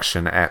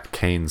selection at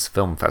Cannes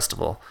Film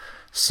Festival.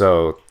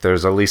 So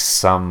there's at least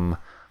some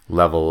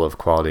level of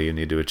quality you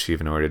need to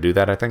achieve in order to do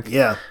that, I think.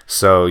 Yeah.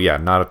 So, yeah,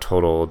 not a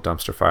total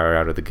dumpster fire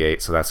out of the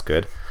gate, so that's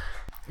good.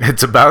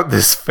 It's about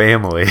this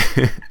family.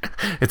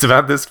 It's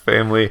about this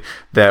family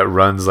that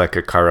runs like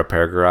a car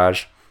repair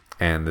garage.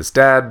 And this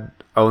dad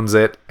owns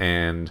it,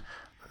 and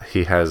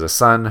he has a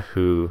son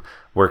who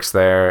works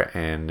there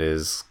and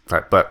is,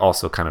 but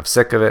also kind of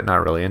sick of it,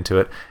 not really into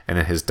it. And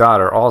then his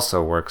daughter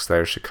also works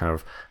there. She kind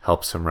of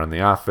helps him run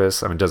the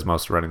office. I mean, does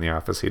most of running the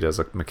office. He does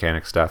like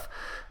mechanic stuff.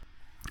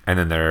 And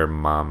then their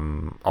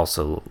mom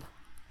also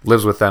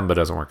lives with them, but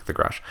doesn't work at the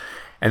garage.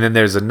 And then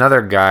there's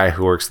another guy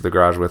who works at the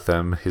garage with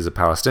them. He's a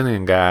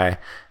Palestinian guy,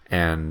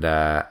 and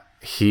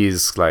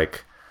he's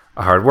like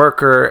a hard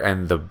worker.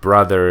 And the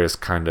brother is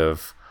kind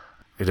of,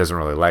 he doesn't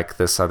really like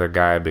this other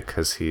guy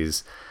because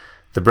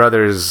the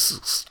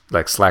brother's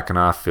like slacking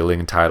off, feeling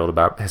entitled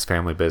about his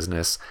family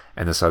business.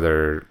 And this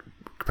other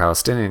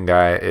Palestinian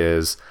guy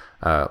is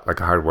like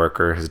a hard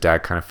worker. His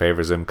dad kind of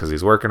favors him because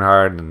he's working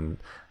hard, and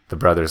the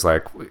brother's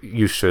like,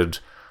 you should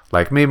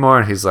like me more.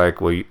 And he's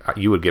like, well,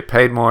 you would get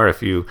paid more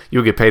if you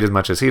would get paid as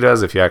much as he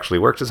does if you actually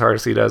worked as hard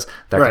as he does,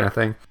 that kind of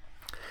thing.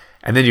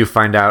 And then you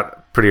find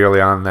out pretty early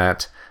on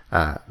that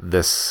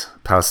this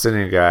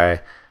Palestinian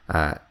guy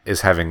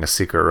is having a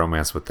secret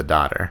romance with the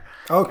daughter.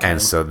 Okay.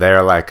 And so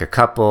they're like a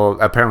couple.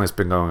 Apparently it's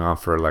been going on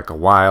for like a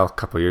while, a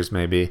couple years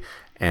maybe.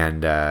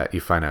 And you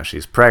find out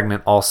she's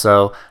pregnant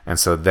also. And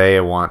so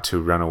they want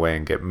to run away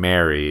and get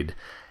married.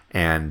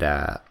 And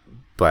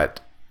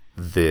but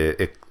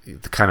it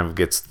kind of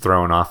gets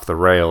thrown off the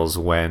rails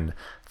when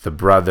the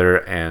brother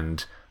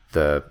and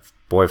the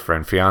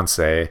boyfriend,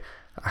 fiance,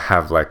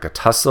 have like a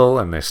tussle,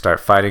 and they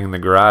start fighting in the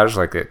garage.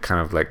 Like it kind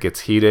of like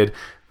gets heated.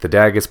 The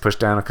dad gets pushed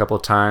down a couple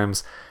of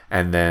times,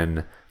 and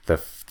then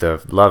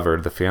the lover,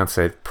 the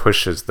fiance,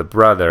 pushes the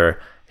brother.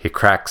 He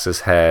cracks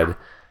his head.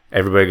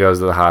 Everybody goes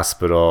to the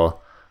hospital.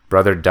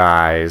 Brother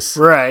dies.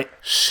 Right.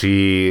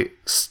 She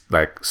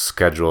like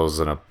schedules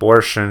an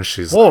abortion.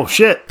 She's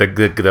shit.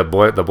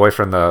 The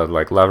boyfriend, the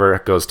like lover,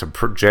 goes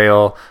to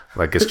jail.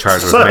 Like gets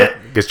charged with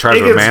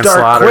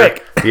manslaughter.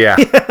 Quick. Yeah.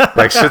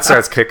 Like shit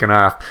starts kicking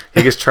off.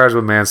 He gets charged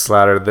with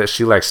manslaughter. That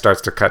she like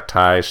starts to cut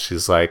ties.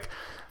 She's like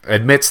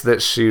admits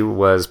that she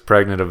was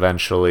pregnant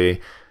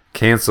eventually,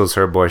 cancels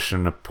her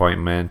abortion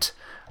appointment,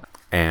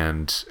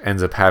 and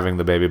ends up having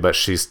the baby, but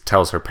she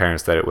tells her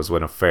parents that it was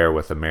an affair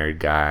with a married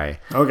guy.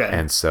 Okay.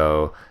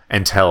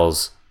 And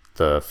tells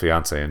the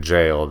fiance in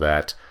jail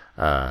that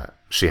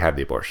she had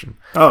the abortion.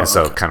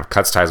 Kind of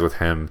cuts ties with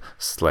him,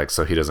 like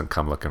so he doesn't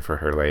come looking for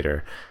her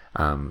later.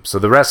 So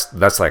the rest,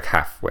 that's like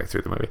halfway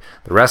through the movie.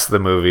 The rest of the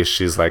movie,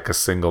 she's like a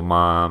single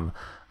mom,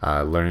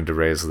 learning to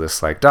raise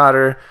this like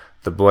daughter.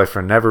 The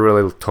boyfriend never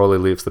really totally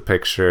leaves the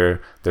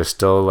picture. There's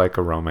still like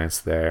a romance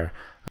there.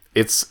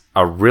 It's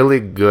a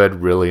really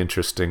good, really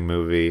interesting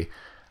movie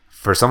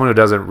for someone who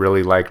doesn't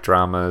really like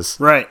dramas.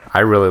 Right. I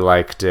really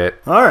liked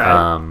it. All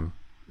right.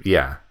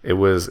 Yeah, it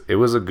was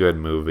a good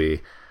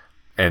movie,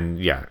 and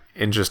yeah,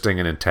 interesting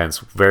and intense.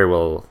 Very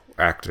well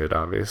acted,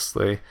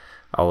 obviously.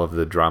 All of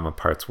the drama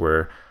parts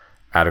were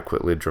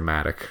adequately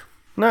dramatic.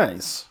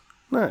 Nice.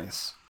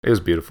 It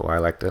was beautiful. I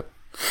liked it.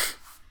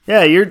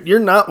 Yeah, you're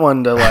not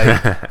one to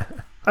like.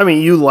 I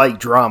mean, you like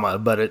drama,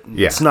 but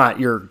it's not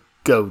your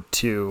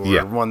go-to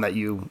or one that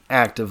you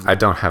actively. I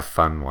don't have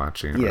fun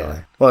watching it. Yeah. Really.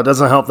 Well, it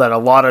doesn't help that a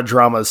lot of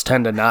dramas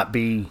tend to not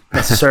be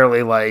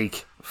necessarily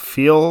like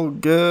feel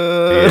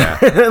good.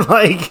 Yeah.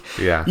 Like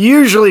you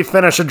usually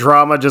finish a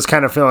drama just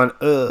kind of feeling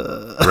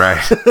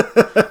Right.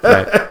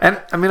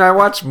 And I mean, I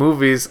watch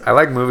movies. I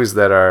like movies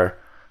that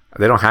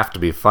they don't have to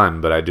be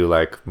fun, but I do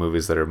like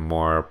movies that are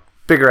more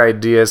bigger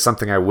ideas,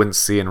 something I wouldn't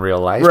see in real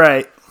life.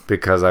 Right.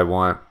 Because I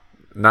want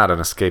not an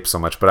escape so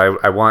much, but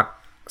I want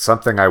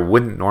something I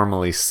wouldn't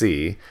normally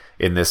see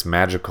in this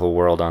magical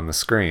world on the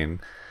screen.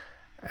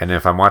 And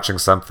if I'm watching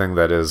something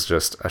that is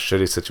just a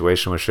shitty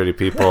situation with shitty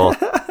people,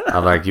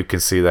 I'm like, you can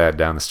see that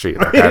down the street.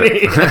 Like,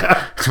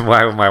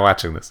 why am I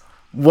watching this?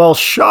 Well,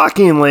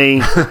 shockingly,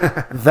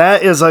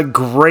 that is a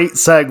great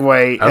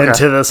segue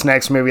into this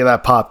next movie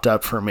that popped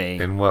up for me.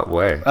 In what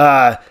way?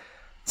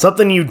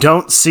 Something you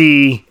don't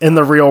see in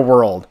the real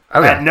world.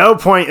 Okay. At no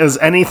point is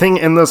anything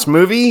in this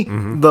movie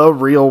the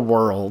real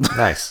world.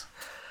 Nice.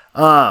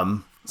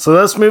 So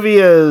this movie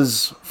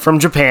is from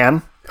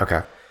Japan.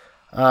 Okay.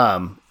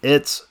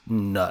 It's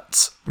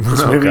nuts.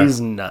 This movie's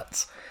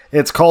nuts.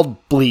 It's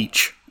called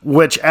Bleach,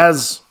 which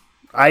as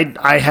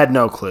I had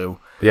no clue.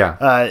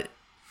 Yeah.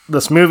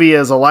 This movie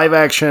is a live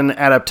action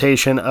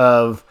adaptation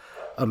of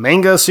a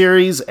manga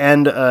series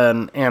and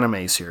an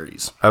anime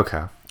series.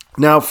 Okay.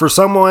 Now, for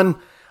someone,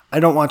 I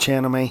don't watch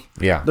anime.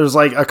 Yeah. There's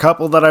like a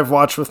couple that I've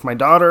watched with my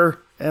daughter,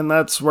 and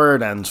that's where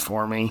it ends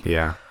for me.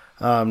 Yeah.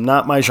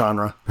 Not my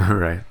genre.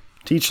 Right.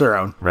 Teach their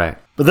own. Right.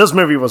 But this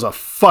movie was a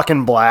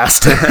fucking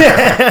blast.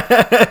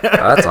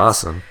 That's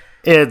awesome.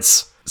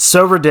 It's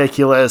so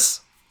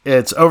ridiculous.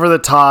 It's over the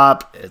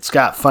top. It's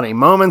got funny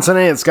moments in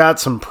it. It's got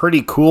some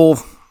pretty cool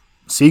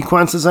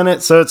sequences in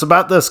it. So it's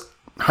about this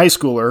high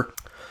schooler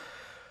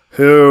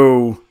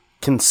who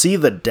can see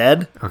the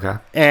dead. Okay.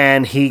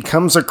 And he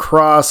comes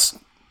across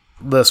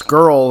this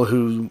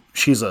girl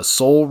she's a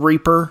soul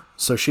reaper.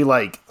 So she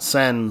like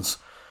sends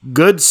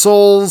good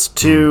souls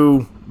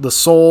to the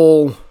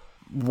soul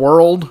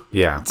world.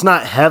 Yeah. It's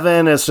not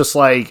heaven. It's just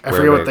like, I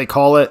forget what they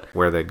call it.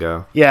 Where they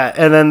go. Yeah.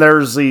 And then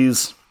there's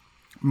these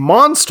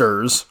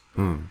monsters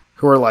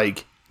who are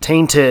like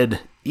tainted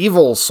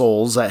evil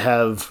souls that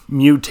have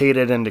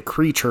mutated into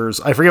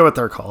creatures. I forget what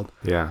they're called.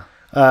 Yeah.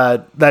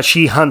 That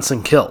she hunts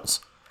and kills.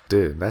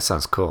 Dude, that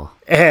sounds cool.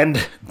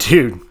 And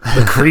dude,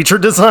 the creature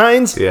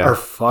designs are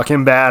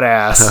fucking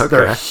badass. Okay.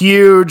 They're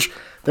huge.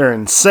 They're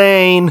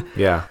insane.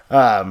 Yeah.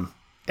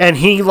 And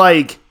he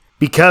like,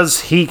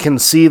 because he can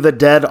see the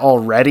dead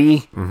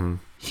already,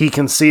 he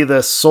can see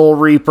this soul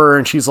reaper,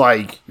 and she's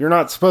like, you're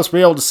not supposed to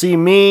be able to see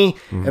me.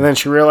 And then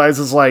she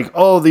realizes like,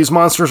 oh, these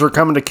monsters are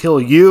coming to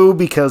kill you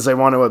because they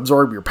want to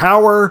absorb your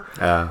power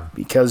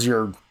because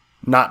you're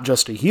not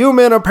just a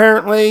human,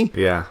 apparently.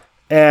 Yeah.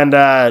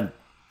 And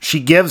she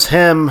gives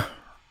him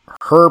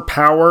her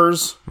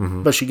powers,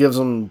 but she gives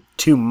him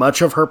too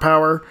much of her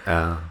power.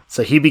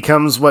 So he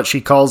becomes what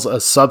she calls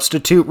a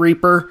substitute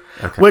reaper,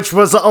 which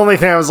was the only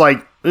thing I was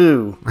like,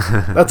 ooh,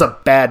 that's a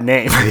bad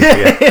name.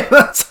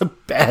 That's a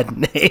bad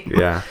name.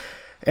 Yeah.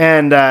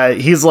 And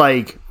he's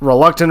like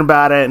reluctant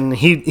about it, and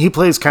he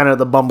plays kind of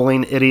the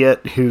bumbling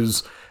idiot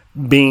who's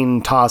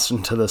being tossed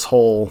into this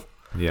whole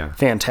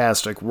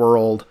fantastic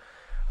world.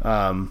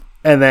 And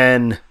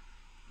then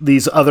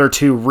these other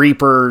two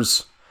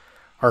reapers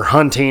are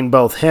hunting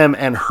both him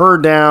and her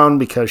down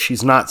because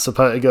she's not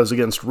supposed. It goes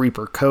against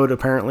Reaper code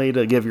apparently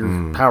to give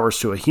your powers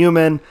to a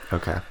human.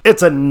 Okay.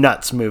 It's a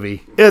nuts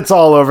movie. It's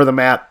all over the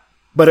map,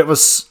 but it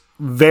was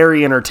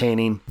very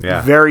entertaining.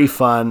 Yeah. Very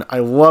fun. I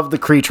love the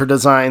creature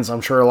designs. I'm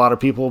sure a lot of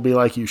people will be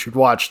like, you should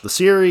watch the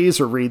series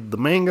or read the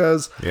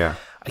mangas. Yeah.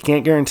 I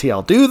can't guarantee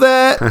I'll do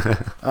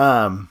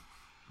that.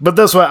 But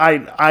this one,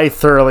 I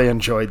thoroughly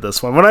enjoyed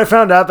this one. When I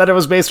found out that it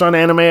was based on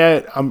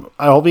anime,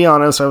 I'll be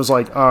honest, I was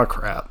like, oh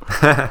crap.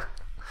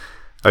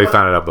 Oh, you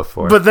found it out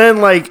before. But then,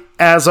 like,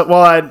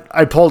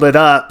 I pulled it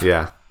up.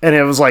 Yeah. And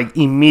it was like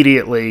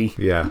immediately.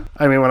 Yeah.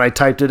 I mean, when I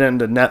typed it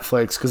into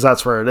Netflix, because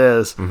that's where it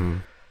is,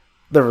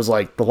 there was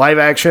like the live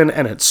action,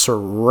 and it's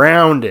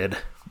surrounded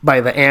by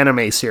the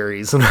anime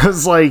series. And I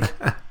was like,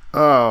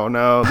 oh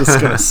no, this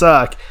is going to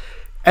suck.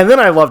 And then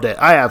I loved it.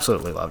 I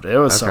absolutely loved it. It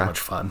was so much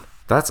fun.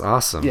 That's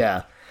awesome.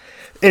 Yeah.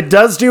 It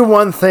does do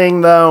one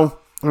thing, though,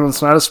 and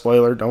it's not a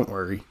spoiler, don't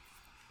worry,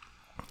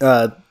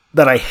 that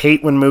I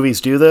hate when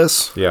movies do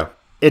this. Yeah.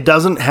 It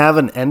doesn't have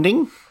an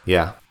ending.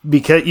 Yeah.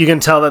 Because you can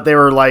tell that they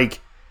were like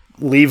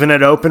leaving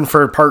it open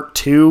for part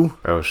 2.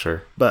 Oh,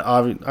 sure. But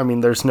I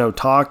mean, there's no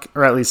talk,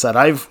 or at least that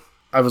I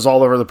was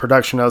all over the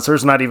production notes.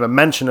 There's not even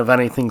mention of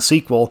anything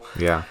sequel.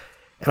 Yeah.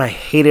 And I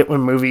hate it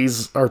when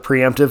movies are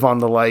preemptive on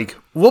the like,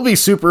 we'll be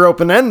super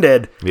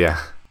open-ended.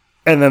 Yeah.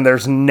 And then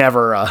there's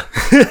never a...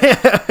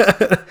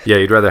 Yeah,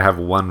 you'd rather have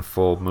one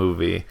full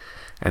movie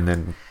and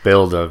then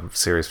build a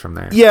series from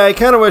there. Yeah, I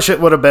kind of wish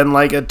it would have been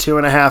like a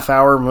 2.5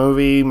 hour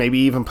movie, maybe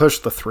even push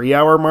the 3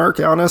 hour mark,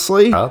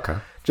 honestly. Oh, okay.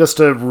 Just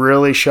to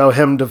really show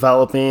him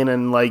developing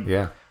and like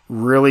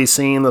really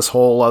seeing this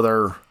whole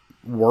other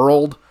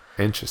world.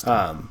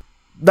 Interesting.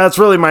 That's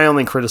really my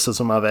only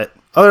criticism of it.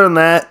 Other than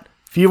that,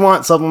 if you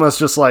want something that's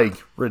just like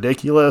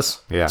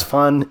ridiculous, it's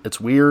fun, it's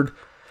weird,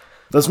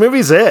 this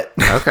movie's it.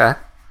 Okay.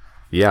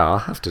 Yeah, I'll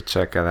have to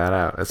check that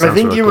out. I think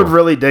really you would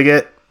really dig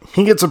it.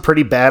 He gets a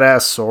pretty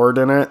badass sword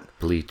in it.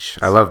 Bleach.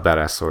 I love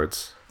badass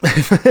swords.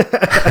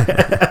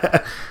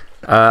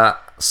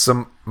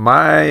 So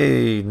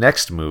my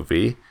next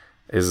movie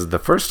is the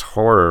first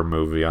horror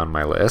movie on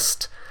my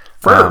list.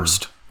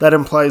 First? That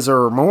implies there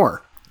are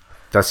more.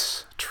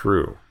 That's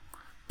true.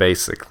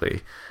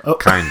 Basically. Oh.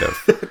 Kind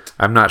of.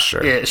 I'm not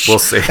sure. Ish. We'll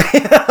see.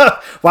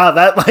 Wow,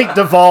 that like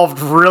devolved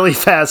really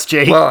fast,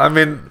 Jake. Well, I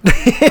mean,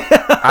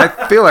 I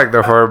feel like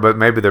they're horror, but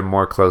maybe they're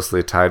more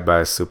closely tied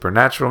by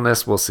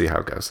supernaturalness. We'll see how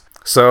it goes.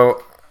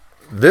 So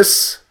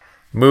this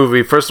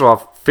movie, first of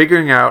all,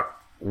 figuring out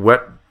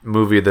what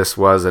movie this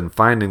was and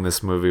finding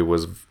this movie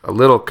was a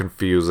little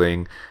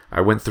confusing.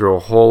 I went through a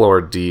whole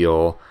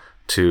ordeal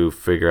to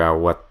figure out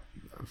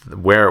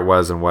where it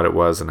was and what it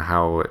was and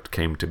how it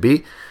came to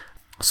be.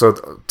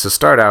 So to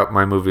start out,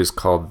 my movie is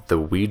called The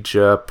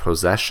Ouija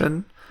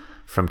Possession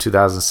from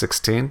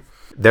 2016.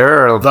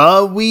 There are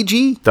The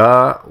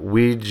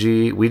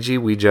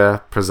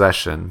Ouija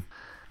Possession.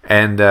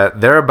 And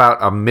there are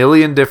about 1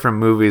 million different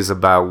movies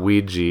about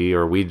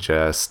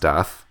Ouija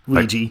stuff.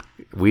 Ouija. Like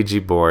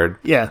Ouija board.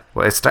 Yeah.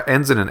 Well, it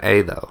ends in an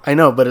A, though. I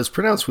know, but it's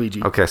pronounced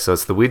Ouija. Okay, so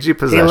it's the Ouija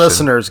Possession. Hey,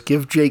 listeners,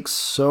 give Jake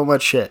so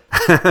much shit.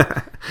 I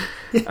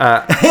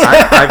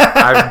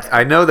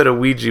know that a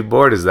Ouija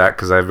board is that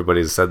because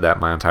everybody's said that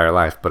my entire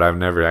life, but I've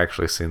never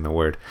actually seen the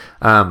word.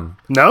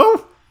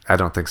 No? I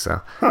don't think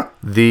so. Huh.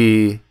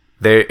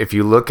 If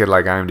you look at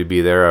like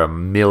IMDb, there are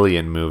 1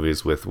 million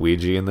movies with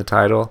Ouija in the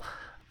title.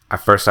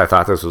 At first, I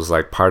thought this was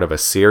like part of a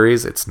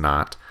series. It's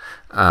not.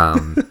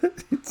 And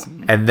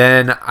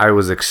then the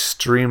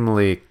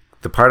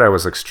part I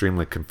was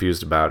extremely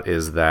confused about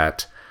is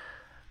that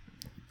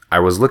I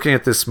was looking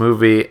at this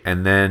movie,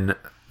 and then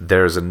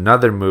there's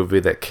another movie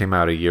that came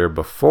out a year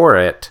before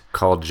it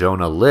called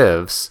Jonah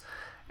Lives,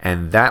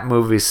 and that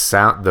movie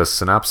the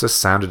synopsis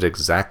sounded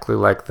exactly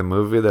like the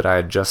movie that I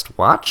had just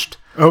watched.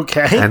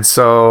 Okay. And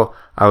so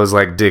I was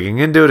like digging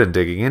into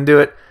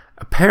it.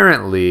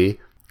 Apparently,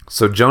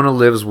 so Jonah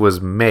Lives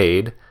was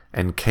made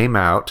and came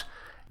out.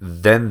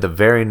 Then the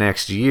very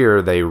next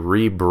year, they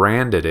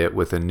rebranded it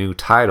with a new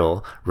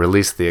title,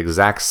 released the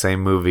exact same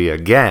movie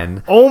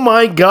again. Oh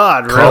my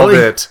God, really? Called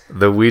it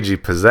The Ouija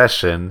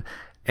Possession.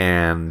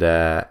 And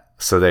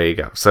so there you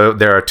go. So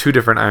there are 2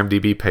 different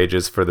IMDb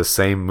pages for the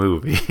same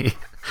movie,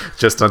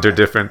 just under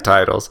different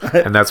titles.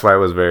 And that's why it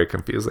was very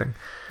confusing.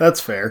 That's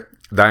fair.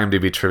 The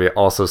IMDb trivia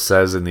also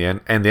says in the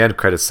end, and the end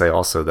credits say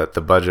also that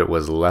the budget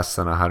was less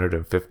than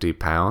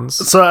 £150.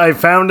 So I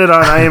found it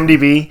on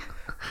IMDb.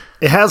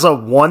 It has a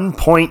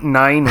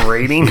 1.9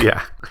 rating.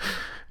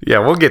 Yeah,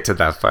 we'll get to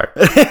that part.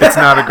 It's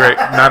not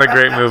a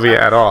great movie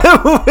at all.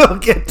 We'll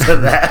get to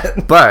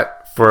that.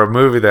 But for a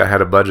movie that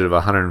had a budget of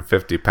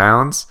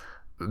 £150,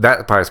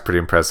 that part is pretty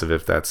impressive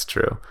if that's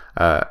true.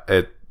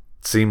 It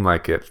seemed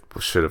like it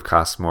should have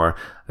cost more.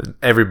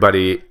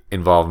 Everybody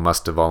involved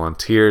must have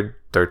volunteered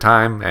their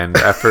time and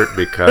effort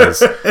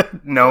because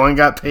no one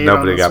got paid.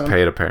 Nobody got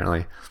paid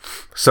apparently.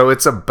 So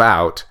it's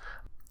about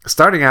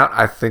starting out.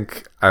 I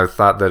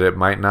thought that it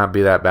might not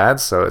be that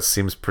bad. So it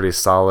seems pretty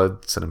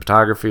solid.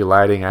 Cinematography,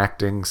 lighting,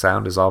 acting,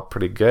 sound is all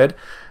pretty good.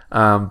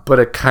 But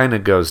it kind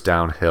of goes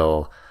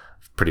downhill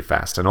pretty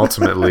fast and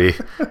ultimately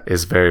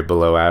is very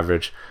below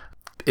average.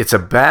 It's a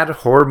bad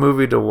horror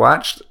movie to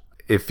watch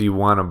if you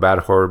want a bad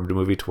horror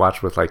movie to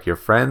watch with like your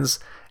friends.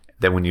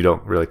 Then when you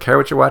don't really care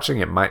what you're watching,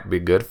 it might be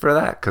good for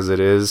that because it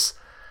is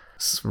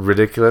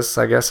ridiculous,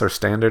 I guess, or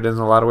standard in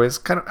a lot of ways.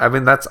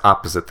 That's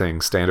opposite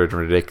things, standard and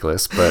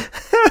ridiculous, but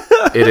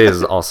it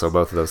is also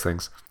both of those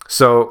things.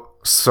 So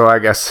I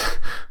guess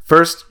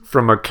first,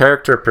 from a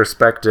character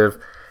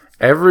perspective,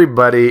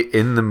 everybody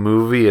in the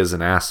movie is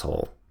an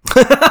asshole.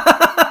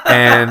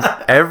 And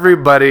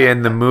everybody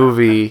in the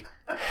movie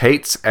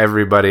hates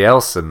everybody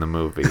else in the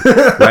movie.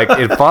 Like,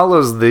 it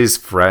follows these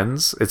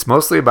friends. It's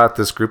mostly about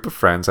this group of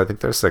friends. I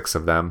think there's 6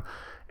 of them.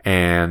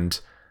 And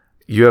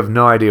you have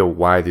no idea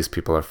why these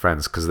people are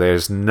friends because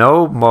there's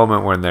no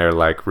moment when they're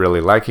like really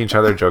liking each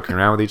other, joking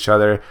around with each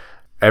other.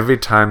 Every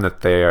time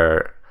that they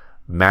are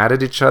mad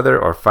at each other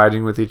or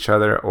fighting with each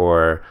other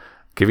or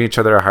giving each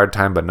other a hard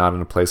time, but not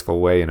in a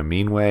playful way, in a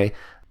mean way,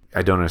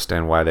 I don't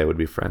understand why they would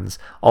be friends.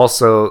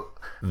 Also,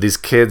 these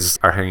kids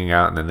are hanging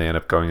out and then they end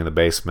up going in the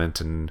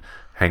basement and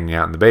hanging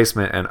out in the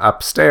basement, and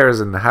upstairs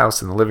in the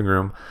house in the living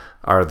room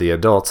are the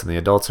adults, and the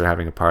adults are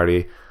having a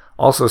party.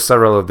 Also,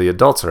 several of the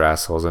adults are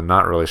assholes and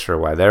not really sure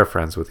why they're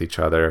friends with each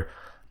other.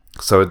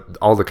 So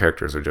all the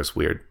characters are just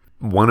weird.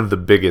 One of the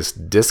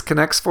biggest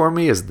disconnects for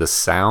me is the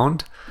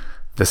sound.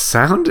 The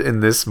sound in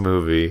this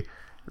movie,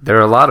 there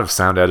are a lot of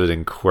sound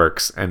editing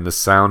quirks, and the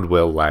sound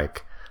will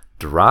like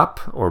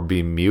drop or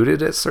be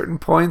muted at certain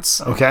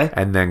points. Okay.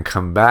 And then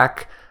come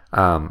back.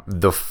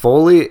 The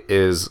Foley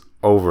is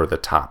over the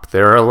top.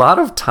 There are a lot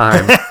of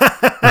times,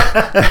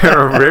 there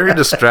are very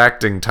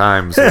distracting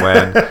times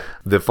when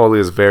the Foley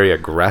is very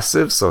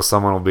aggressive. So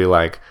someone will be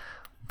like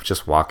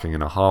just walking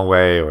in a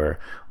hallway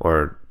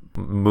or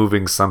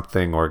moving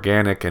something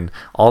organic, and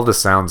all the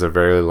sounds are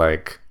very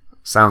like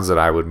sounds that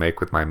I would make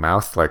with my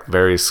mouth, like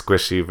very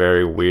squishy,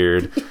 very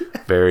weird,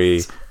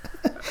 very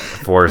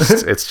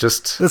forced. It's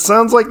just... It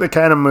sounds like the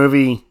kind of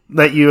movie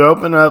that you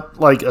open up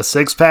like a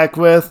 6-pack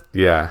with.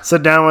 Yeah.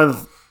 Sit down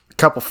with a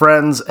couple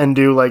friends and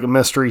do like a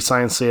Mystery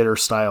Science Theater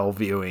style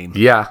viewing.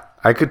 Yeah,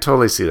 I could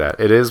totally see that.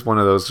 It is one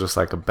of those just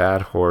like a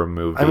bad horror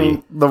movie. I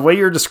mean, the way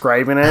you're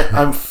describing it,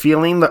 I'm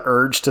feeling the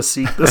urge to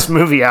seek this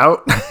movie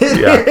out.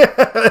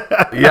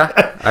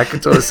 Yeah, I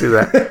could totally see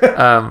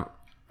that.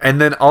 And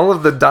then all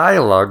of the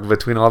dialogue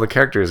between all the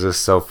characters is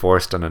so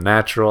forced and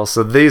unnatural.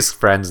 So these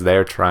friends,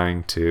 they're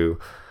trying to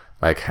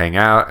like hang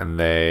out and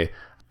they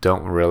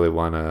don't really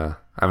want to...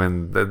 I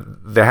mean,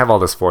 they have all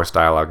this forced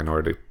dialogue in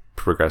order to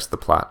progress the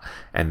plot.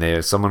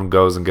 And someone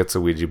goes and gets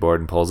a Ouija board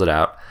and pulls it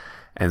out.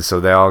 And so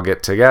they all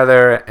get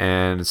together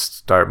and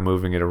start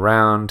moving it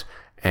around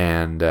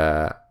and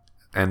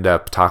end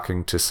up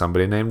talking to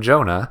somebody named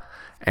Jonah.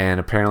 And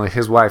apparently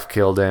his wife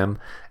killed him.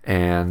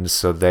 And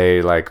so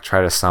they like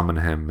try to summon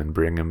him and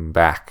bring him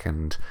back.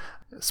 And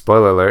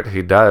spoiler alert,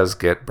 he does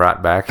get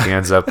brought back. He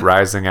ends up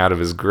rising out of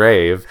his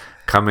grave,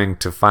 coming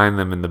to find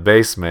them in the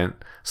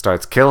basement,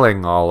 starts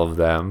killing all of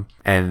them.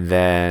 And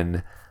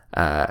then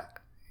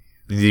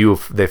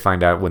they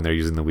find out when they're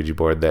using the Ouija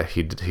board that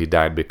he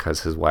died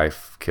because his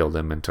wife killed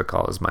him and took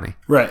all his money.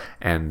 Right.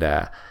 And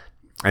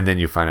then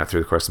you find out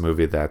through the course of the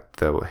movie that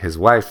his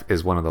wife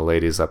is one of the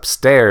ladies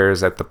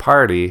upstairs at the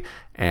party,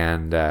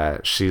 and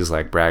she's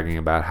like bragging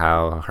about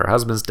how her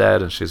husband's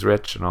dead and she's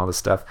rich and all this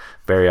stuff.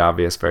 Very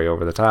obvious, very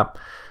over the top.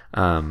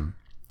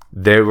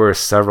 There were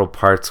several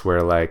parts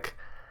where like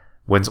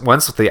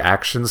once the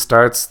action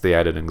starts, the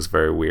editing's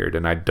very weird,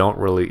 and I don't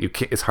really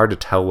it's hard to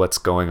tell what's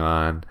going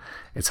on.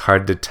 It's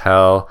hard to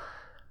tell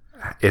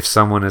if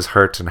someone is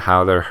hurt and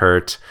how they're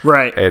hurt.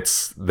 Right.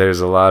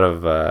 There's a lot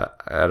of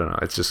I don't know.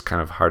 It's just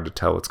kind of hard to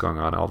tell what's going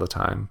on all the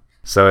time.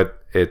 So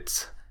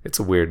it's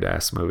a weird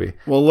ass movie.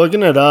 Well,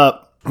 looking it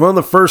up, one of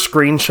the first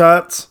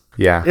screenshots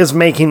is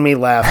making me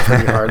laugh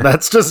pretty hard.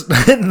 That's just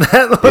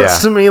that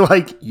looks to me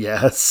like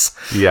yes.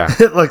 Yeah.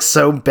 It looks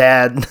so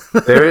bad.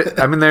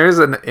 there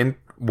is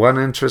one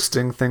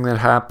interesting thing that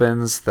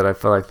happens that I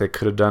feel like they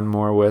could have done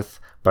more with,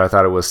 but I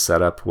thought it was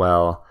set up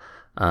well.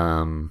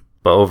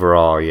 But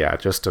overall, yeah,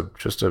 just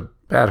a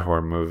bad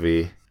horror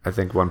movie. I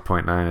think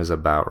 1.9 is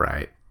about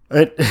right.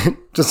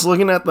 Just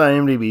looking at the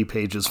IMDb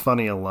page is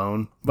funny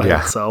alone by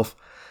itself.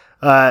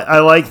 I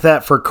like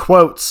that for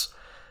quotes.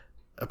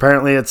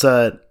 Apparently, it's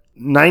a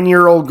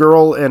 9-year-old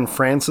girl in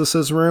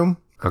Francis's room.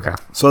 Okay.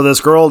 So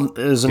this girl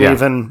isn't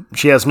even...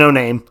 She has no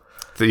name.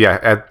 Yeah,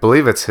 I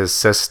believe it's his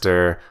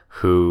sister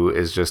who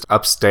is just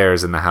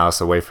upstairs in the house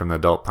away from the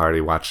adult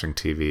party watching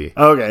TV.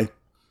 Okay.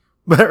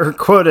 But her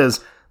quote is,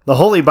 "The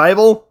Holy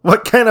Bible?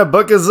 What kind of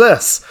book is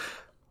this?"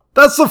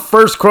 That's the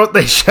first quote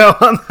they show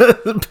on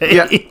the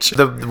page.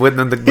 Yeah, when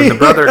the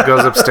brother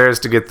goes upstairs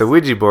to get the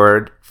Ouija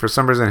board, for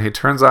some reason he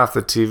turns off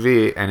the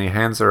TV and he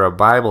hands her a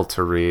Bible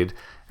to read,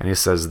 and he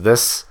says,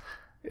 "This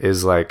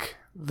is like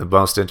the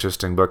most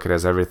interesting book. It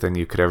has everything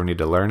you could ever need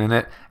to learn in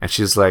it." And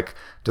she's like,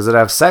 "Does it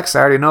have sex?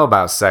 I already know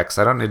about sex.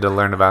 I don't need to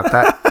learn about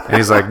that." And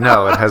he's like,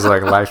 "No, it has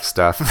like life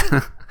stuff."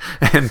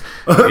 And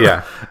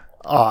yeah.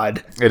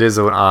 Odd. It is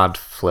an odd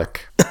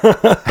flick.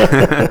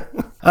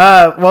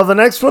 Well, the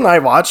next one I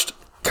watched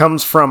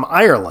comes from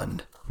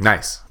Ireland.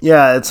 Nice.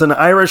 Yeah, it's an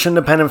Irish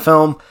independent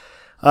film.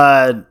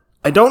 I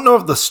don't know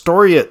if the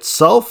story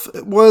itself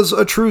was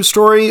a true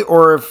story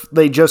or if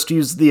they just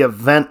used the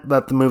event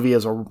that the movie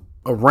is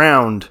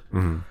around.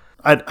 Mm-hmm.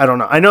 I don't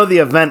know. I know the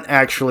event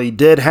actually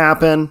did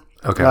happen.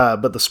 Okay.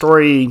 But the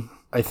story,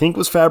 I think,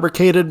 was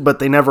fabricated, but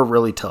they never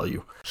really tell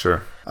you.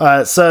 Sure.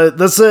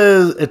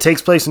 So it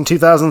takes place in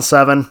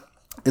 2007.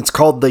 It's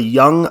called The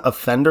Young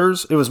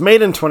Offenders. It was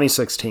made in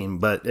 2016,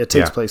 but it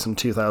takes place in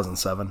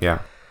 2007. Yeah.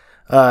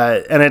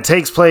 And it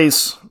takes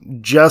place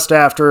just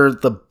after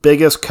the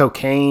biggest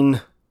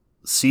cocaine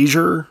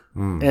seizure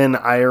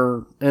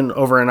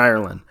over in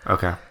Ireland.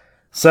 Okay.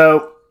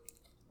 So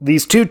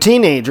these two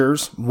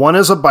teenagers, one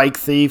is a bike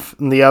thief,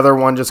 and the other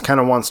one just kind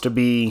of wants to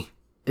be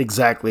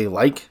exactly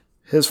like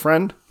his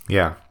friend.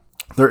 Yeah.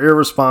 They're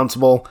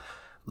irresponsible.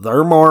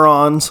 They're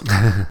morons.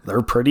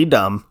 They're pretty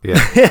dumb.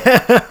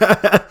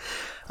 Yeah.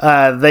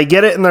 They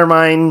get it in their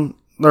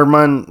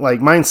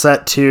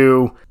mindset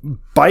to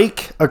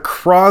bike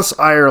across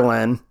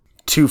Ireland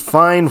to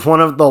find one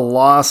of the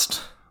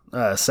lost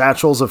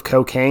satchels of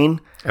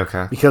cocaine.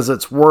 Okay. Because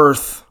it's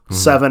worth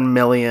 7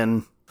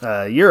 million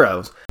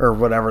euros or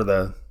whatever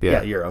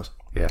euros.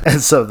 Yeah.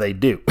 And so they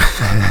do.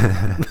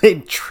 They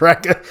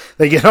trek.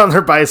 They get on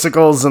their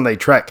bicycles and they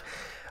trek.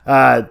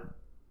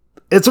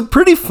 It's a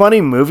pretty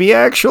funny movie,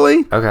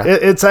 actually. Okay.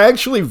 It's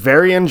actually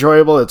very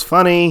enjoyable. It's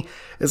funny.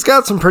 It's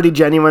got some pretty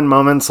genuine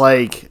moments,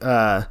 like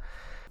the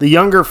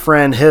younger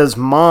friend, his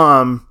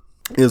mom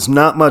is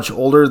not much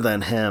older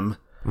than him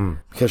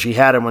because she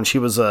had him when she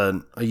was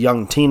a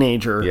young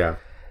teenager. Yeah.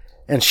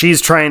 And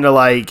she's trying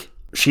to,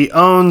 she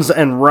owns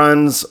and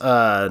runs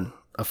a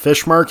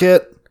fish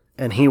market,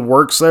 and he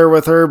works there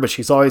with her, but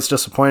she's always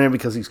disappointed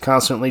because he's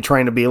constantly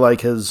trying to be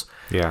like his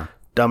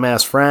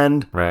dumbass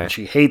friend. Right. And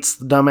she hates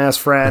the dumbass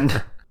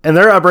friend. And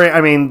they're upbringing,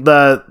 I mean,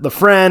 the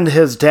friend,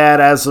 his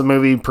dad, as the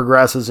movie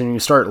progresses and you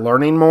start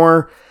learning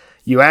more,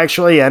 you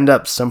actually end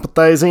up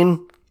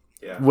sympathizing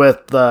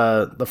with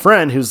the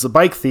friend who's the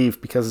bike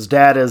thief because his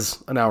dad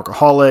is an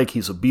alcoholic,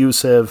 he's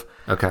abusive.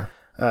 Okay.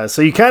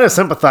 So you kind of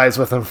sympathize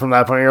with him from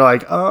that point. You're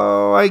like,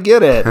 oh, I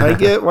get it. I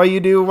get why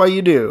you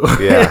do.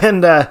 Yeah.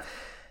 And,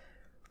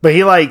 but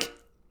he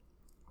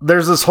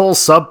there's this whole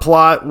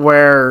subplot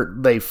where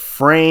they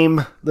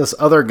frame this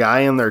other guy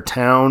in their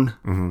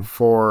town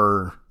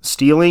for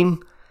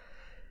stealing,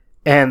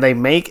 and they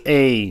make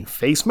a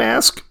face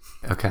mask.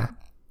 Okay.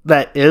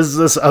 That is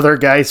this other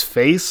guy's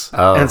face.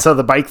 Oh. And so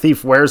the bike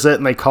thief wears it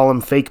and they call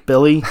him Fake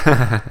Billy.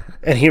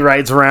 And he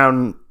rides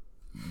around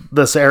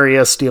this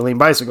area stealing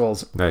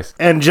bicycles. Nice.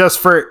 And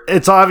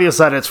it's obvious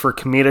that it's for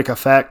comedic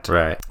effect.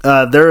 Right.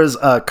 There is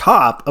a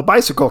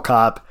bicycle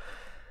cop,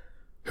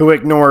 who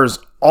ignores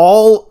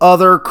all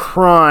other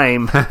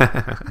crime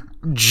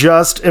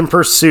just in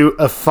pursuit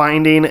of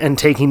finding and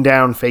taking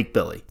down Fake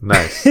Billy.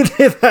 Nice.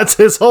 That's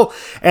his whole...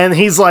 And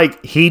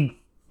he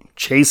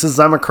chases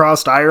them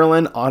across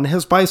Ireland on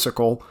his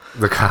bicycle.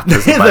 The cop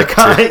is the bike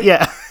too.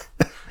 Yeah.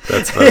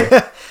 That's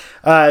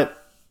funny.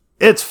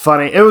 It's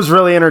funny. It was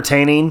really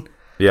entertaining.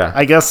 Yeah.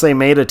 I guess they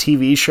made a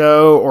TV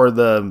show, or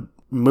the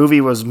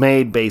movie was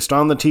made based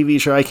on the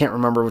TV show. I can't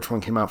remember which one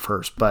came out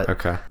first, but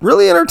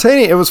really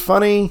entertaining. It was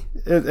funny.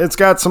 It's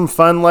got some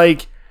fun,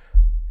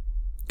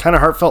 kind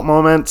of heartfelt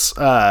moments.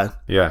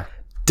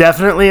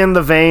 Definitely in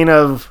the vein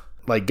of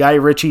Guy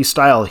Ritchie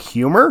style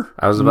humor.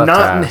 I was about to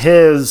not in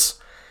his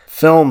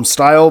film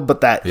style,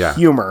 but that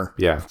humor.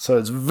 Yeah. So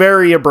it's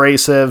very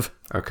abrasive.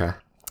 Okay.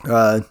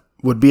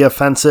 Would be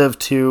offensive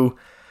to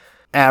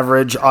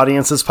average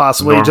audiences,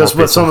 possibly Normal just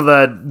with people. some of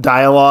the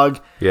dialogue.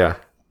 Yeah.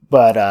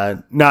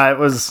 But no, it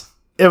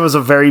was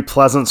a very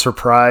pleasant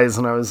surprise,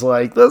 and I was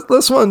like,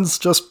 this one's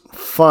just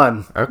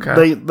fun.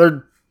 Okay.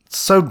 They're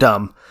so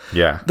dumb.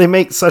 Yeah. They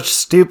make such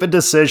stupid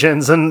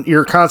decisions, and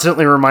you're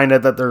constantly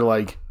reminded that they're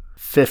like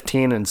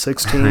 15 and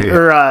 16. Yeah.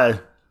 Or I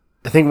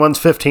think one's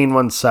 15,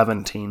 one's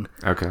 17.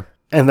 Okay.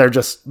 And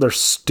they're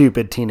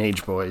stupid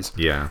teenage boys.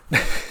 Yeah.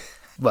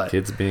 But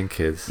Kids being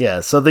kids. yeah,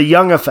 so the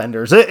young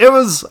offenders. It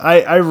was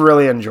I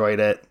really enjoyed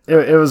it.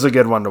 It was a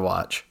good one to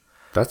watch.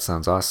 That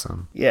sounds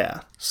awesome.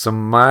 Yeah. So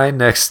my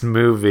next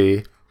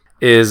movie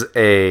is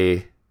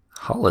a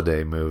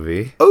holiday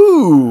movie.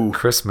 Ooh.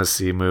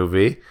 Christmassy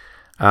movie.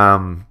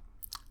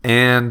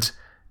 And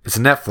it's a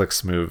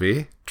Netflix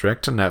movie,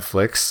 direct to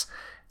Netflix.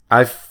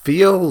 I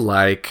feel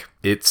like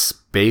it's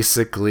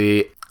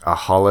basically a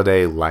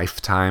holiday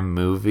Lifetime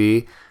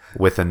movie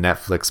with a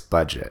Netflix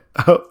budget.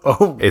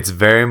 Oh. It's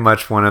very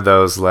much one of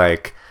those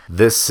like,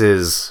 this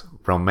is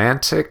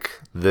romantic,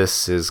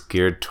 this is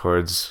geared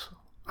towards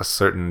a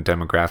certain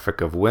demographic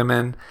of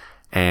women,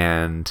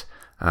 and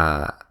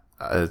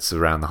it's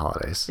around the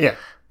holidays. Yeah.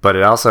 But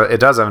it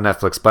does have a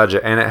Netflix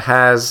budget, and it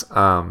has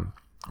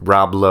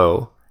Rob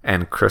Lowe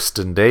and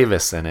Kristen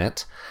Davis in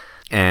it.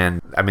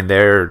 And I mean,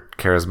 they're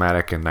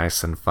charismatic and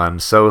nice and fun.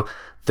 So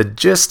the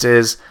gist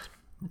is,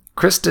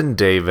 Kristen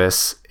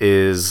Davis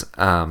is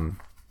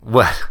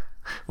what?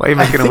 Why are you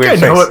making a weird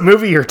face? I know what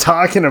movie you're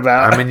talking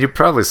about. I mean, you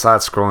probably saw it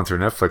scrolling through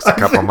Netflix a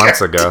couple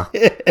months ago.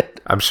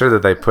 I'm sure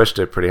that they pushed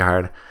it pretty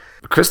hard.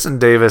 Kristen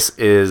Davis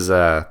is,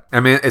 I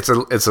mean, it's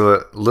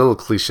a little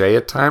cliche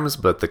at times,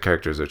 but the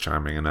characters are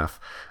charming enough.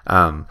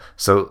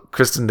 So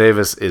Kristen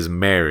Davis is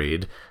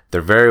married.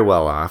 They're very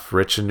well off,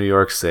 rich in New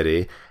York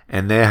City,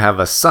 and they have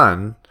a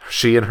son.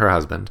 She and her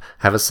husband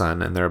have a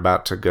son, and they're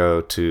about to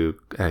go to,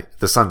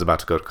 the son's about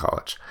to go to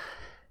college.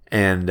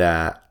 And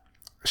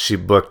she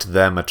booked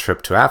them a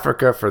trip to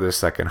Africa for their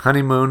second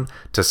honeymoon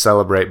to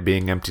celebrate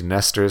being empty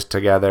nesters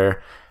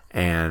together.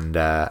 And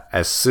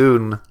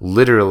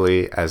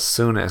literally as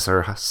soon as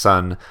her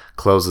son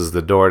closes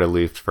the door to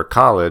leave for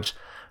college,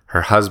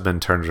 her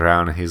husband turns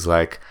around and he's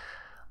like,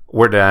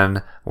 "We're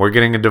done. We're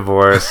getting a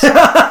divorce."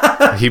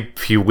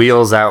 He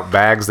wheels out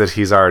bags that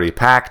he's already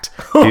packed.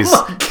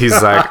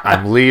 He's like,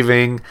 "I'm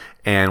leaving,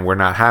 and we're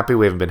not happy.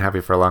 We haven't been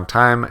happy for a long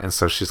time." And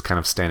so she's kind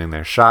of standing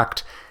there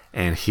shocked,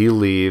 and he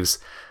leaves.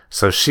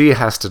 So she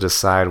has to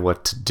decide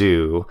what to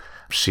do.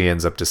 She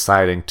ends up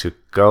deciding to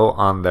go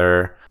on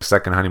their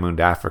second honeymoon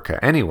to Africa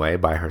anyway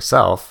by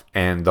herself.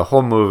 And the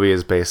whole movie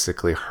is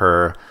basically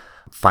her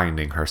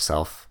finding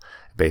herself.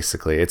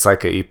 Basically, it's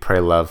like a Eat, Pray,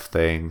 Love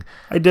thing.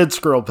 I did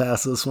scroll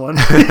past this one.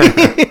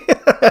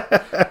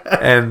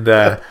 And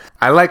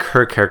I like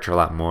her character a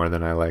lot more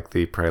than I like the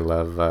Eat, Pray,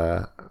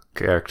 Love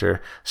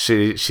character.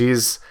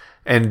 She's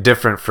and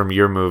different from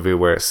your movie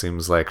where it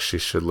seems like she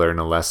should learn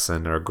a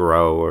lesson or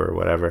grow or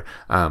whatever.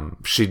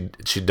 She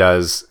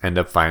does end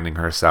up finding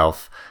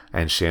herself,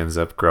 and she ends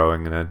up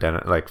growing and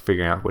like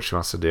figuring out what she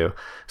wants to do.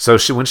 So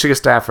when she gets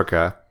to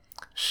Africa,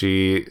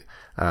 she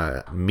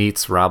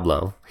meets Rob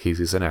Lowe.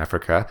 He's in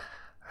Africa,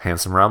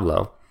 handsome Rob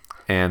Lowe,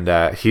 and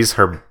he's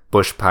her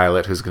bush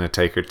pilot who's going to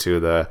take her to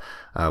the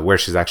where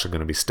she's actually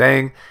going to be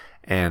staying.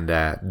 And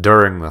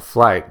during the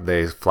flight,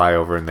 they fly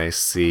over and they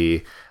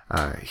see.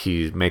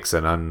 He makes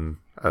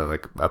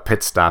a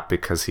pit stop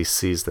because he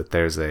sees that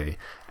there's a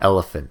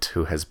elephant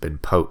who has been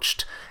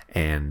poached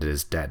and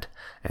is dead,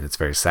 and it's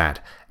very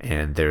sad.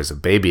 And there's a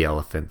baby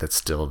elephant that's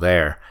still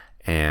there,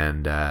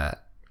 and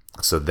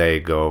so they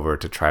go over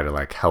to try to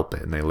like help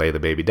it, and they lay the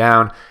baby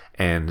down.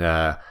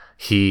 And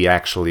he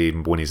actually,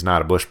 when he's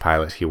not a bush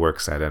pilot, he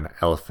works at an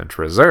elephant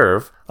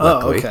reserve.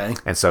 Luckily. Oh, okay.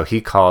 And so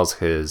he calls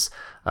his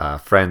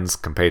friends,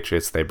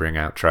 compatriots. They bring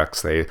out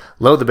trucks. They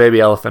load the baby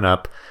elephant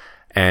up,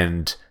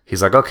 and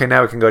he's like, "Okay,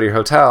 now we can go to your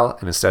hotel."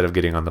 And instead of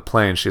getting on the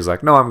plane, she's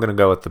like, "No, I'm going to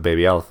go with the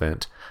baby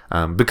elephant."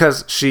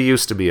 Because she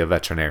used to be a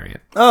veterinarian.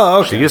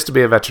 Oh, okay. She used to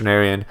be a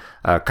veterinarian,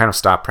 kind of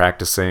stopped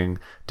practicing,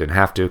 didn't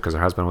have to because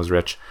her husband was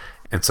rich.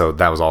 And so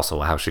that was also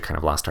how she kind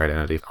of lost her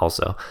identity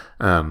also.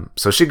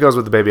 So she goes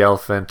with the baby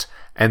elephant,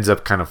 ends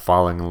up kind of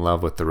falling in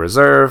love with the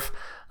reserve,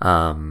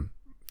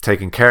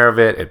 taking care of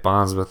it. It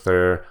bonds with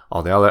her,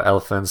 all the other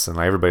elephants, and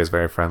everybody's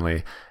very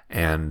friendly.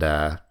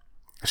 And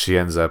she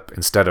ends up,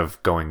 instead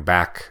of going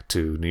back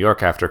to New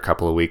York after a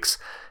couple of weeks,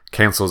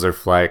 cancels her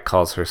flight,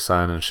 calls her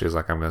son, and she's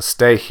like, "I'm going to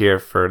stay here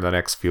for the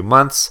next few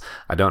months.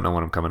 I don't know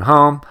when I'm coming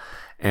home."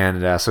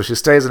 And so she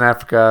stays in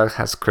Africa,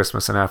 has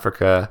Christmas in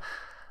Africa,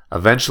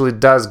 eventually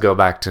does go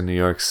back to New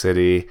York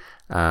City,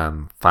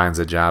 finds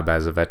a job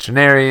as a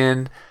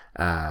veterinarian,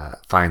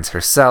 finds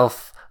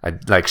herself.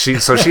 She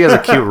has a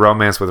cute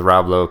romance with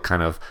Rob Lowe,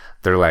 kind of.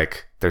 They're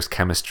like, there's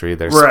chemistry,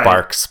 there's right.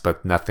 Sparks,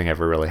 but nothing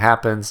ever really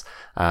happens.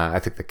 I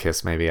think the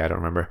kiss, maybe, I don't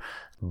remember.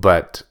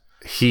 But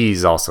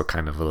he's also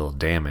kind of a little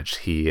damaged.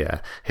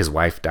 His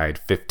wife died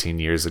 15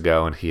 years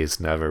ago, and he is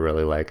never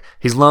really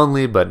he's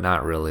lonely, but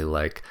not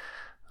really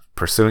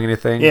pursuing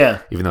anything.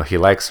 Yeah. Even though he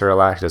likes her a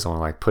lot, he doesn't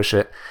want to push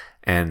it,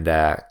 and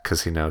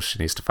because he knows she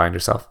needs to find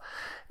herself.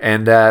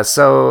 And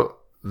so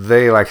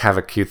they like have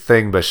a cute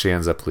thing, but she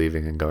ends up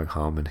leaving and going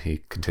home, and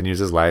he continues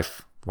his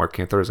life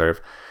working at the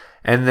reserve.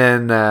 And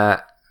then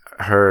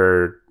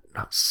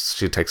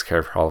she takes care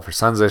of all of her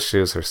son's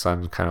issues. Her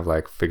son kind of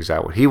like figures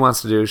out what he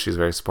wants to do. She's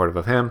very supportive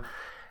of him.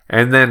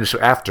 And then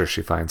after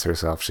she finds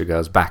herself, she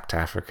goes back to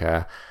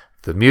Africa.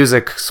 The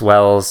music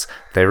swells.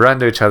 They run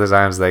to each other's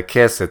arms. They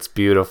kiss. It's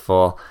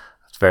beautiful.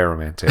 It's very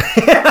romantic.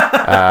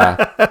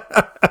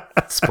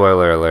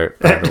 Spoiler alert,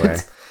 by the way.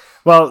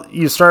 Well,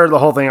 you started the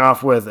whole thing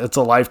off with it's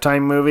a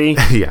Lifetime movie.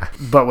 Yeah.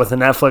 But with a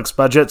Netflix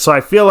budget. So I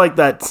feel like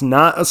that's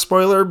not a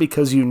spoiler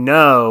because you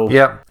know.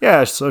 Yep.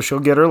 Yeah, so she'll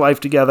get her life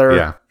together.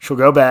 Yeah. She'll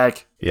go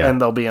back. Yeah. And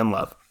they'll be in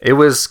love. It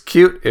was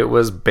cute. It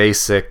was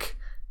basic.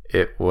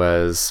 It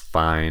was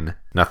fine.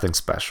 Nothing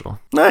special.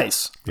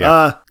 Nice.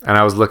 Yeah. And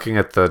I was looking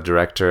at the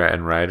director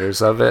and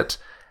writers of it,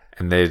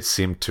 and they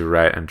seem to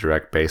write and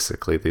direct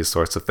basically these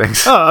sorts of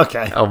things. Oh,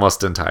 okay.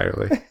 Almost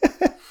entirely.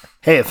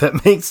 Hey, if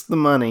it makes the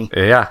money.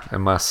 Yeah, it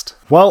must.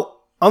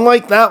 Well,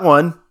 unlike that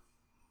one,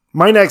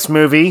 my next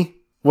movie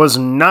was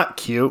not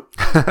cute.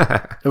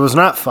 It was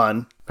not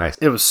fun. Nice.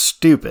 It was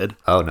stupid.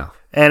 Oh, no.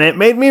 And it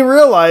made me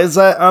realize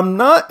that I'm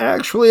not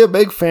actually a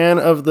big fan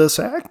of this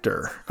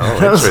actor. Oh,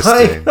 interesting.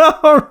 I was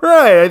like, all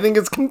right, I think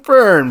it's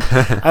confirmed.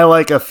 I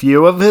like a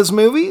few of his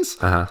movies,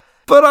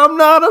 but I'm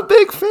not a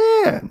big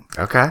fan.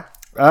 Okay.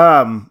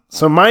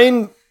 So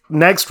my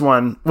next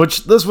one,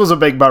 which this was a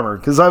big bummer,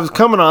 because I was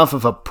coming off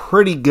of a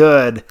pretty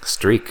good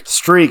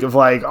streak of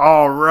like,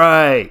 all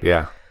right.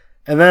 Yeah.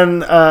 And then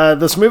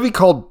this movie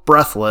called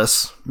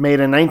Breathless, made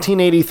in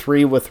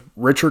 1983 with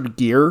Richard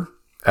Gere.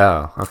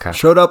 Oh, okay.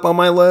 Showed up on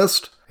my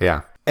list.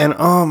 Yeah. And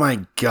oh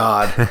my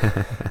God.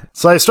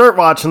 So I start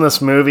watching this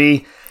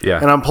movie.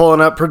 Yeah. And I'm pulling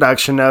up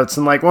production notes.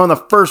 And like one of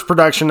the first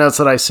production notes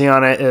that I see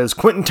on it is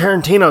Quentin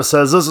Tarantino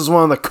says this is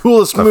one of the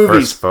coolest movies. The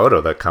first photo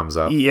that comes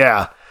up.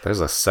 Yeah. There's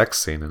a sex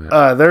scene in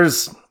it.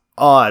 There's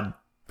odd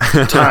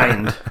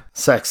timed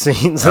sex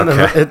scenes.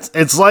 Okay.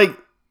 It's like,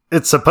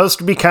 it's supposed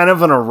to be kind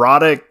of an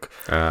erotic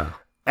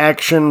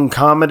action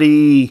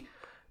comedy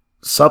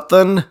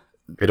something.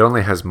 It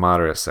only has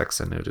moderate sex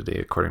and nudity,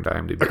 according to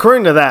IMDb.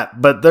 According to that,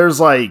 but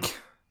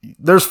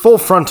there's full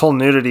frontal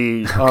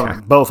nudity on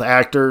both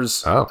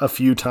actors a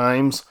few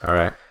times. All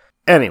right.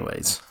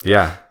 Anyways.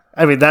 Yeah.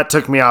 I mean, that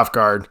took me off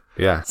guard.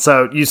 Yeah.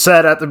 So you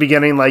said at the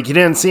beginning, like, you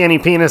didn't see any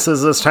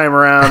penises this time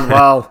around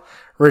while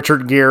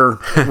Richard Gere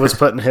was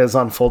putting his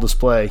on full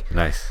display.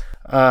 Nice.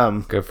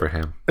 Good for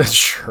him.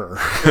 Sure.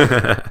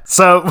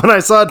 So when I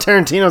saw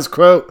Tarantino's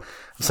quote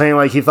saying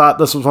like he thought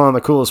this was one of the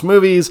coolest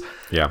movies,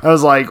 yeah, I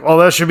was like, well,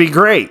 that should be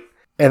great.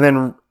 And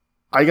then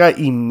I got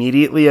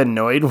immediately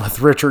annoyed with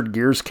Richard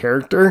Gere's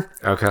character.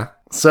 Okay.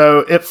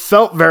 So it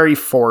felt very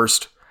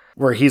forced,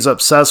 where he's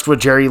obsessed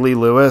with Jerry Lee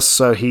Lewis.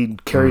 So he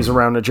carries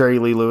around a Jerry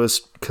Lee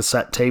Lewis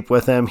cassette tape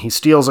with him. He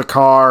steals a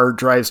car,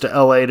 drives to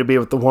LA to be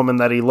with the woman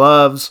that he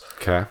loves.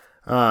 Okay.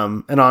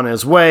 And on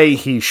his way,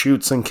 he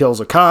shoots and kills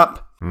a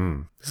cop.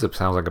 This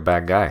sounds like a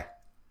bad guy.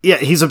 Yeah,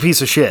 he's a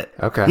piece of shit.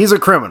 Okay. He's a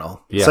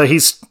criminal. Yeah. So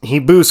he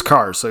boosts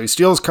cars. So he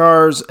steals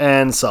cars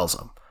and sells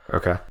them.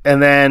 Okay.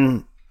 And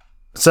then,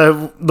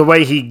 so the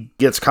way he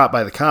gets caught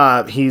by the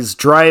cop, he's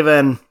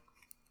driving,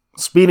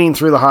 speeding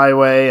through the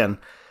highway, and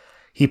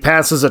he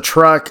passes a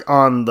truck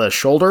on the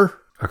shoulder.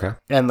 Okay.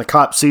 And the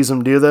cop sees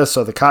him do this,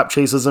 so the cop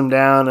chases him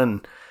down,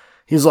 and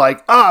he's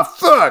like,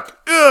 fuck!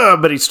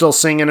 Ugh! But he's still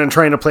singing and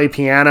trying to play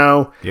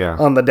piano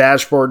on the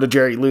dashboard to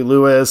Jerry Lee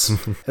Lewis.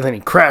 And then he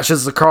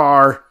crashes the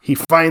car. He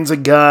finds a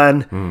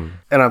gun.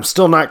 And I'm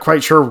still not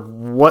quite sure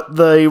what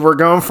they were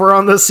going for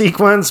on this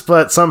sequence,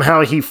 but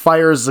somehow he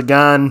fires the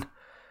gun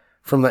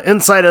from the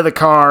inside of the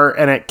car,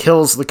 and it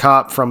kills the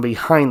cop from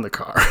behind the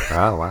car.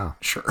 Oh, wow.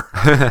 Sure.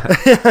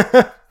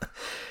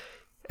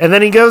 And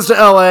then he goes to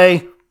LA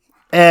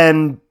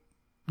and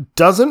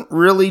doesn't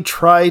really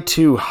try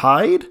to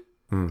hide.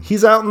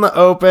 He's out in the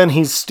open.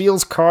 He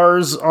steals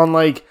cars on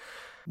like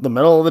the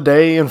middle of the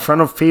day in front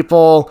of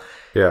people.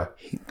 Yeah.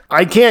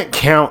 I can't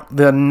count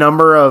the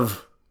number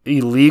of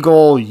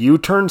illegal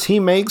U-turns he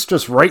makes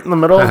just right in the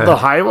middle of the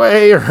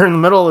highway or in the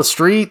middle of the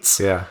streets.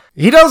 Yeah.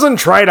 He doesn't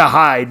try to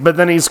hide, but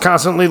then he's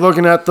constantly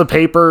looking at the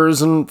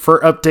papers and for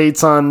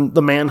updates on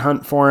the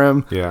manhunt for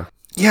him. Yeah.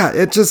 Yeah,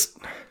 it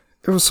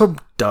was so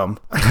dumb.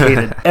 I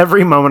hated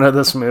every moment of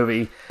this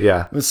movie.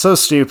 Yeah. It was so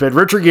stupid.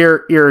 Richard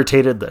Gere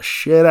irritated the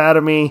shit out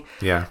of me.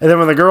 Yeah. And then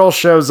when the girl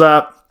shows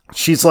up,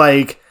 she's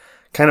like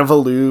kind of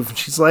aloof.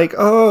 She's like,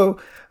 oh,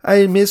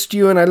 I missed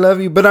you and I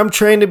love you, but I'm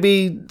trying to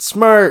be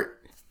smart.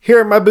 Here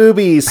are my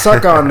boobies.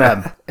 Suck on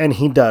them. And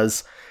he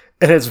does.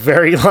 And it's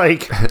very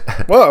like,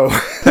 whoa.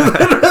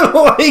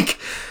 Like,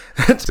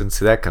 didn't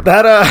see that coming.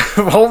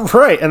 Well,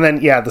 right. And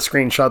then, yeah, the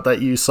screenshot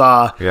that you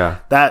saw,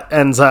 that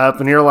ends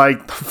up, and you're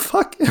like, the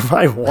fuck am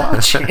I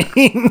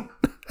watching?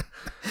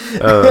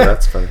 Oh,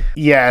 that's funny.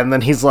 Yeah, and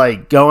then he's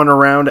like going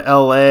around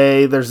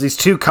LA. There's these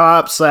two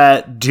cops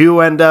that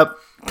do end up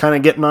kind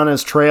of getting on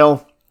his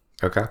trail.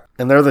 Okay.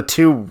 And they're the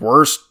two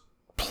worst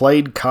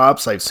played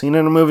cops I've seen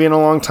in a movie in a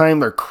long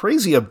time. They're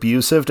crazy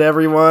abusive to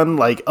everyone,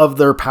 like of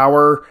their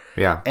power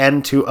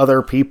and to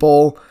other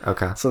people.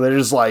 Okay. So they're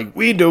just like,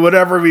 we do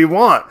whatever we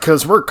want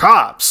because we're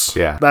cops.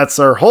 Yeah. That's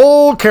their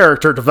whole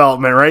character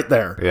development right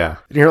there. Yeah.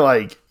 And you're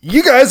like,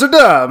 you guys are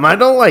dumb. I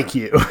don't like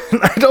you.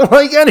 I don't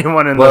like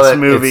anyone in this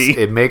movie.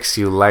 It makes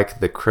you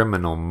like the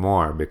criminal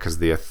more because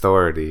the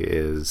authority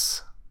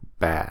is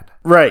bad.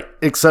 Right.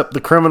 Except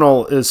the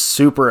criminal is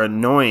super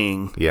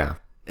annoying. Yeah.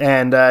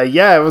 And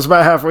it was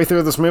about halfway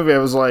through this movie. I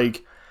was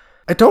like,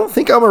 I don't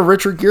think I'm a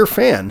Richard Gere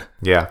fan.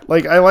 Yeah.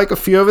 Like, I like a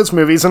few of his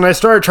movies. And I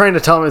started trying to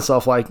tell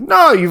myself, like,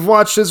 no, you've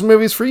watched his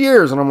movies for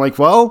years. And I'm like,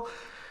 well,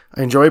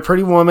 I enjoy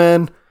Pretty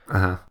Woman.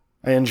 Uh-huh.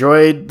 I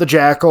enjoyed The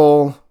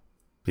Jackal.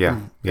 Yeah.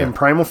 And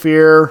Primal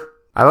Fear.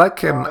 I like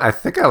him. I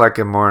think I like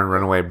him more in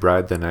Runaway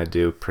Bride than I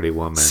do Pretty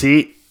Woman.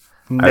 See?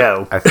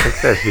 No. I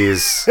think that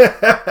he's...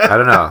 I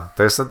don't know.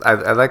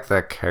 I like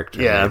that character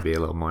maybe a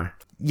little more.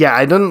 Yeah,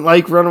 I didn't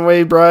like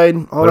Runaway Bride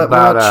all that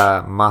much. What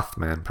about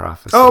Mothman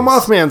Prophecies? Oh,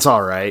 Mothman's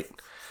all right.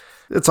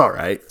 It's all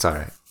right. It's all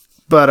right.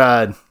 But,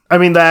 I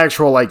mean, the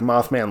actual, like,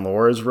 Mothman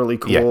lore is really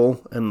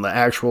cool. Yeah. And the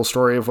actual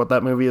story of what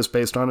that movie is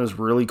based on is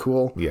really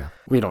cool. Yeah.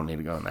 We don't need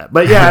to go on that.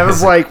 But, yeah, I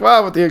was like,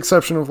 wow, with the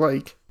exception of,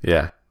 like...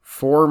 Yeah.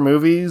 4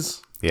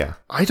 movies. Yeah.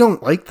 I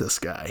don't like this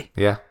guy.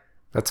 Yeah.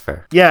 That's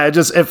fair. Yeah,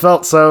 it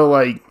felt so,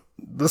 like...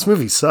 This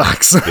movie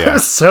sucks. Yeah. I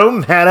was so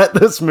mad at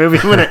this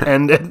movie when it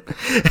ended.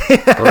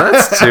 Well,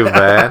 that's too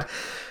bad.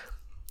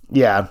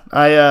 Yeah,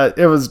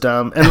 it was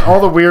dumb. And all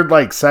the weird,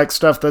 like, sex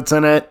stuff that's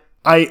in it.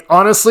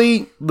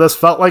 Honestly, this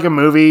felt like a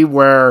movie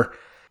where,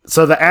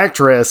 so the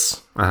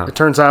actress, it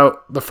turns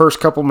out the first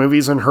couple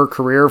movies in her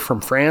career from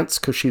France,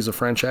 because she's a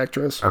French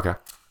actress, okay,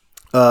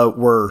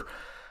 were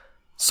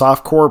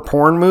softcore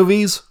porn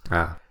movies.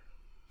 Ah.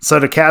 So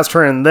to cast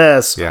her in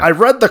this, I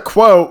read the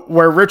quote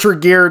where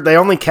Richard Gere, they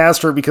only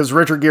cast her because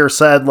Richard Gere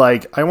said,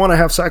 like, I want to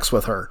have sex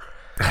with her.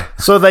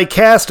 So they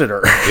casted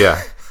her.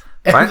 Yeah.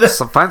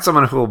 Find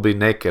someone who will be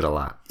naked a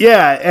lot.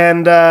 Yeah,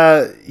 and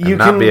you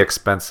not be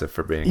expensive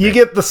for being naked. You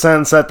get the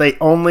sense that they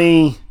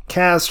only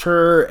cast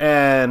her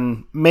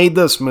and made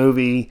this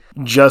movie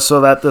just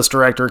so that this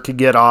director could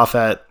get off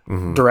at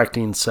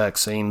directing sex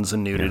scenes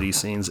and nudity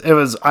scenes. It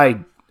was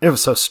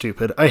so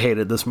stupid. I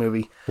hated this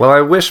movie. Well,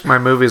 I wish my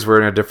movies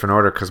were in a different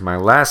order because my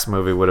last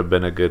movie would have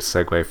been a good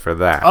segue for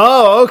that.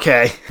 Oh,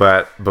 okay.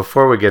 But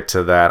before we get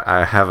to that,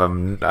 I have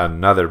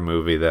another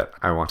movie that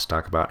I want to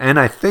talk about. And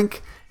I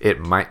think it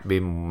might be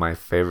my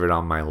favorite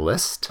on my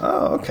list.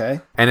 Oh,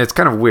 okay. And it's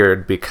kind of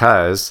weird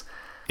because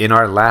in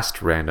our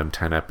last Random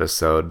 10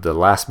 episode, the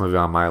last movie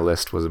on my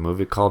list was a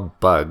movie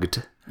called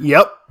Bugged.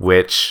 Yep.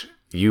 Which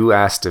you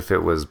asked if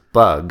it was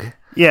Bug.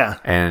 Yeah.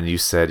 And you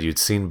said you'd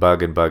seen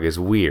Bug and Bug is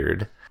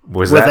weird.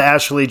 With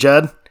Ashley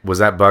Judd? Was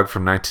that Bug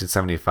from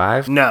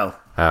 1975? No.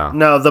 Oh.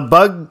 No, the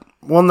Bug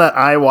one that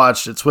I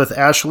watched, it's with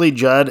Ashley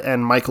Judd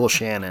and Michael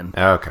Shannon.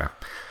 Okay.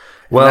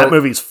 Well, and that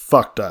movie's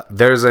fucked up.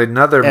 There's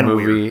another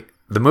movie. Weird.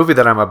 The movie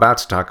that I'm about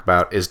to talk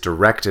about is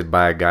directed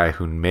by a guy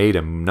who made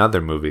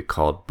another movie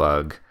called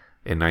Bug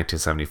in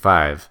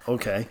 1975.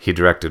 Okay. He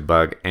directed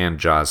Bug and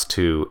Jaws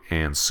 2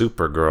 and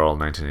Supergirl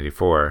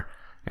 1984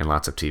 and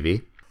lots of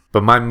TV.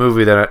 But my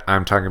movie that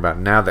I'm talking about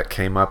now that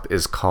came up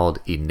is called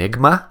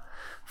Enigma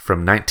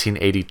from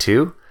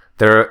 1982.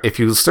 If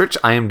you search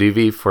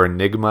IMDb for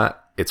Enigma,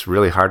 it's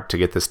really hard to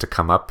get this to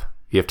come up.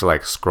 You have to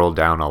like scroll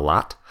down a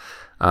lot.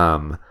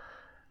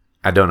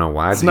 I don't know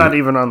why. It's not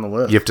even on the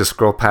list. You have to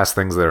scroll past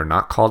things that are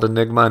not called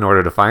Enigma in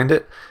order to find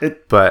it.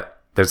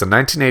 But there's a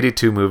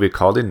 1982 movie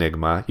called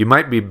Enigma. You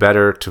might be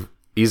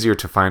easier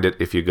to find it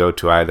if you go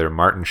to either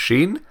Martin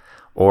Sheen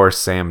or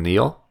Sam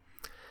Neill.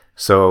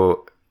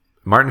 So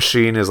Martin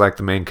Sheen is like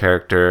the main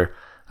character.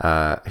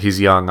 He's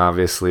young,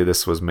 obviously.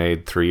 This was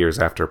made 3 years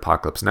after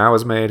Apocalypse Now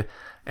was made.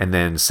 And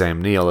then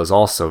Sam Neill is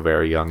also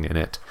very young in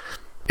it.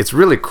 It's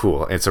really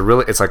cool. It's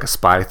like a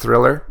spy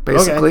thriller,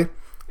 basically. Okay.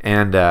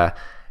 And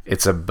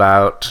it's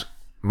about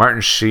Martin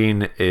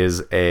Sheen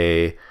is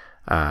it's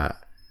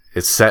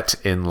set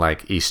in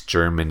like East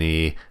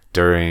Germany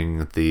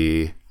during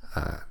the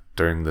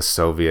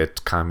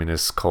Soviet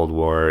Communist Cold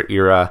War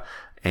era,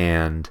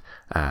 and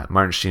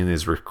Martin Sheen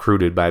is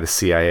recruited by the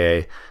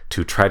CIA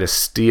to try to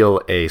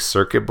steal a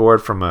circuit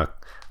board from a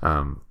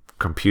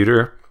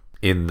computer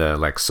in the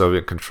like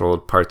Soviet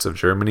controlled parts of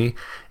Germany,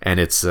 and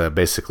it's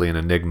basically an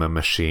Enigma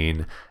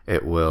machine.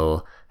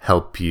 It'll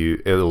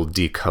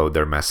decode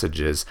their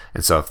messages,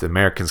 and so if the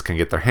Americans can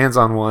get their hands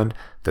on one,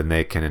 then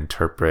they can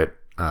interpret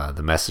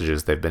the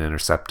messages they've been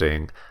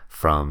intercepting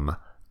from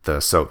the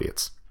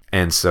Soviets.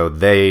 And so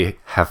they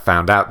have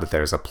found out that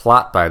there's a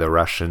plot by the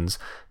Russians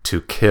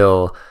to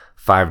kill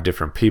 5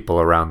 different people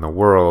around the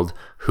world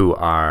who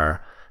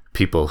are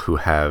people who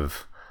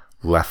have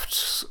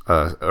left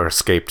or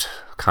escaped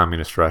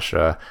communist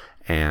Russia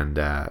and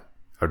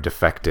or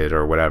defected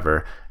or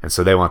whatever. And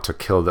so they want to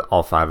kill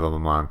all 5 of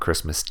them on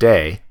Christmas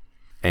Day.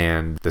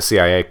 And the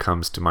CIA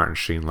comes to Martin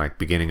Sheen like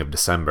beginning of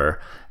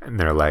December, and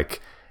they're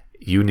like,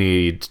 you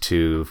need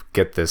to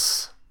get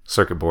this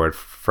circuit board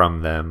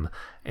from them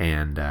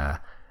and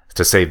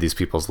to save these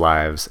people's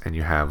lives, and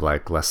you have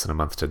like less than a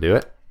month to do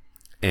it.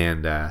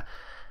 And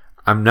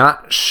I'm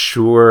not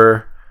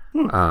sure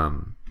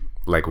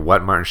like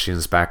what Martin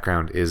Sheen's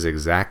background is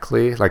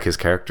exactly, like his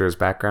character's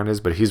background is,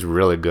 but he's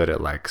really good at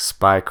like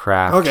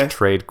spycraft,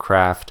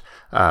 tradecraft.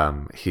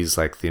 He's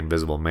like the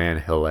Invisible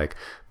Man. He'll like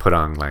put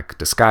on like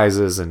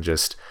disguises and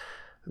just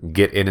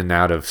get in and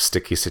out of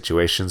sticky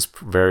situations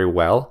very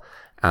well.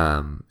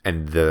 And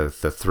the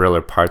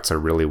thriller parts are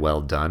really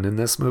well done in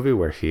this movie,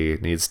 where he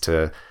needs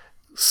to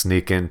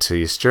sneak into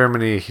East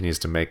Germany. He needs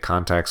to make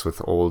contacts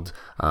with old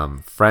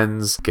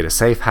friends, get a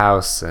safe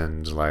house,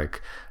 and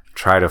like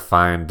try to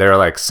find. There are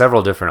like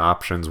several different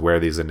options where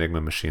these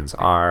Enigma machines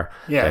are,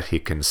 that he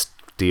can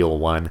steal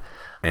one.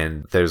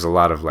 And there's a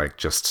lot of like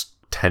just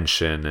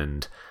tension,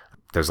 and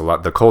there's a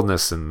lot. The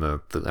coldness and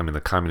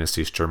the communist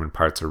East German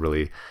parts are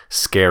really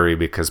scary,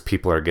 because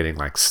people are getting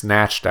like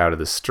snatched out of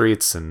the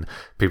streets, and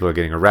people are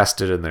getting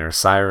arrested, and there are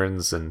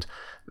sirens, and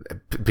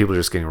people are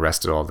just getting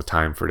arrested all the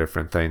time for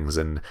different things,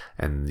 and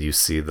you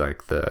see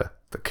like the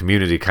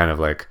community kind of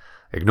like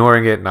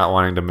ignoring it, not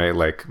wanting to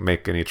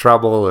make any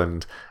trouble,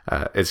 and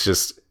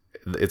it's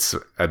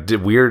a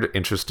weird,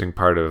 interesting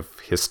part of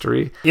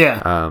history.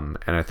 And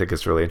I think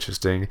it's really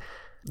interesting.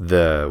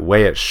 The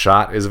way it's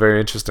shot is very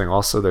interesting.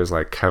 Also, there's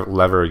like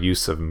clever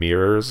use of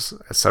mirrors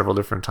at several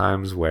different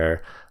times,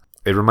 where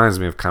it reminds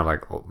me of kind of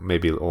like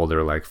maybe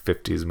older like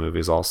 50s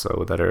movies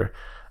also that are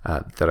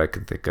that I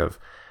can think of.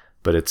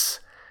 But it's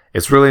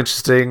really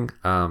interesting.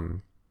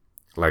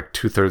 Like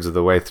 2/3 of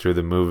the way through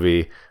the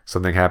movie,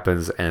 something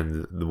happens,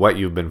 and what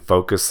you've been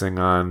focusing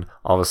on,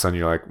 all of a sudden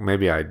you're like,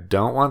 maybe I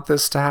don't want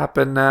this to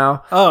happen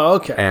now. Oh,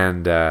 okay.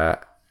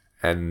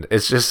 And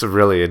it's just a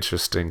really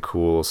interesting,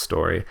 cool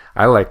story.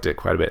 I liked it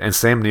quite a bit. And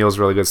Sam Neill's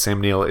really good. Sam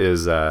Neill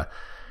is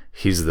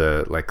he's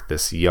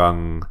this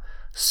young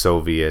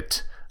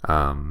Soviet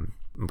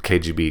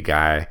KGB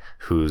guy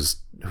who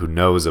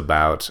knows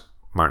about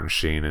Martin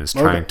Sheen and is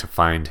trying to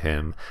find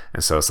him,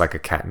 and so it's like a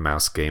cat and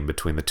mouse game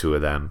between the two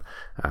of them.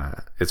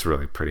 It's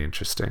really pretty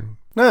interesting.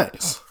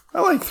 Nice.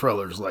 I like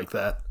thrillers like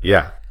that.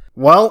 Yeah.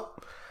 Well,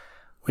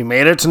 we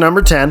made it to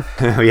number 10.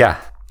 Yeah.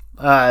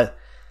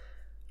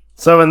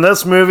 So in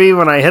this movie,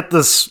 when I hit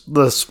the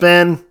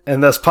spin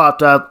and this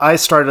popped up, I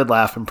started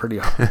laughing pretty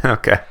hard.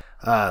 Okay.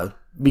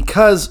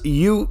 Because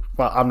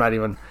I'm not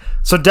even.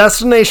 So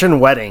Destination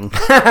Wedding.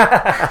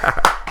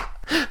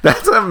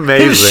 That's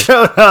amazing. It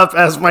showed up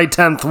as my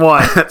 10th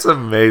one. That's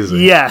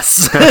amazing.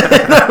 Yes.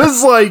 And I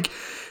was like,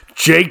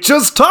 Jake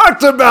just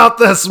talked about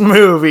this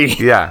movie.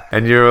 Yeah.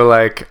 And you were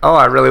like, oh,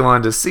 I really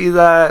wanted to see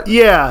that.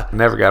 Yeah.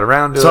 Never got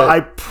around to it. So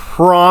I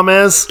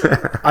promise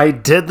I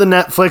did the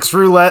Netflix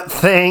roulette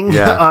thing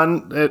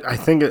on it. I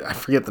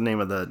forget the name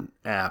of the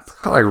app.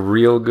 Like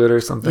Real Good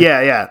or something.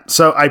 Yeah.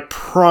 So I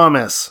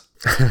promise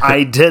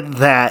I did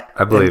that.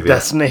 I believe you.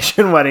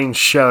 Destination Wedding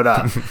showed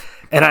up.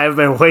 And I've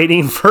been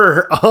waiting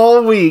for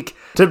all week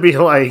to be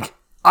like,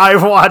 I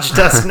watched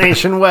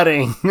Destination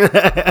Wedding.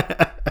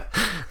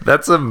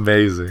 That's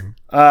amazing.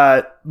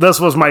 This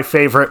was my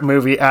favorite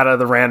movie out of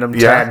the random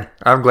 10. Yeah,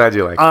 I'm glad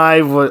you liked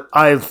it.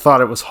 I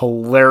thought it was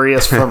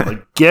hilarious from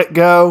the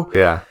get-go.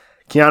 Yeah.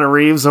 Keanu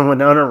Reeves and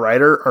Winona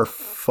Ryder are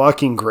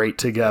fucking great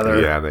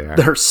together. Yeah, they are.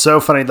 They're so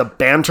funny. The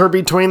banter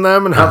between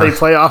them and how they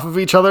play off of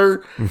each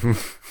other.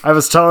 I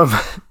was telling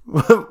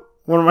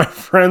one of my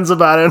friends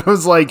about it, and I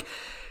was like,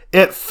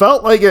 it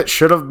felt like it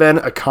should have been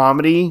a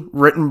comedy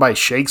written by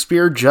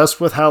Shakespeare, just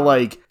with how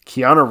like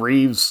Keanu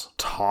Reeves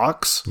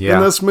talks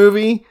in this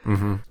movie.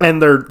 Mm-hmm.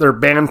 And their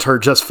banter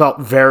just felt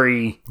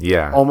very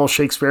almost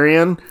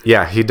Shakespearean.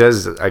 Yeah, he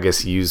does, I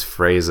guess, use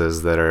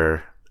phrases that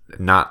are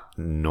not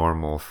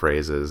normal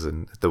phrases,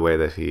 and the way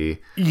that he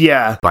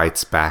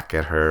bites back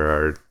at her,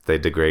 or they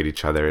degrade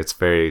each other. It's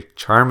very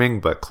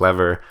charming but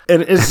clever.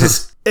 And it's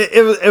just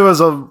it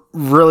was a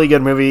really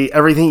good movie.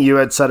 Everything you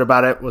had said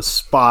about it was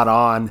spot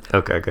on.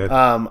 Okay, good.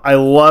 I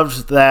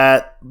loved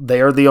that they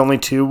are the only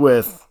two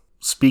with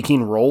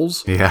speaking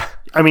roles. Yeah.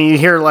 I mean, you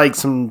hear like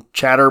some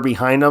chatter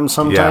behind them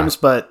sometimes,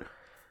 but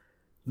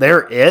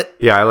they're it.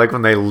 Yeah, I like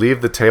when they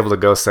leave the table to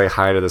go say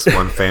hi to this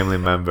one family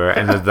member,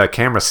 and the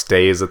camera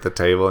stays at the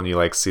table, and you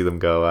like see them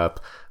go up.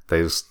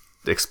 They just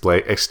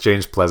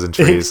exchange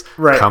pleasantries,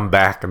 come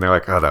back, and they're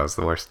like, "Oh, that was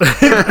the worst."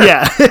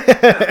 Yeah.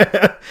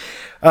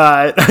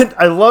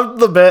 I loved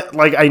the bit.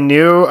 Like, I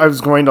knew I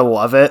was going to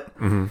love it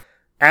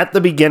at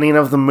the beginning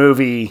of the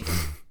movie.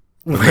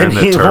 When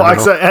he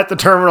walks at the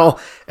terminal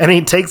and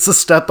he takes a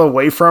step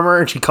away from her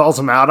and she calls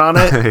him out on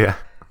it. Yeah.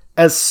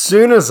 As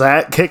soon as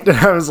that kicked in,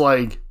 I was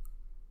like,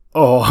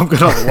 oh, I'm going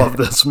to love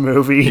this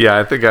movie. Yeah,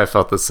 I think I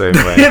felt the same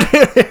way.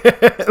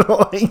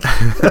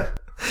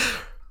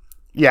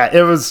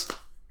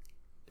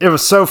 It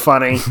was so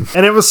funny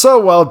and it was so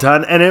well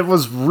done, and it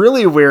was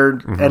really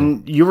weird.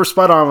 And you were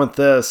spot on with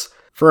this.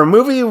 For a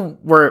movie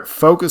where it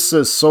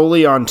focuses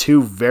solely on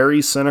two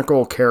very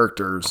cynical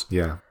characters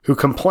who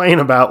complain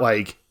about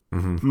like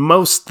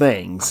most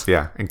things.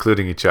 Yeah,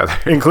 including each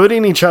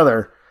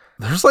other.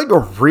 There's like a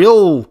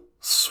real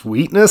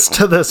sweetness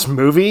to this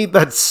movie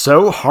that's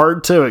so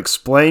hard to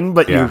explain,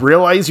 but you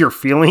realize you're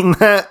feeling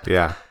that.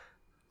 Yeah.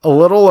 a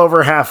little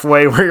over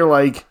halfway where you're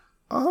like,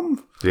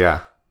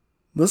 yeah,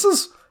 this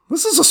is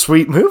a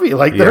sweet movie.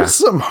 Like, there's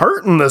some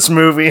heart in this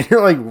movie. And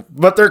you're like,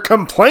 but they're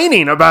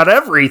complaining about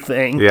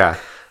everything. Yeah.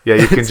 Yeah,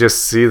 you can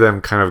just see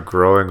them kind of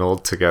growing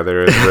old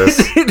together as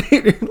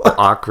this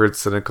awkward,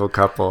 cynical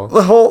couple.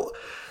 The whole...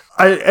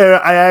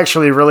 I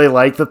actually really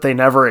like that they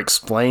never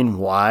explain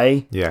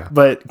why. Yeah.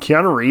 But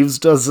Keanu Reeves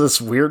does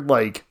this weird,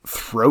 like,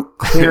 throat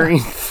clearing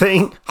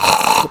thing.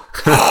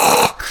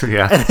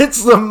 Yeah. And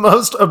it's the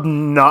most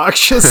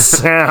obnoxious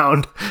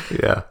sound.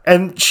 Yeah.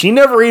 And she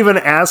never even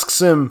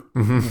asks him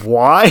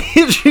why.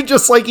 She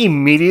just, like,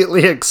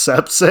 immediately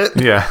accepts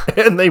it. Yeah.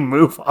 And they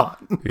move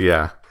on.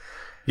 Yeah.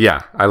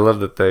 Yeah. I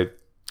love that they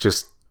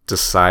just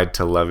decide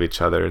to love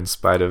each other in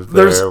spite of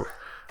the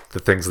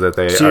things that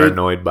they are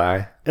annoyed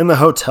by. In the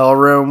hotel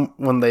room,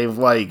 when they've,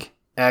 like,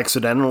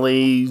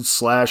 accidentally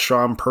 /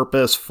 on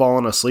purpose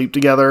fallen asleep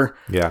together.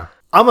 Yeah.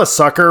 I'm a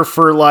sucker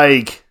for,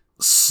 like,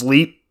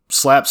 sleep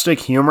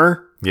slapstick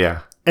humor.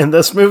 Yeah. And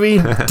this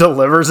movie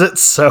delivers it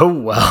so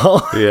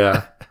well.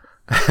 Yeah.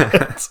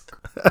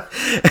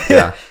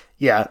 Yeah.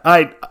 Yeah.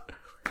 I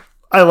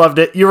loved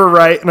it. You were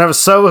right. And I was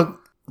so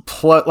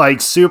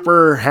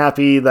super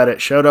happy that it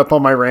showed up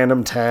on my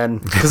random 10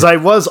 because I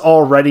was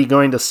already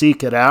going to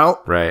seek it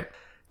out. Right.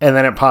 And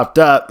then it popped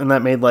up and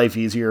that made life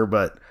easier.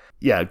 But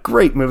yeah,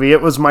 great movie.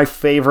 It was my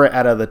favorite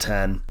out of the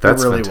 10.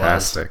 That's it really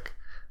fantastic. Was.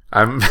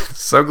 I'm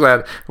so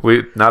glad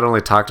we not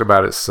only talked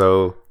about it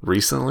so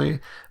recently,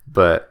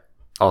 but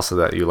also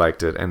that you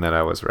liked it and that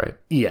I was right.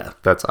 Yeah.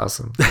 That's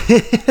awesome.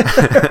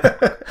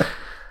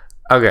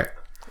 Okay.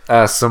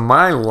 So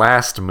my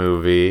last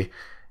movie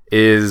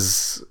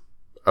is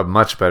a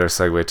much better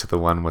segue to the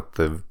one with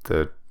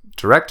the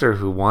director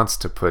who wants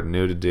to put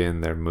nudity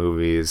in their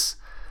movies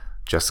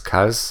just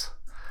cuz.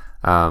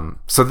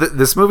 So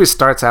this movie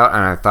starts out,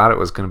 and I thought it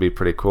was going to be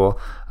pretty cool.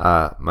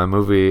 My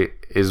movie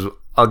is,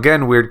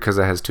 again, weird because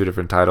it has two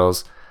different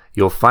titles.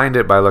 You'll find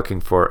it by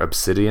looking for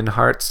Obsidian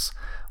Hearts.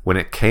 When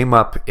it came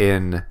up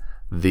in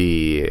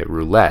the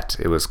roulette,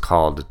 it was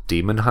called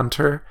Demon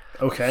Hunter.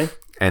 Okay.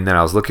 And then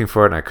I was looking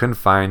for it, and I couldn't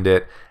find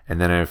it. And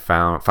then I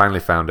finally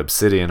found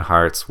Obsidian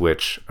Hearts,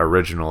 which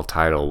original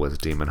title was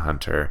Demon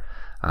Hunter.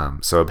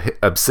 So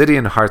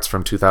Obsidian Hearts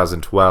from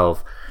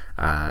 2012.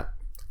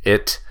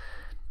 It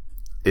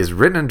is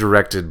written and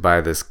directed by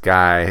this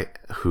guy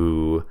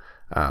who,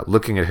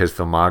 looking at his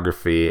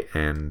filmography,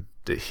 and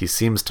he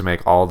seems to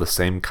make all the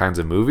same kinds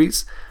of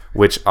movies,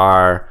 which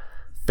are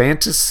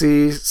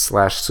fantasy /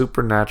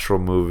 supernatural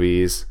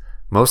movies,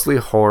 mostly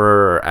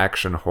horror or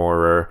action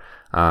horror,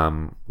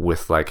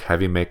 with like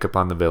heavy makeup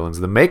on the villains.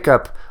 The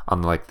makeup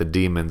on like the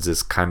demons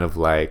is kind of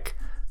like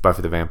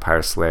Buffy the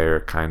Vampire Slayer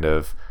kind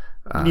of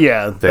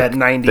thick, that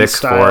 90s thick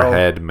style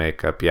forehead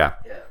makeup. Yeah.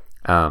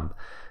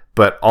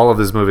 But all of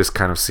these movies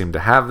kind of seem to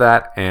have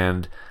that,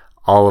 and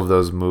all of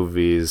those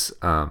movies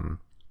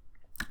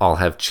all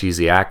have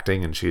cheesy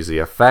acting and cheesy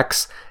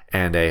effects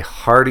and a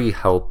hearty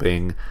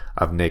helping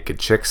of naked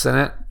chicks in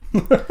it.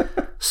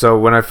 So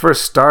when I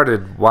first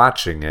started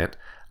watching it,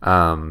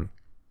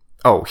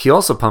 he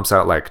also pumps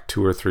out like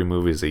 2 or 3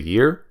 movies a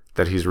year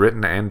that he's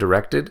written and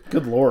directed.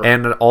 Good Lord.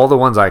 And all the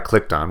ones I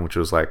clicked on, which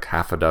was like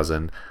half a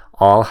dozen,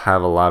 all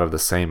have a lot of the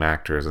same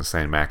actors and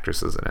same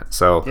actresses in it.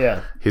 So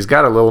yeah, he's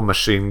got a little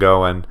machine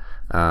going.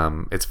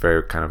 It's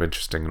very kind of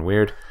interesting and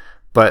weird.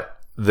 But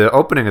the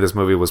opening of this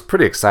movie was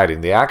pretty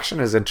exciting. The action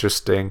is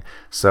interesting.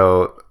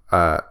 So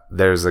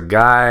there's a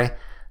guy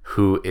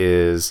who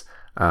is...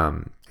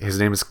 his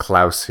name is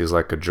Klaus. He's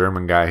like a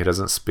German guy. He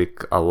doesn't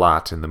speak a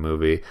lot in the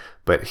movie,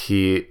 but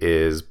he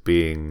is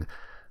being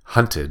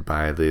hunted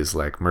by these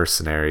like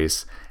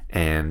mercenaries.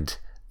 And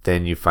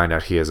then you find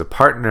out he has a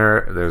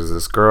partner. There's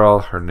this girl.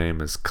 Her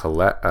name is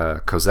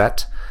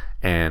Cosette,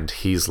 and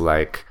he's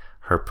like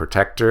her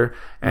protector.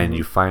 And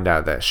you find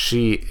out that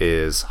she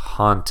is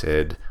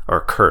haunted,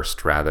 or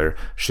cursed rather.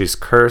 She's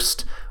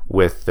cursed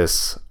with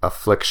this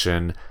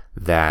affliction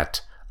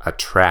that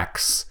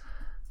attracts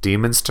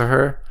demons to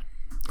her.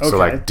 Okay. So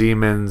like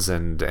demons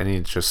and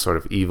any just sort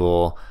of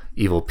evil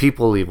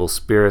people, evil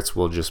spirits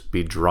will just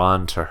be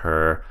drawn to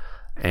her.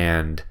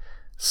 And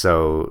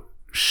so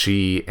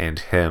she and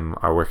him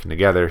are working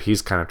together.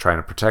 He's kind of trying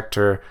to protect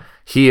her.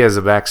 He has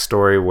a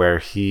backstory where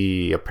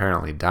he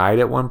apparently died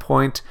at one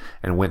point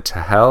and went to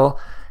hell.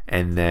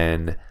 And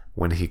then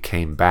when he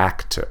came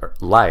back to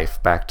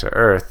life, back to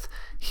Earth,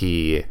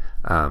 he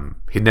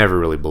never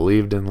really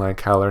believed in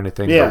like hell or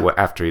anything. Yeah. But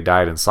after he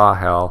died and saw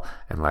hell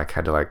and like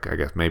had to like, I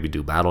guess maybe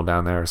do battle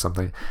down there or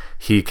something,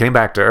 he came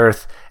back to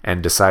Earth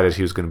and decided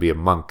he was going to be a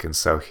monk. And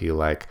so he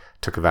like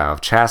took a vow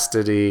of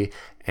chastity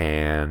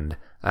and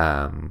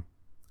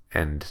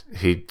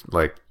he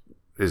like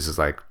is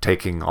like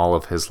taking all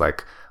of his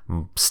like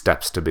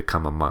steps to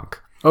become a monk.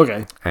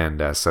 Okay.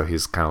 And so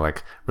he's kind of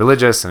like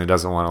religious, and he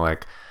doesn't want to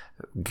like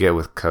get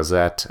with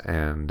Cosette,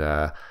 and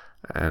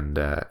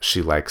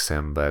she likes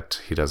him,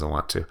 but he doesn't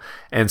want to.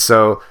 And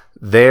so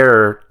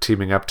they're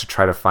teaming up to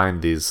try to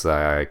find these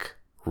like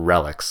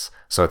relics.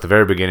 So at the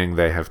very beginning,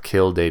 they have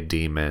killed a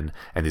demon,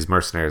 and these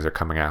mercenaries are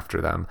coming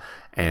after them.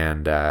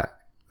 And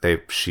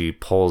she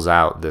pulls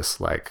out this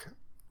like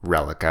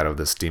relic out of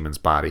this demon's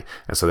body,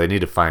 and so they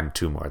need to find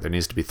 2 more. There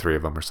needs to be 3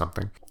 of them or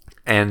something.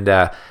 And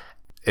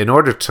in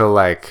order to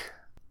like,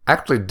 I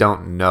actually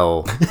don't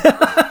know.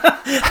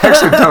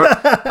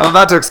 I'm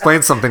about to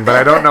explain something, but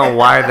I don't know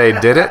why they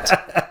did it.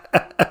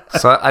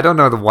 So I don't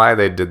know why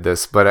they did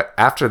this, but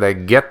after they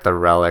get the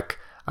relic,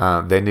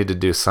 they need to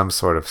do some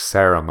sort of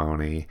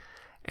ceremony,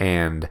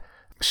 and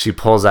she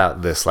pulls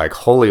out this like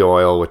holy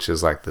oil, which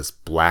is like this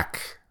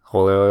black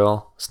holy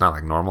oil. It's not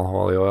like normal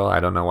holy oil. I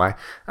don't know why.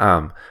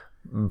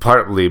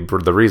 Partly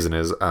the reason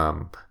is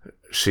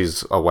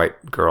she's a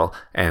white girl,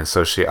 and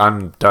so she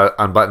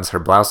unbuttons her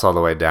blouse all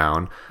the way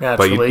down.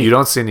 Naturally. But you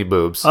don't see any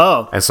boobs.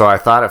 Oh. And so I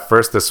thought at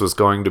first this was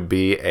going to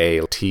be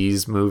a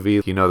tease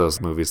movie. You know those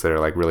movies that are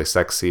like really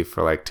sexy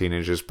for like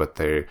teenagers, but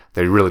they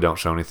really don't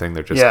show anything.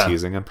 They're just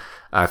teasing them.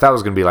 I thought it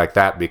was going to be like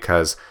that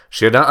because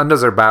she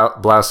undoes her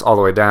blouse all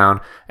the way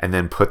down and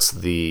then puts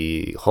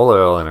the holy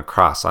oil in a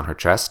cross on her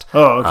chest.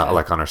 Oh, okay.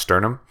 Like on her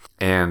sternum.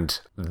 And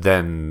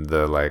then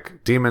the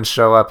like demons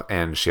show up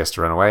and she has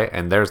to run away.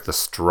 And there's the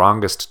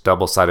strongest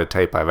double-sided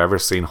tape I've ever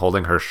seen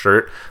holding her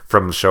shirt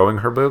from showing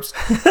her boobs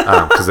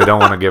because they don't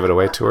want to give it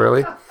away too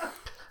early.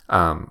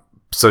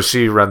 So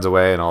she runs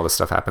away and all this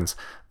stuff happens.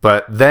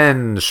 But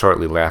then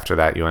shortly after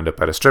that, you end up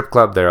at a strip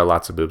club. There are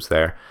lots of boobs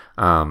there.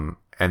 And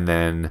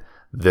then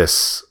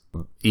this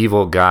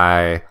evil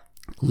guy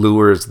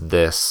lures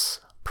this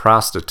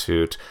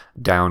prostitute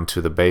down to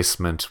the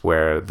basement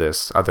where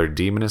this other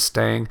demon is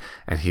staying,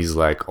 and he's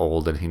like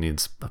old and he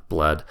needs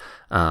blood,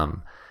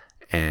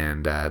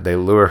 and they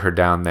lure her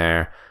down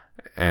there,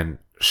 and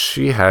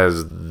she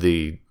has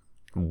the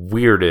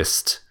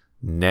weirdest,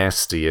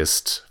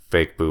 nastiest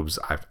fake boobs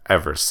I've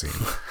ever seen.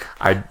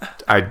 I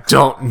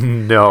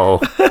don't know.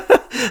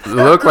 It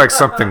looked like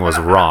something was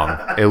wrong.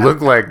 It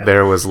looked like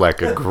there was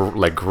like a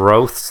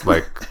growths,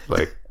 like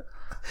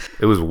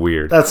it was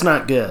weird. That's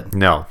not good.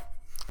 No.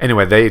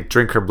 Anyway, they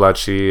drink her blood.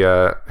 She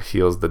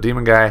heals the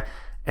demon guy,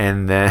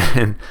 and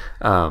then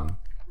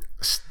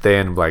they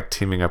end up like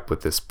teaming up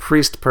with this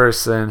priest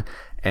person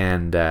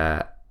and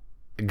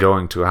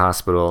going to a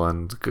hospital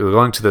and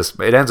going to this.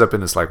 It ends up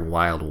in this like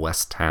Wild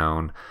West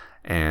town,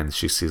 and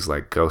she sees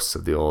like ghosts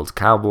of the old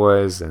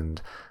cowboys,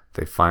 and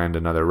they find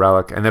another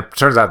relic. And it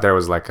turns out there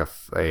was like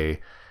a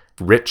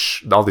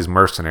rich. All these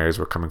mercenaries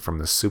were coming from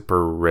this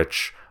super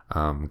rich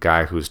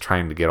guy who's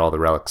trying to get all the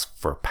relics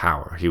for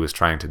power. He was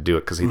trying to do it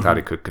because he thought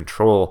he could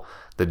control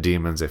the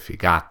demons if he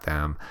got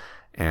them,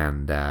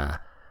 and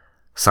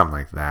something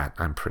like that,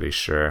 I'm pretty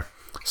sure.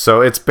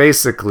 So it's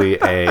basically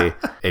a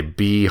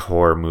B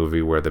horror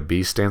movie where the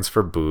B stands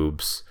for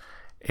boobs,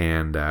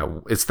 and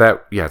it's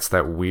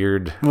that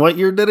weird. What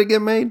year did it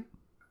get made?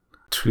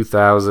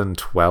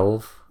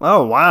 2012.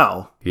 Oh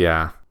wow.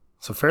 Yeah.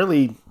 So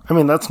fairly. I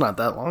mean, that's not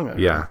that long ago.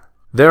 Yeah.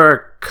 There are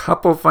a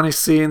couple funny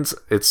scenes.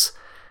 It's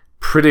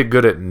pretty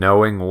good at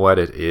knowing what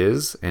it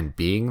is and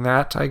being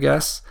that, I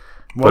guess.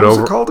 What was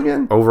it called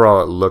again?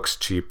 Overall, it looks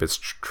cheap. It's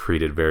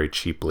treated very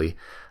cheaply.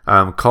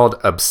 Called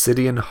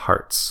Obsidian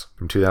Hearts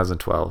from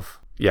 2012.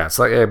 Yeah, it's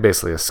like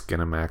basically a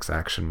Skinamax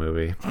action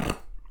movie.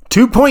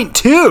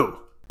 2.2!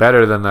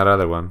 Better than that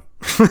other one.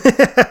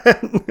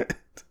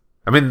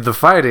 I mean,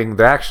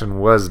 the action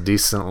was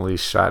decently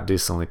shot,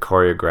 decently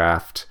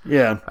choreographed.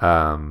 Yeah.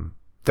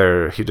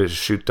 He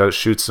does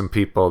shoot some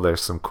people.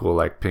 There's some cool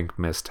like pink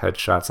mist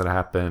headshots that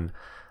happen.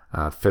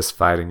 Fist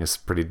fighting is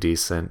pretty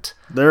decent.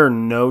 There are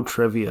no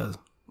trivia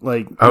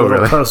really?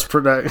 Post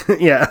production.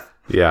 Yeah.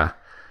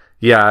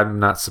 I'm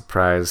not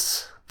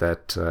surprised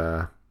that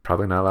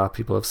probably not a lot of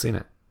people have seen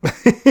it.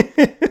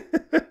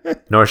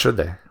 Nor should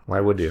they. Why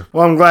would you?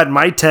 Well, I'm glad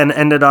my 10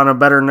 ended on a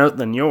better note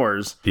than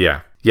yours.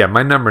 Yeah,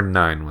 my number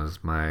 9 was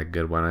my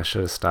good one. I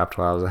should have stopped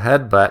while I was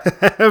ahead, but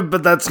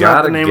but that's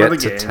not the name of the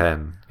game. Gotta get to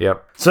 10.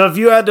 Yep. So if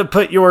you had to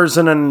put yours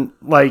in an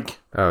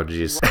oh,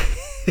 jeez.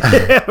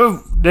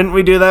 Didn't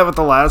we do that with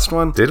the last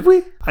one? Did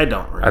we? I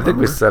don't remember. I think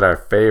we said our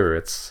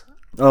favorites.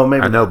 Oh,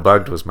 maybe. I know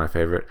Bugged was my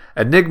favorite.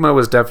 Enigma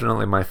was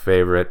definitely my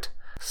favorite.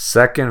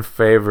 Second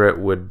favorite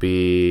would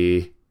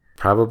be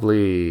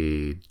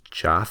probably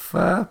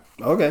Jaffa.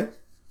 Okay.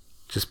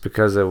 Just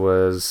because it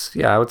was,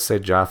 I would say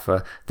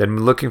Jaffa. Then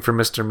Looking for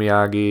Mr.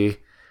 Miyagi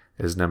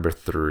is number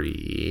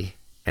 3.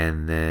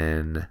 And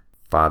then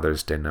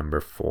Father's Day number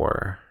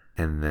 4.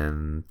 And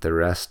then the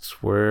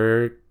rest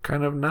were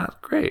kind of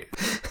not great.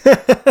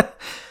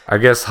 I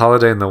guess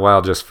Holiday in the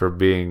Wild, just for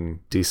being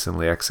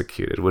decently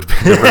executed, would be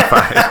number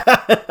 5.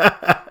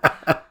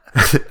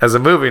 As a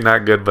movie,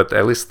 not good, but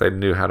at least they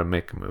knew how to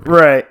make a movie.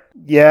 Right.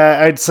 Yeah,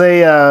 I'd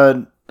say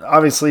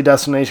obviously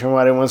Destination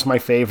Wedding was my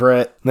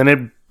favorite. Then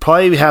it'd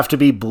probably have to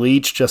be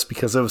Bleach just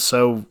because it was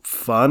so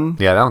fun.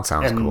 Yeah, that one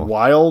sounds and cool.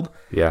 Wild.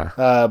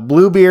 Yeah.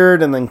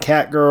 Bluebeard and then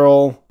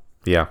Catgirl.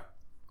 Yeah.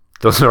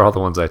 Those are all the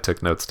ones I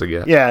took notes to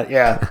get.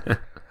 Yeah.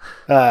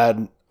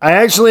 I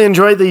actually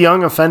enjoyed The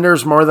Young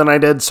Offenders more than I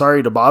did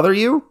Sorry to Bother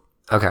You.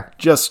 Okay.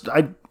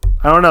 I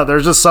don't know.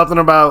 There's just something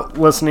about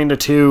listening to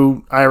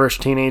 2 Irish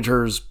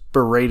teenagers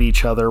berate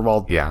each other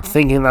while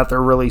thinking that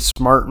they're really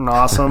smart and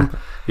awesome.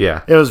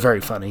 Yeah. It was very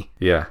funny.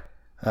 Yeah.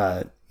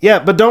 Yeah,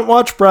 but don't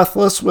watch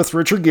Breathless with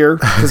Richard Gere,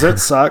 because it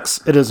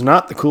sucks. It is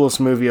not the coolest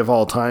movie of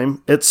all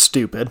time. It's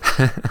stupid.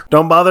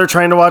 Don't bother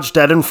trying to watch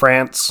Dead in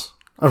France.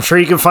 I'm sure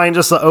you can find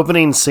just the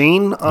opening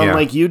scene on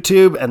like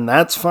YouTube, and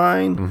that's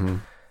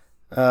fine.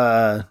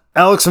 Mm-hmm.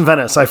 Alex in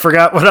Venice. I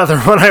forgot what other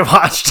one I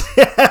watched.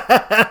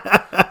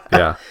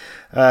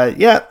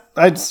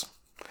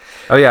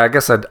 Oh yeah, I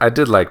guess I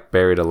did like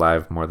Buried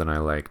Alive more than I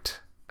liked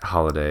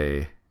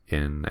Holiday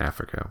in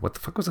Africa. What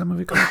the fuck was that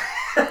movie called?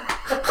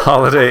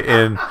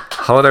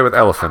 Holiday with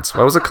Elephants.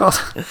 What was it called?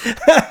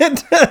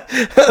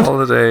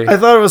 Holiday. I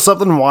thought it was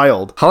something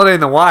wild. Holiday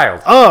in the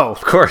Wild. Oh, of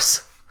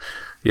course.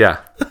 Yeah.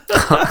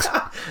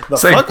 The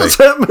fuck was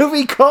that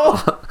movie called?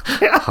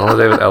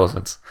 Holiday with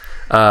Elephants.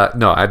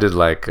 No, I did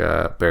like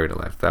Buried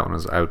Alive. That one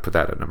was. I would put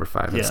that at number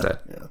 5 instead.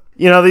 Yeah.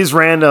 You know, these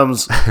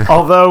randoms,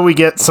 although we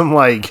get some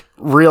like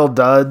real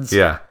duds.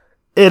 Yeah.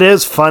 It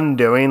is fun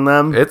doing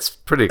them. It's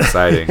pretty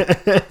exciting.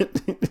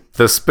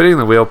 The spinning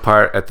the wheel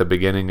part at the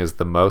beginning is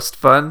the most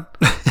fun.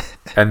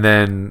 And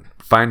then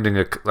finding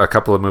a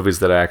couple of movies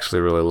that I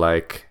actually really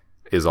like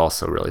is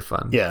also really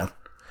fun. Yeah.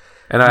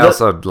 And I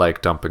also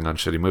like dumping on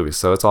shitty movies,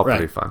 so it's all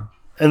pretty fun.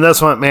 And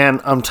this one,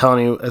 man, I'm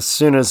telling you, as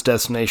soon as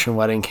Destination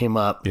Wedding came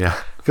up. Yeah.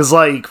 Because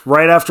like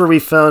right after we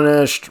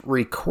finished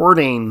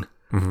recording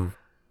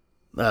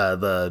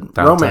the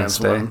romance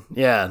one.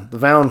 Yeah, the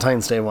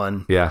Valentine's Day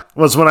one. Yeah.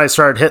 Was when I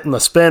started hitting the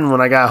spin when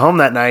I got home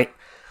that night,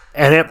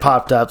 and it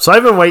popped up. So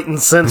I've been waiting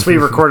since we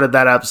recorded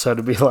that episode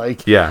to be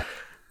like, yeah,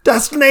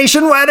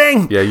 Destination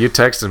Wedding. Yeah, you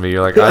texted me.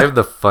 You're like, I have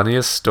the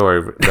funniest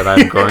story that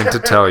I'm going to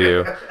tell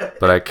you,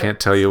 but I can't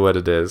tell you what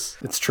it is.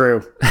 It's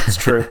true. It's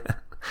true.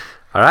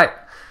 All right.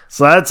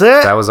 So that's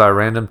it. That was our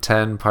Random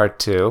 10 Part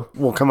 2.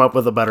 We'll come up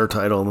with a better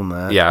title than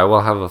that. Yeah, I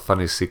will have a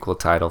funny sequel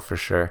title for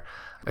sure.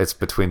 It's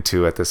between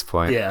 2 at this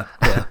point. Yeah.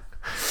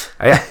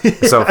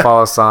 So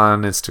follow us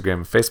on Instagram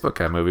and Facebook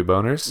at Movie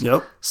Boners.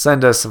 Yep.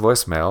 Send us a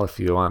voicemail if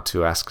you want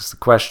to ask us a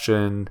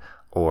question,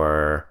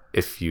 or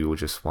if you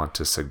just want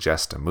to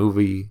suggest a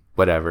movie,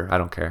 whatever. I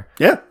don't care.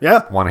 Yeah.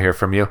 Want to hear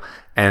from you.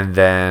 And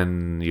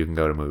then you can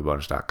go to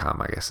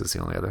movieboners.com, I guess is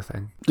the only other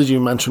thing. Did you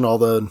mention all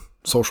the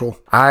social?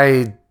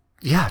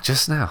 Yeah,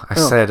 just now. I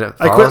said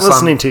I quit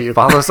listening to you.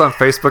 Follow us on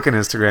Facebook and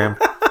Instagram.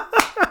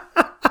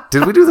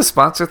 Did we do the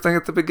sponsor thing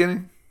at the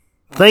beginning?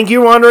 Thank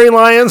you, Wandering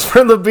Lions,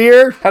 for the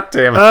beer. God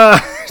damn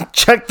it.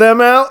 Check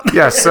them out.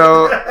 Yeah,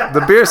 so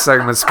the beer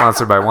segment is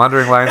sponsored by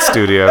Wandering Lion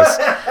Studios.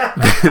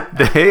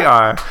 They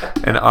are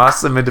an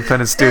awesome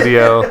independent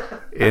studio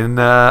in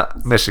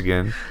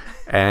Michigan.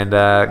 And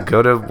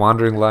go to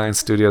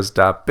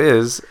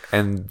wanderingLionStudios.biz,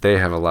 and they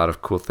have a lot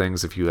of cool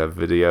things. If you have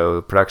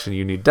video production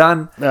you need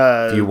done,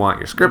 if you want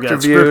your script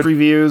reviewed, script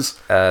reviews.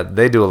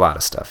 They do a lot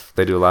of stuff.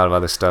 They do a lot of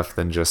other stuff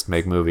than just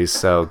make movies,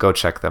 so go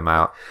check them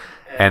out.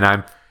 And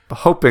I'm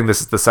hoping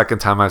this is the second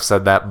time I've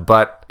said that,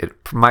 but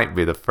it might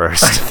be the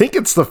first. I think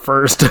it's the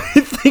first.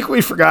 I think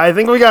we forgot. I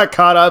think we got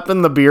caught up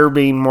in the beer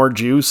being more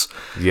juice.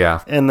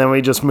 Yeah. And then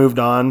we just moved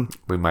on.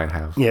 We might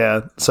have.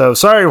 Yeah. So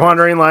sorry,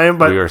 Wandering Lion,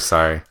 but we are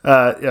sorry.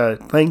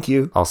 Thank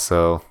you.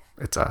 Also,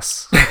 it's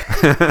us.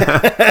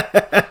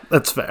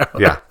 That's fair.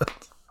 Yeah.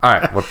 All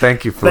right. Well,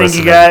 thank you for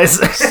listening. Thank you, guys.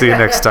 See you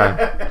next time.